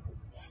Ishmael.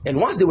 And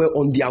once they were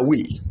on their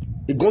way,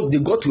 they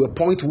got to a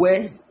point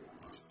where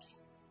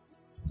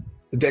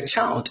the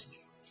child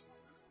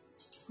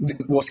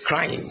was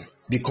crying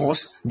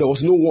because there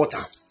was no water.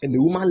 And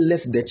the woman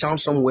left the child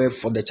somewhere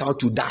for the child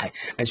to die.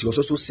 And she was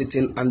also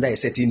sitting under a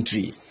certain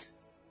tree.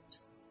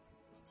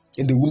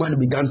 And the woman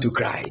began to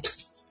cry.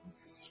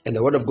 And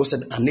the word of God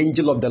said, an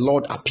angel of the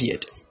Lord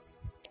appeared.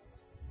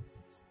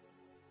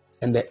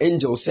 And the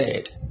angel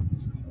said,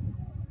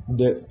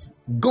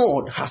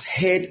 God has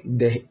heard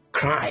the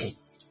cry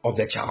of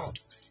the child.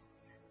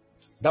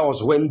 That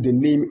was when the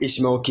name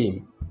Ishmael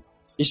came.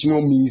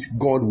 Ishmael means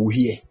God will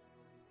hear,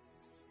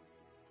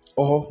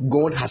 or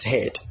God has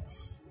heard.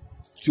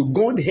 So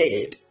God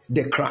heard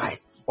the cry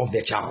of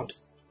the child.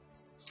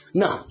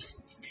 Now,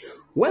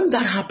 when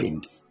that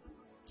happened,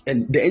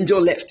 and the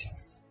angel left,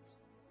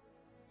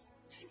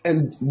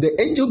 and the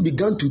angel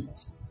began to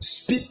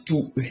speak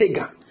to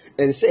Hagar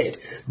and said,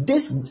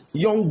 this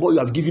young boy you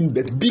have given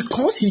birth,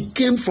 because he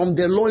came from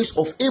the loins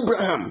of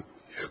Abraham.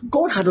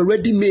 God had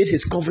already made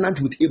his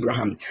covenant with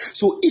Abraham.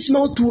 So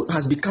Ishmael too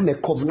has become a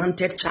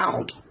covenanted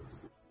child.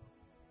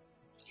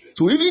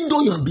 So even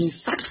though you have been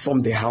sacked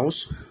from the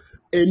house,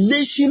 a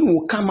nation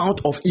will come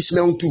out of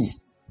Ishmael too.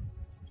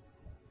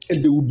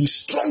 And they will be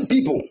strong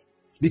people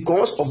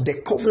because of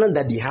the covenant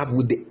that they have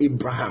with the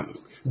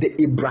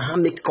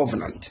Abrahamic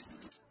covenant.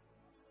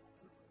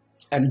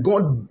 And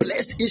God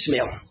blessed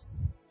Ishmael.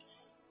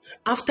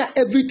 After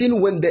everything,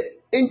 when the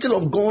angel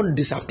of God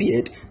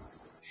disappeared,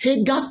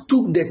 Hagar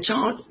took the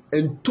child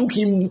and took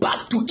him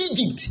back to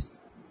Egypt,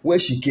 where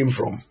she came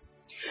from.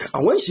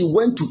 And when she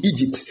went to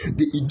Egypt,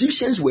 the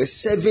Egyptians were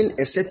serving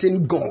a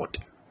certain god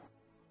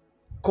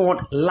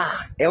called La,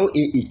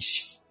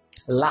 L-A-H.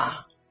 La,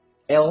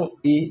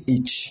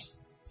 L-A-H.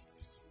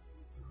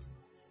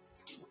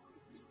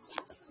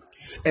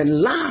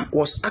 And La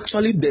was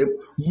actually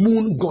the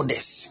moon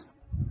goddess,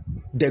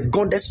 the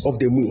goddess of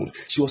the moon.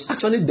 She was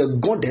actually the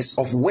goddess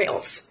of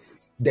wealth,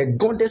 the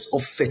goddess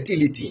of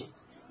fertility.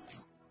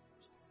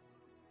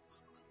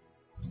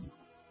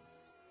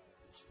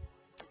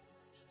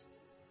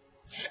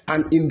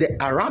 And in the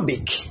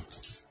Arabic,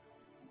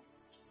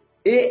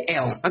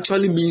 Al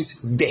actually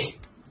means the.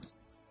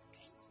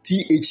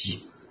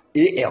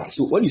 Thal.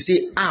 So when you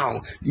say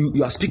al,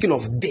 you are speaking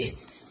of the.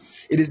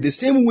 It is the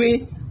same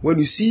way when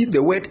you see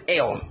the word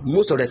El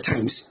most of the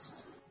times.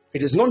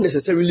 It is not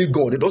necessarily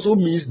God. It also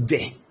means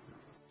the.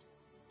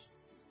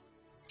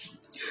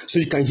 So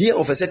you can hear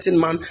of a certain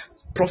man,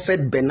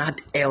 Prophet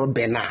Bernard L.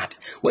 Bernard.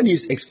 When he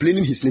is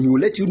explaining his name, he will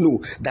let you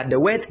know that the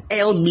word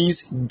El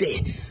means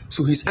the.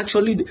 So he's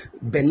actually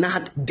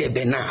Bernard de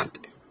Bernard.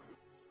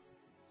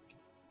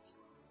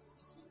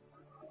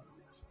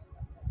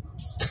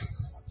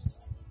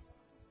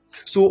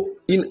 So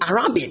in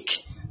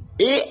Arabic,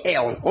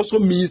 Al also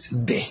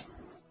means the.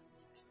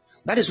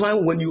 That is why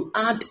when you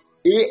add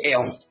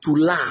Al to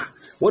La,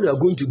 what you are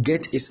going to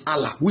get is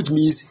Allah, which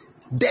means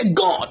the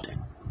God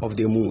of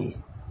the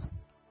moon.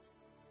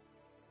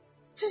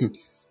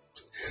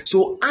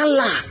 So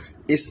Allah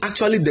is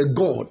actually the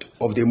God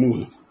of the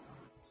moon.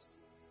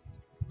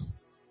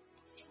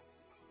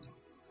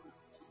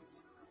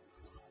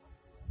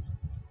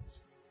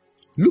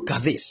 Look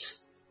at this.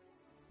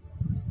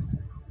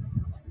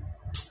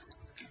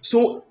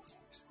 So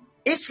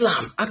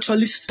Islam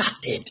actually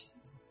started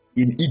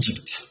in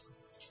Egypt.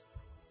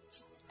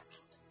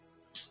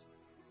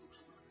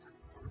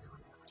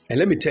 And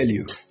let me tell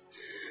you,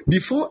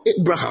 before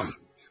Abraham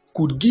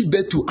could give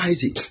birth to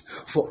Isaac,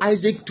 for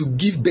Isaac to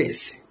give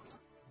birth,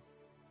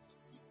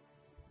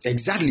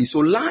 exactly, so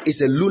La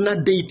is a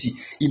lunar deity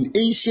in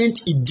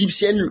ancient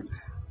Egyptian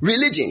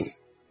religion.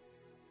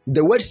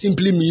 The word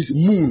simply means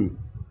moon.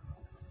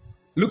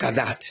 Look at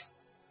that.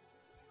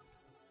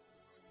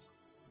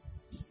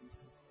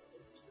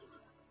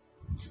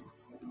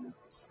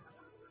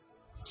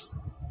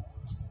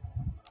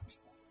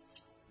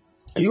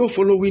 Are you all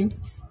following?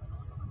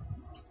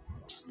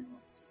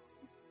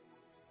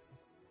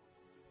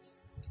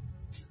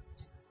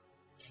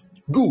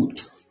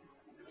 Good.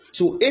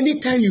 So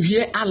anytime you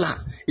hear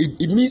Allah,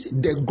 it means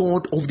the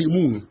God of the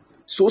moon.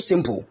 So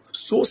simple.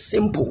 So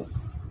simple.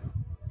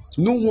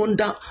 No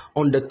wonder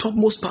on the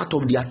topmost part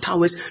of their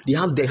towers, they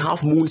have the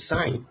half moon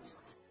sign.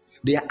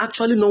 They are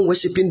actually not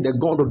worshiping the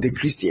God of the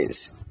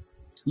Christians.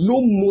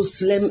 No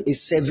Muslim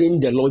is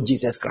serving the Lord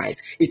Jesus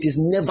Christ. It is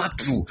never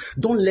true.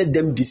 Don't let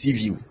them deceive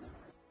you.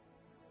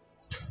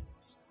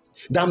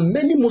 There are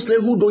many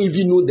Muslims who don't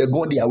even know the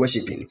God they are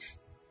worshiping.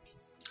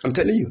 I'm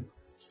telling you.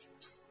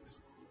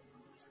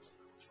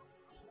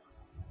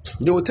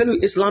 They will tell you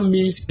Islam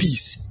means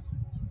peace.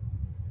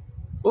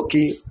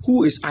 Okay,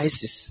 who is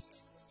ISIS?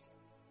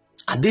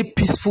 Are they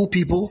peaceful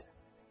people?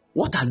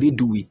 What are they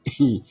doing?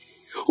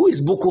 Who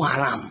is Boko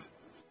Haram?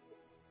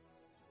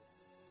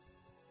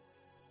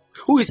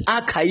 Who is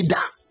Al Qaeda?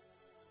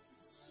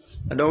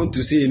 I don't want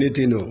to say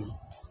anything. No.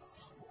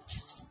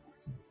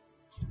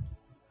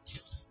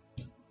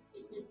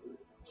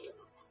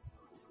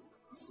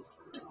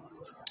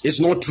 It's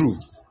not true.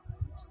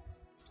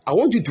 I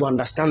want you to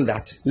understand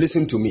that.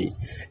 Listen to me.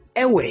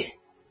 Ewe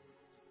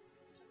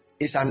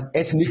is an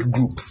ethnic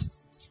group.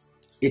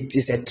 It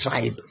is a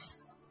tribe.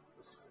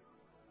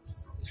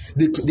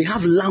 They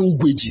have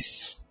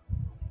languages.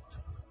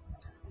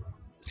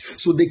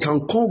 So they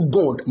can call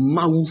God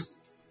Mau.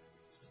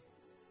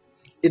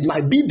 It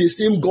might be the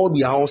same God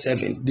we are all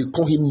serving. They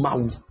call him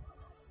Mau.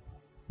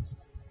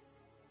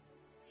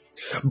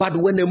 But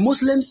when a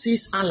Muslim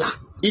says Allah,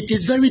 it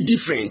is very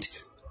different.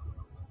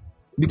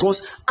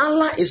 Because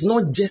Allah is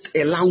not just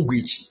a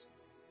language.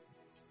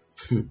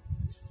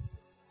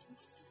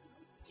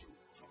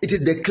 It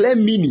is the clear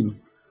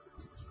meaning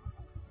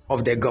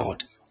of the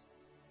God.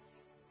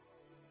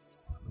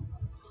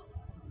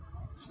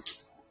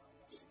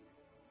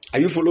 Are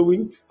you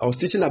following? I was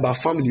teaching about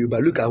family,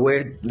 but look at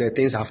where the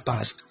things have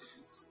passed.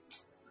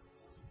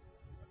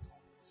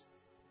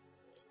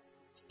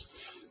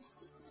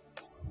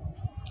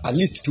 At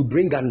least to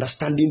bring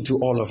understanding to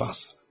all of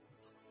us.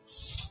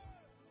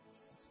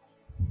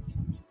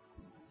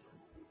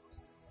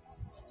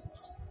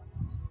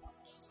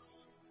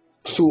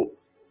 So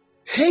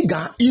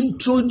Hagar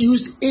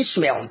introduced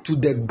Ishmael to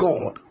the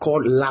God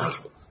called La.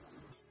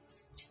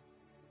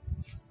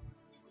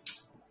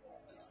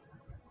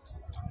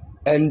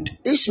 And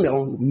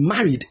Ishmael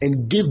married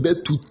and gave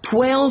birth to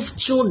 12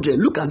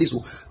 children. Look at this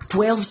one.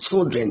 12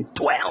 children.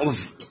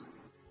 12.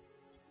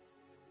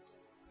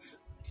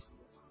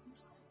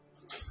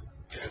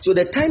 So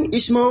the time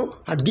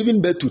Ishmael had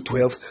given birth to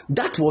 12,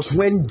 that was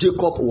when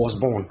Jacob was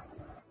born.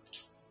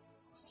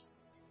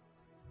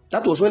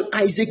 That was when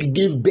Isaac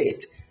gave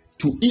birth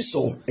to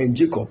Esau and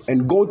Jacob.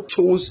 And God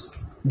chose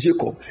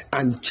Jacob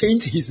and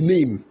changed his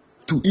name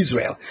to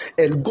Israel.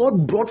 And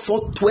God brought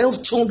forth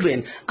 12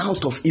 children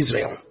out of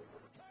Israel.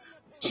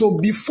 So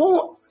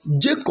before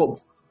Jacob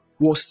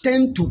was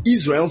sent to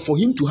Israel for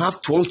him to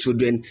have 12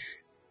 children,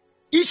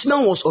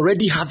 Ishmael was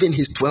already having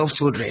his 12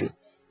 children.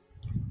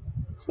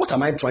 What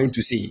am I trying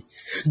to say?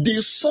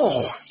 They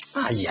saw,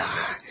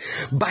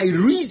 by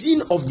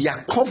reason of their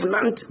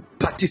covenant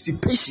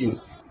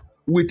participation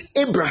with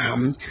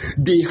Abraham,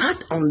 they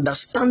had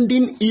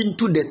understanding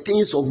into the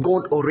things of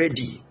God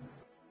already.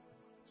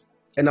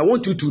 And I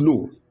want you to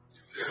know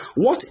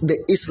what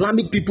the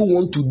Islamic people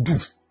want to do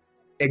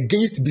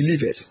against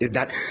believers is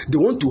that they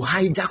want to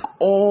hijack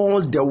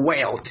all the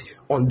wealth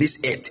on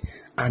this earth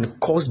and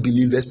cause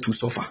believers to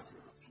suffer.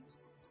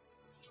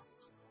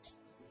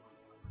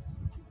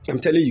 I'm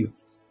telling you.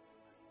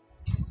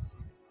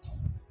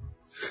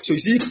 So you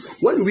see,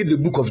 when you read the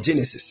book of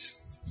Genesis,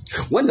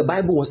 when the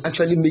Bible was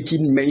actually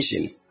making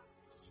mention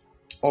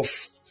of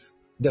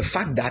the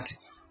fact that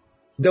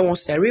there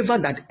was a river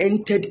that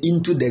entered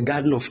into the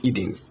Garden of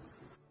Eden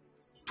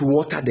to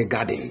water the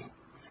garden.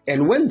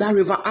 And when that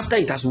river, after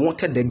it has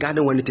watered the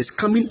garden, when it is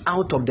coming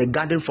out of the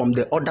garden from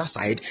the other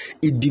side,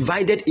 it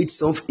divided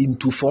itself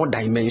into 4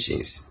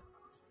 dimensions.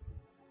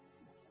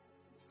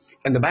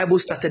 And the Bible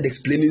started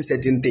explaining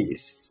certain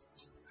things.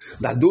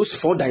 That those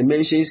 4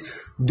 dimensions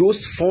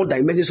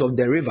of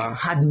the river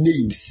had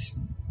names.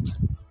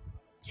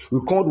 We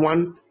called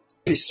one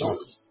Pison.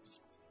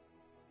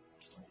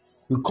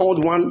 We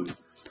called one.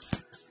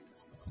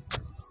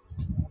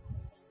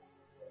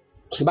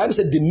 The Bible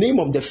said the name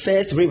of the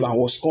first river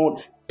was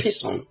called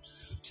Pison,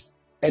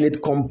 and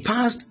it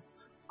compassed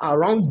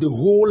around the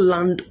whole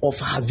land of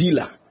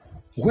Havilah,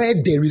 where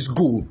there is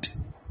gold.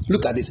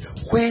 Look at this,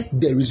 where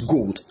there is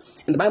gold.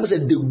 And the Bible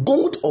said the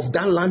gold of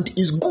that land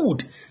is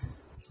good,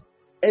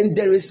 and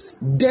there is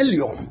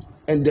bdellium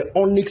and the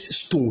onyx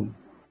stone.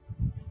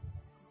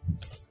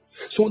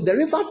 So the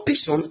river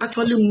Pison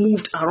actually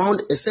moved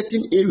around a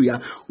certain area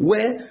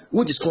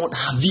which is called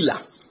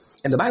Havilah.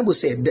 And the Bible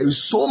said there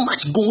is so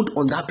much gold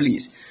on that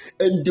place.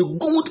 And the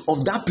gold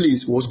of that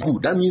place was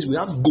good. That means we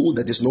have gold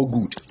that is not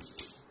good.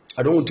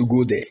 I don't want to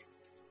go there.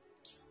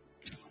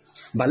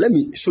 But let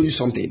me show you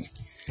something.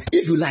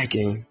 If you like,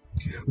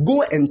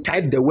 go and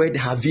type the word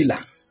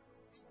Havilah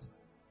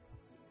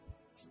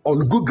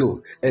on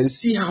Google and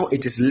see how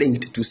it is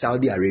linked to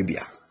Saudi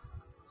Arabia.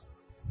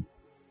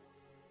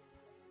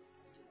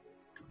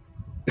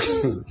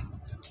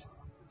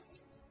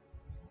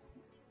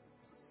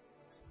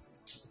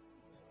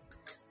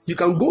 You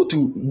can go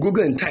to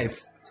Google and type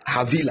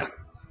Havilah,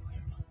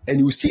 and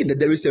you see that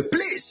there is a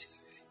place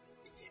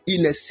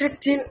in a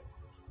certain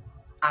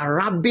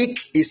Arabic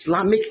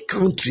Islamic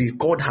country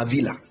called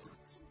Havilah.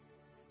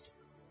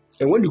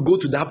 And when you go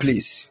to that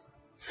place,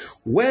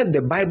 where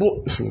the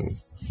Bible,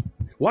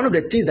 one of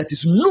the things that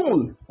is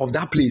known of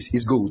that place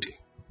is gold.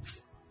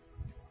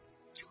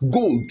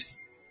 Gold.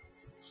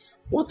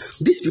 What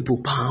these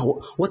people,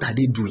 what are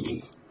they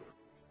doing?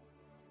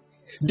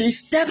 They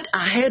stepped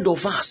ahead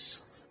of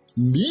us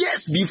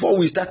years before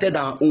we started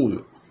our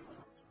own.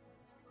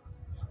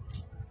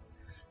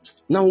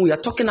 Now we are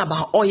talking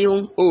about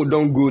oil. Oh,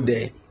 don't go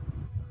there.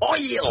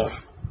 Oil.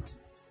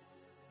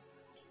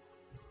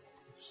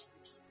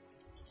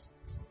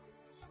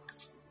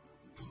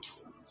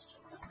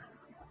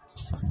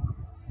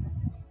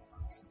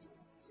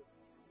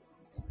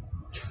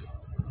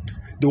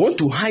 They want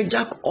to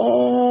hijack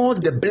all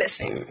the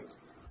blessing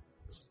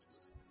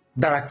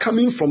that are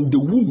coming from the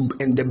womb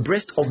and the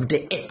breast of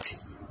the earth.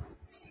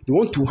 They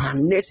want to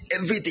harness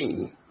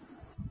everything.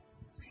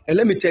 And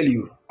let me tell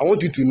you, I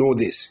want you to know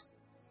this.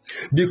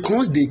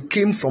 Because they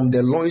came from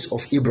the loins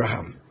of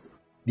Abraham,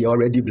 they are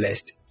already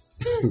blessed.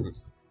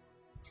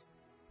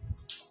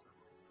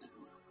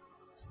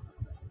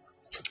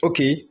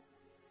 Okay.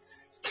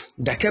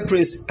 Dake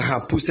Prince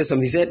posted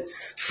something. He said,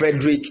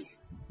 Frederick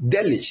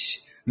Delitzsch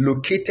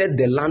located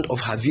the land of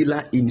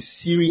Havilah in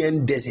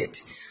Syrian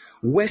desert,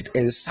 west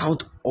and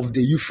south of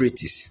the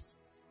Euphrates.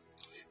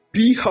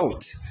 P.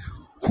 Holt,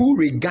 who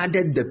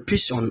regarded the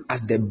Pison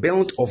as the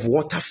belt of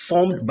water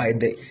formed by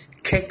the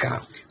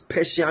Keka,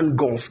 Persian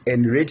Gulf,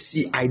 and Red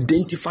Sea,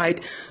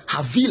 identified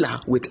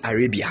Havilah with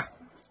Arabia.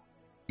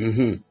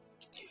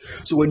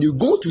 So when you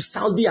go to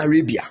Saudi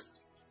Arabia,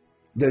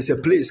 there's a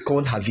place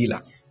called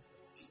Havilah.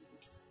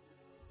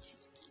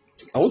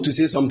 I want to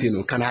say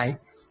something, can I?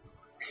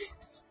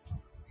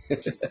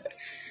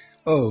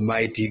 Oh,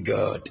 mighty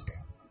God.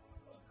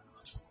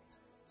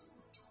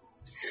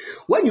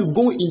 When you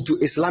go into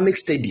Islamic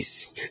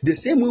studies, the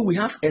same way we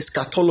have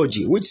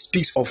eschatology, which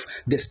speaks of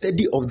the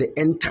study of the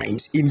end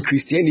times in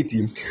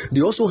Christianity,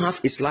 they also have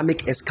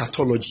Islamic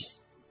eschatology.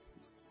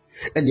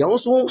 And they're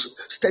also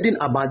studying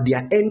about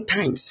their end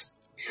times.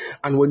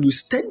 And when you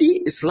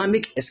study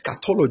Islamic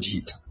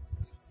eschatology,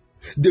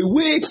 the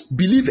way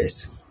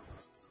believers,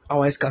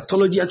 our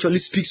eschatology actually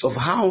speaks of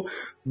how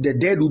the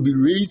dead will be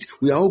raised,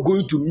 we are all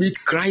going to meet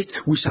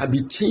Christ, we shall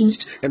be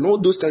changed, and all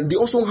those kind. They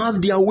also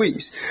have their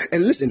ways.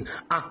 And listen,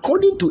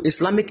 according to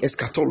Islamic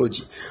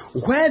eschatology,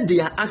 where they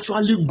are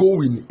actually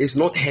going is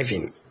not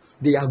heaven.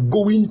 They are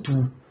going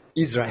to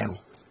Israel.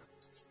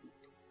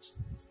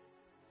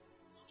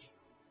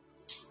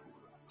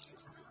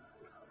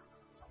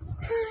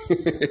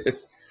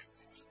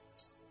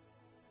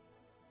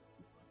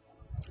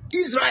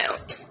 Israel.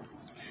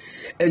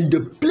 And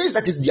the place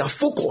that is their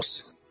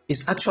focus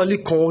is actually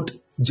called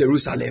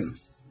Jerusalem.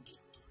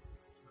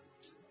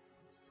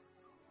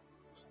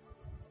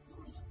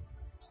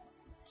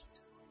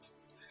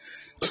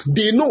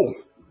 They know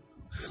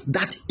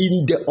that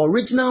in the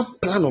original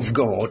plan of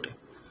God,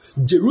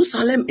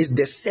 Jerusalem is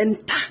the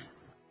center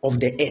of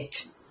the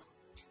earth.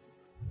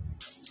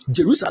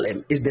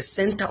 Jerusalem is the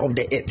center of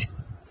the earth.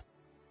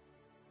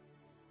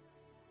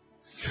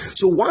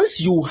 So once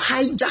you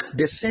hijack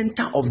the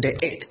center of the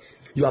earth,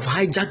 you have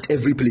hijacked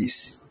every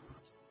place.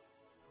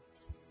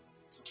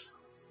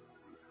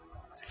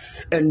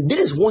 And this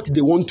is what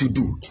they want to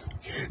do.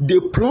 They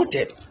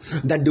plotted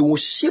that they will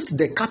shift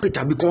the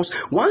capital, because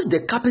once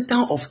the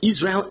capital of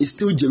Israel is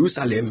still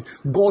Jerusalem,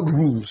 God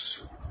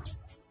rules.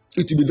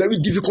 It will be very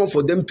difficult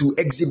for them to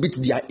exhibit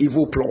their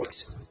evil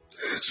plots.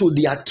 So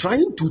they are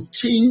trying to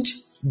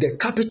change the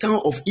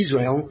capital of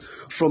Israel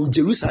from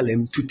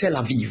Jerusalem to Tel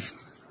Aviv.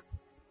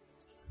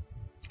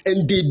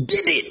 And they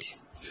did it.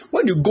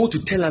 When you go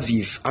to Tel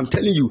Aviv, I'm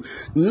telling you,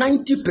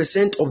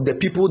 90% of the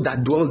people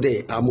that dwell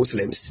there are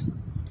Muslims.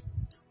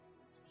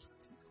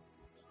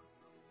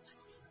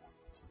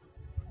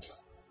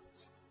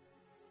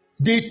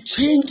 They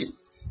changed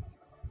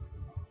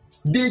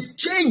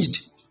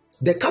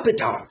the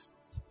capital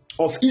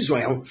of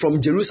Israel from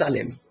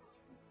Jerusalem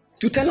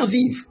to Tel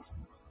Aviv.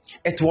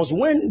 It was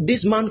when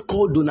this man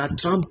called Donald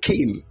Trump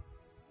came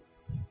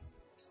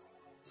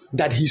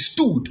that he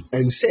stood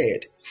and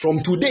said, from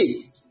today,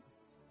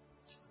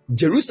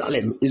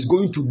 Jerusalem is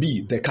going to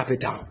be the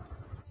capital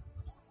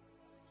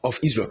of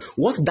Israel.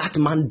 What that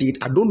man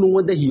did, I don't know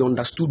whether he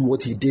understood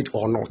what he did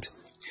or not.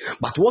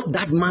 But what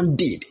that man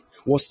did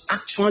was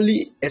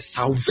actually a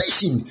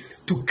salvation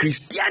to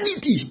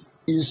Christianity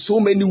in so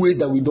many ways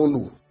that we don't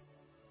know.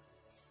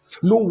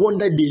 No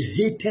wonder they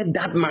hated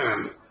that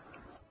man.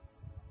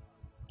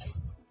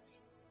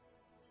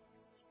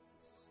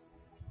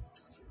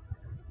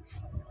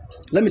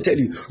 Let me tell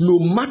you, no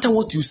matter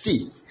what you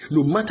say,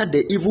 no matter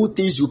the evil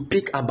things you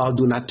pick about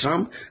Donald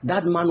Trump,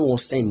 that man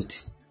was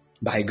sent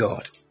by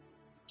God.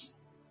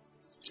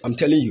 I'm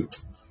telling you.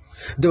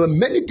 There were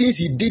many things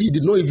he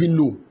did not even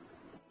know.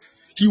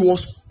 He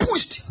was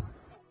pushed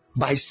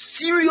by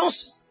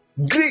serious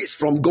grace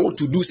from God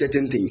to do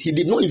certain things. He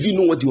did not even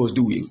know what he was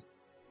doing.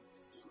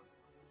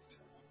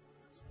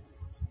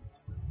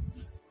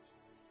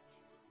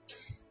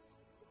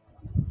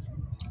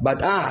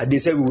 But they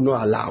said we will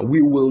not allow.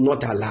 We will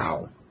not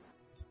allow.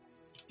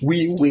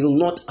 We will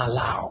not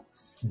allow.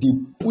 They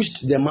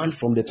pushed the man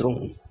from the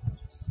throne.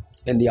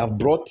 And they have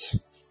brought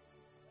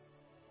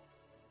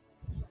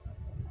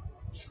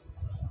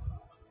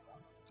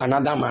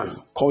another man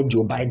called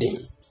Joe Biden.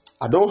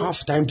 I don't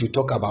have time to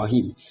talk about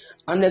him.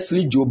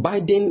 Honestly, Joe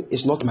Biden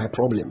is not my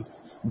problem,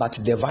 but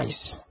the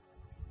vice.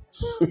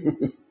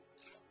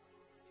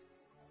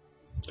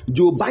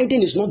 Joe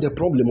Biden is not the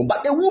problem,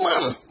 but the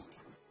woman.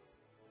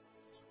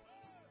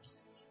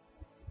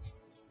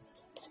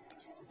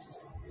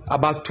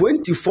 About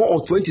 24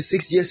 or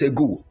 26 years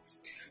ago,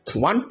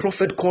 one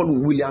prophet called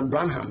William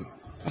Branham,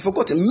 I've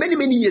forgotten,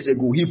 many years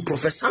ago, he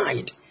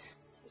prophesied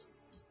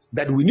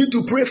that we need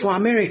to pray for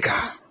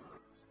America,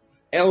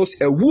 else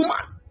a woman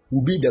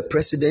will be the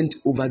president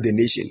over the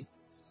nation.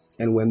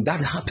 And when that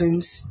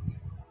happens,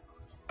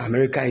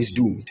 America is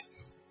doomed.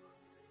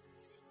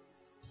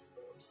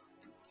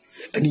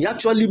 And he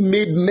actually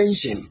made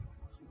mention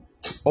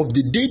of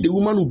the day the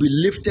woman will be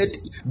lifted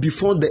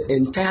before the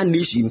entire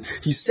nation.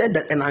 He said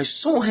that, and I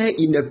saw her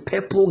in a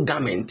purple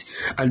garment.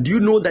 And do you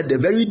know that the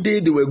very day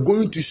they were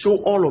going to show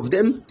all of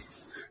them,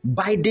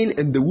 Biden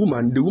and the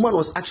woman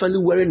was actually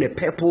wearing a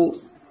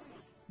purple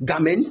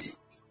garment.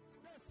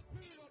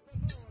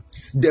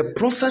 The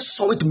prophet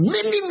saw it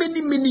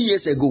many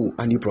years ago,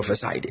 and he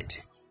prophesied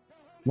it.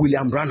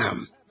 William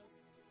Branham.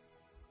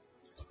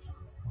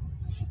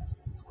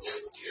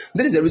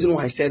 That is the reason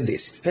why I said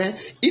this.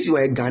 If you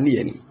are a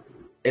Ghanaian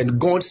and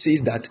God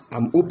says that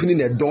I'm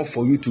opening a door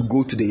for you to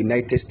go to the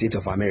United States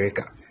of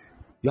America,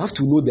 you have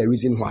to know the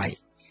reason why.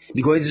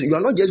 Because you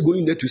are not just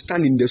going there to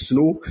stand in the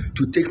snow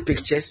to take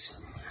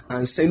pictures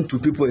and send to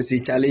people and say,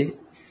 Charlie,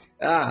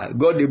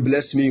 God they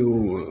bless me.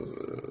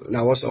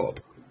 Now what's up?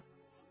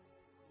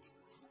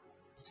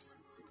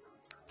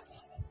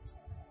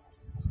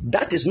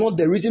 That is not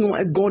the reason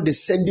why God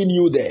is sending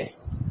you there.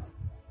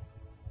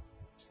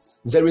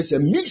 There is a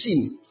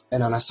mission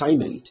and an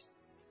assignment.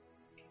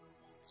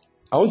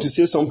 I want to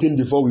say something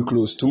before we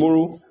close.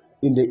 Tomorrow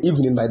in the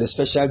evening, by the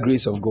special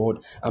grace of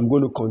God, I'm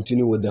going to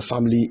continue with the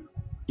family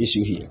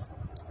issue here.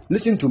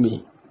 Listen to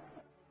me.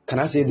 Can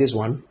I say this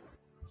one?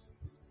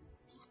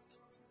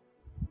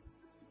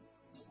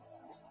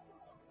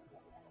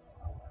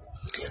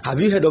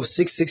 Have you heard of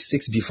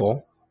 666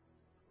 before?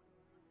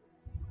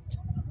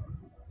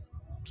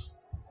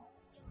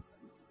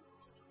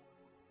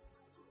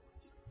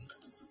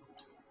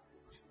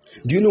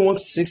 Do you know what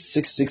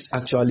 666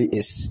 actually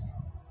is?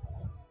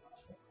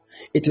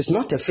 It is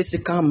not a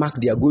physical mark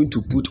they are going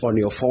to put on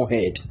your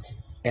forehead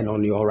and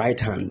on your right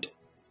hand.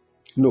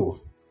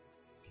 No.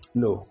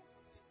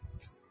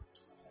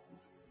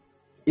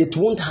 It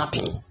won't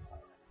happen.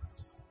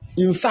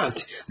 In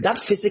fact, that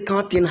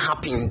physical thing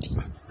happened.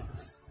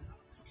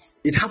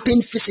 It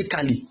happened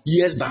physically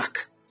years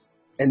back.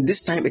 And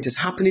this time it is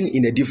happening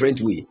in a different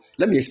way.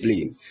 Let me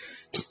explain.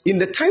 In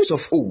the times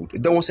of old,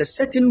 there was a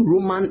certain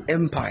Roman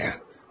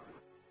Empire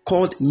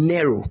called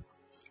Nero.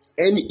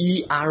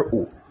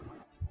 Nero.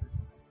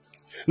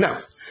 Now,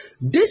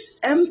 this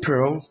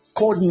emperor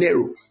called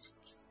Nero,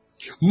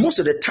 most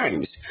of the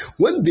times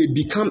when they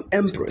become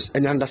emperors,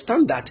 and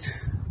understand that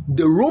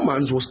the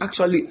Romans was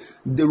actually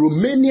the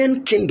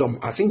Romanian kingdom.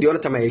 I think the other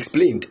time I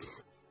explained,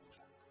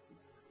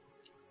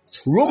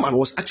 Roman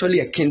was actually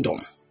a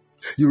kingdom.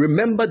 You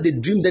remember the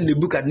dream that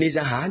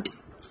Nebuchadnezzar had?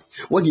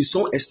 When he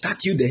saw a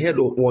statue, the head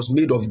was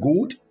made of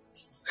gold,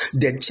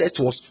 the chest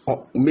was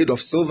made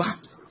of silver,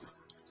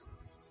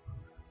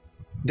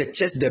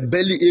 the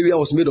belly area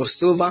was made of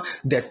silver,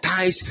 the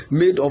thighs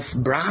made of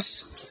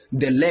brass,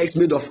 the legs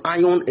made of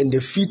iron, and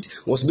the feet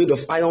was made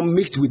of iron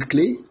mixed with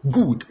clay.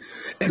 Good.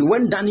 And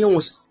when Daniel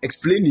was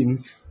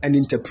explaining and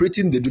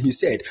interpreting the dream, he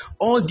said,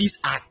 all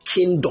these are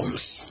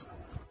kingdoms.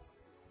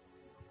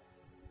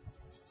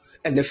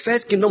 And the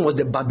first kingdom was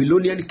the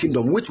Babylonian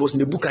kingdom, which was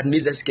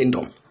Nebuchadnezzar's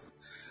kingdom.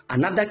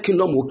 Another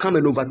kingdom will come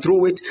and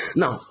overthrow it.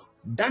 Now,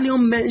 Daniel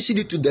mentioned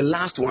it to the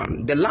last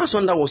one. The last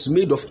one that was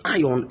made of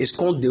iron is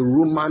called the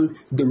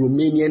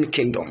Romanian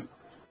kingdom.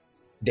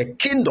 The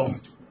kingdom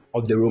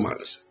of the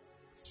Romans.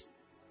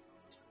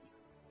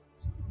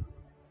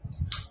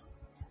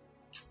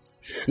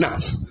 Now,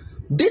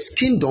 this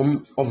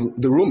kingdom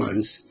of the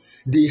Romans,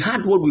 they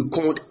had what we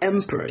called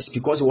emperors,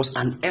 because it was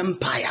an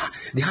empire.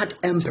 They had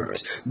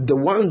emperors, the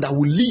one that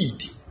would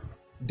lead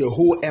the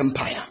whole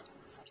empire.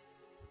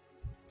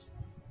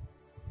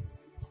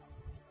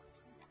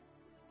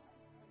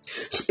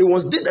 It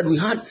was then that we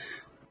had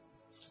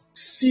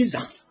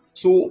Caesar.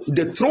 So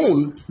the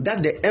throne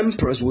that the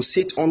emperors would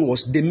sit on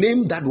was the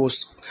name that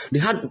was, they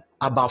had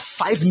about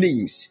 5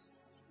 names.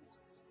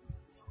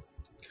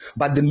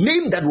 But the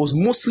name that was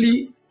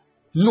mostly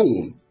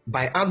known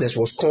by others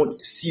was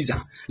called Caesar.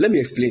 Let me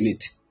explain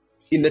it.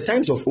 In the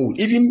times of old,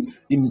 even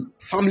in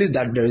families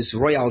that there is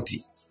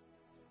royalty,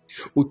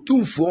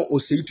 Otumfuo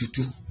Osei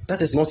Tutu,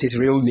 that is not his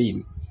real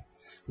name.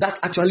 That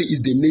actually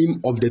is the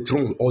name of the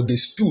throne or the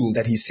stool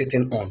that he's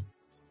sitting on.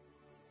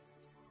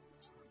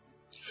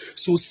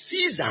 So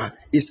Caesar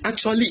is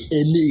actually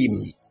a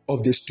name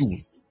of the stool.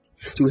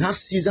 So we have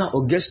Caesar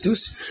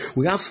Augustus,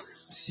 we have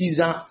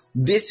Caesar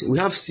this, we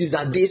have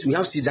Caesar this, we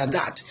have Caesar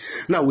that.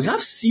 Now we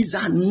have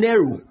Caesar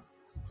Nero.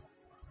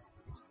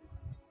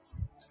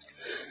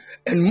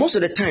 And most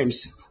of the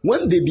times,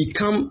 when they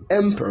become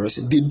emperors,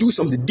 they do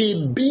something.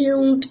 They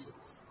build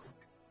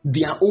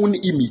their own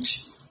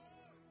image.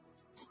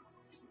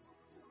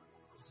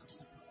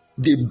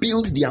 They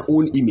build their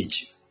own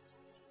image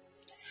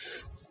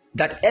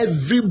that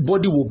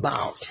everybody will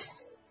bow.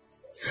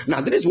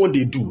 Now, that is what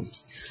they do.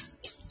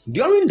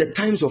 During the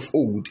times of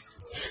old,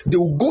 they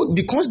will go,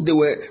 because they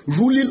were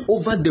ruling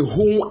over the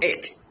whole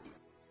earth.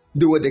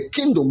 They were the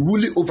kingdom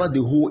ruling over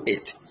the whole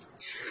earth.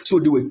 So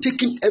they were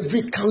taking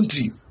every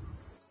country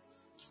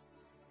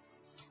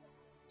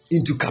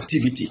into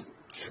captivity.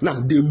 Now,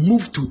 they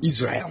moved to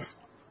Israel,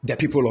 the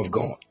people of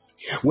God.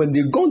 When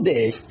they got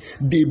there,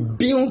 they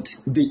built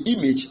the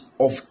image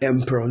of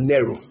Emperor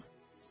Nero.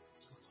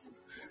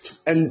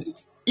 And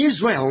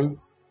Israel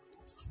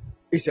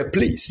is a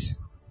place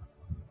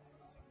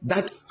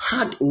that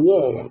had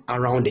wall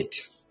around it.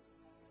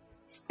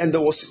 And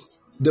there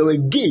were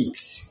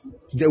gates.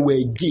 There were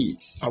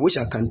gates. I wish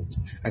I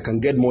can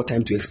get more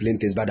time to explain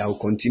things, but I will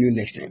continue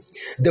next time.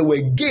 There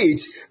were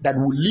gates that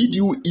would lead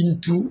you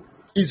into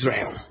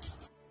Israel.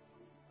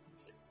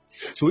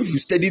 So if you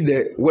study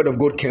the word of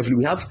God carefully,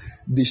 we have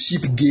the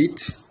sheep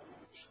gate,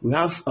 we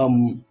have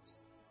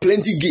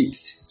plenty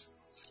gates,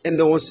 and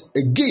there was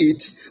a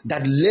gate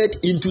that led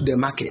into the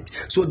market.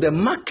 So the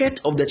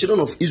market of the children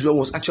of Israel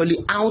was actually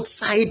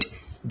outside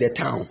the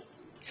town.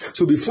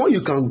 So before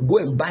you can go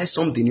and buy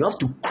something, you have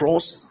to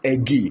cross a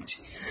gate.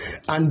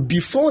 And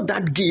before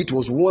that gate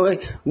was where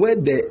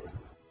the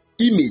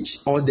image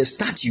or the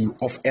statue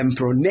of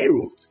Emperor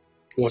Nero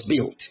was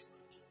built.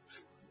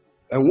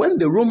 And when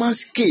the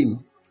Romans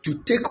came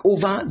to take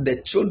over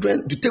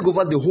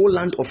the whole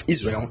land of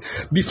Israel,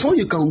 before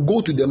you can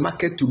go to the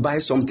market to buy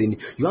something,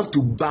 you have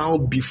to bow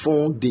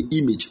before the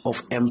image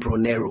of Emperor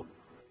Nero.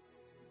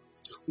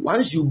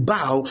 Once you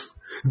bow,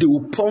 they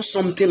will pour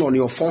something on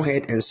your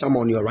forehead and some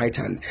on your right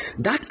hand.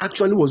 That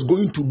actually was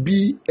going to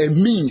be a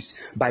means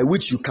by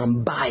which you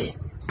can buy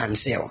and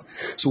sell.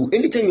 So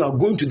anytime you are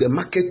going to the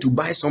market to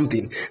buy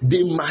something,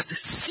 they must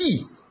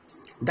see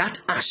that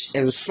ash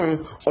and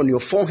sun on your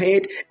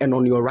forehead and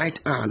on your right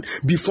hand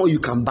before you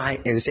can buy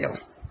and sell.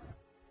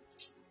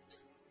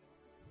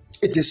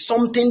 It is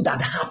something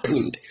that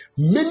happened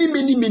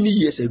many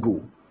years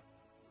ago.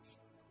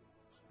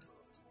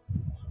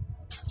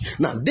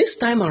 Now, this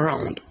time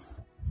around,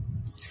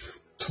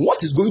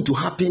 what is going to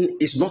happen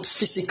is not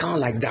physical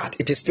like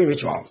that. It is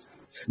spiritual.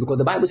 Because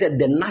the Bible said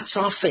the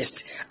natural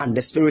first and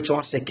the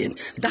spiritual second.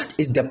 That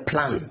is the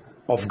plan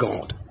of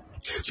God.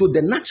 So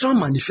the natural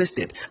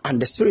manifested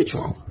and the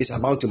spiritual is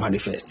about to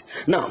manifest.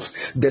 Now,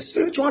 the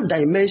spiritual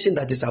dimension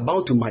that is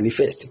about to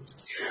manifest,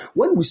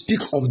 when we speak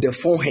of the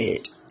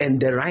forehead and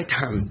the right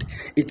hand,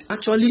 it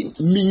actually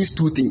means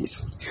two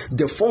things.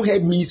 The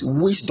forehead means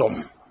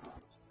wisdom,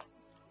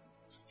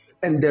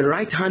 and the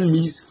right hand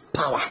means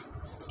power.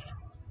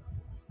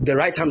 The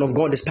right hand of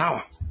God is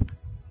power.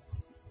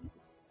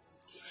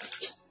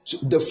 So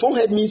the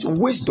forehead means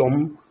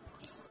wisdom,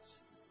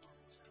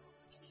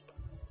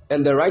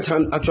 and the right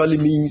hand actually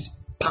means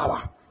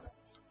power.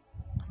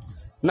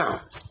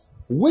 Now,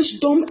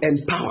 wisdom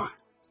and power.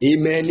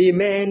 Amen,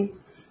 amen.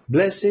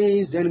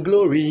 Blessings and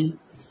glory.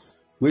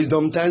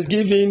 Wisdom,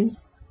 thanksgiving.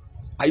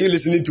 Are you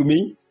listening to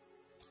me?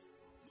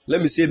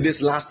 Let me say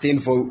this last thing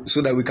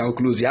so that we can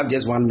close. We have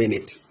just 1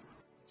 minute.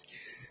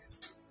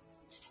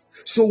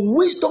 So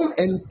wisdom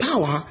and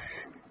power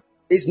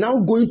is now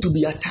going to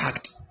be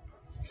attacked.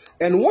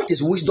 And what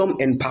is wisdom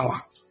and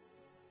power?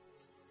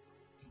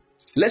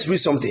 Let's read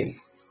something.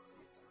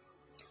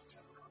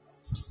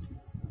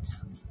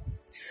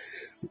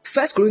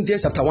 1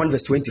 Corinthians chapter 1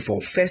 verse 24.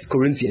 1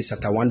 Corinthians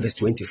chapter 1 verse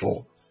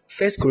 24.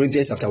 1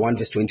 Corinthians chapter 1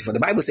 verse 24. The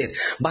Bible said,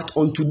 but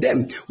unto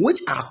them which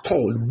are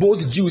called,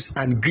 both Jews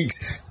and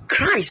Greeks,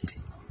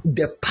 Christ,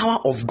 the power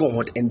of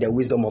God and the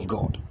wisdom of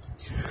God.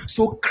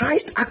 So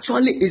Christ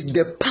actually is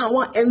the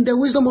power and the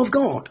wisdom of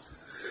God.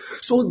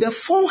 So the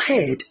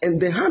forehead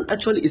and the hand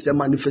actually is a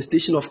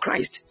manifestation of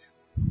Christ.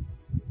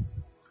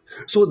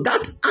 So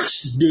that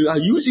ash they are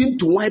using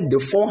to wipe the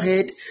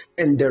forehead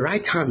and the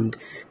right hand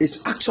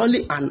is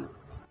actually an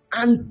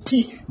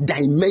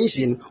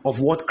anti-dimension of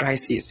what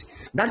Christ is.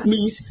 That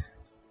means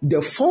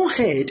the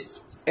forehead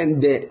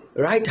and the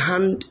right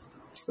hand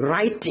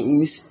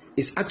writings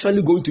is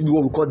actually going to be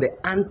what we call the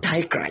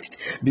Antichrist,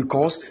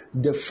 because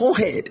the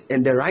forehead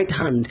and the right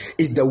hand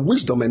is the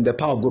wisdom and the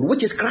power of God,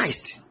 which is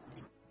Christ.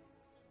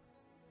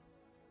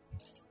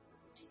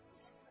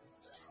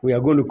 We are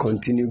going to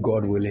continue,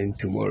 God willing,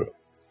 tomorrow.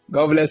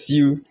 God bless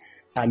you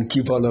and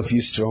keep all of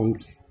you strong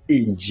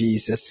in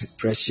Jesus'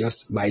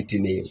 precious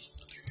mighty name.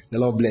 The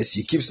Lord bless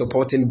you. Keep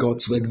supporting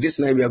God's work. This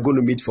night we are going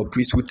to meet for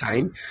priesthood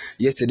time.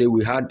 Yesterday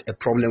we had a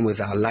problem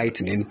with our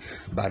lightning,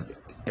 but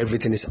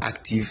everything is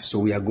active, so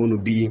we are going to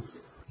be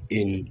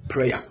in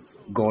prayer,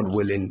 God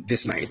willing,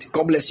 this night.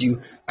 God bless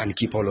you and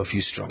keep all of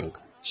you strong.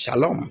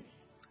 Shalom.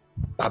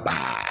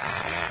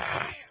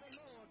 Bye-bye.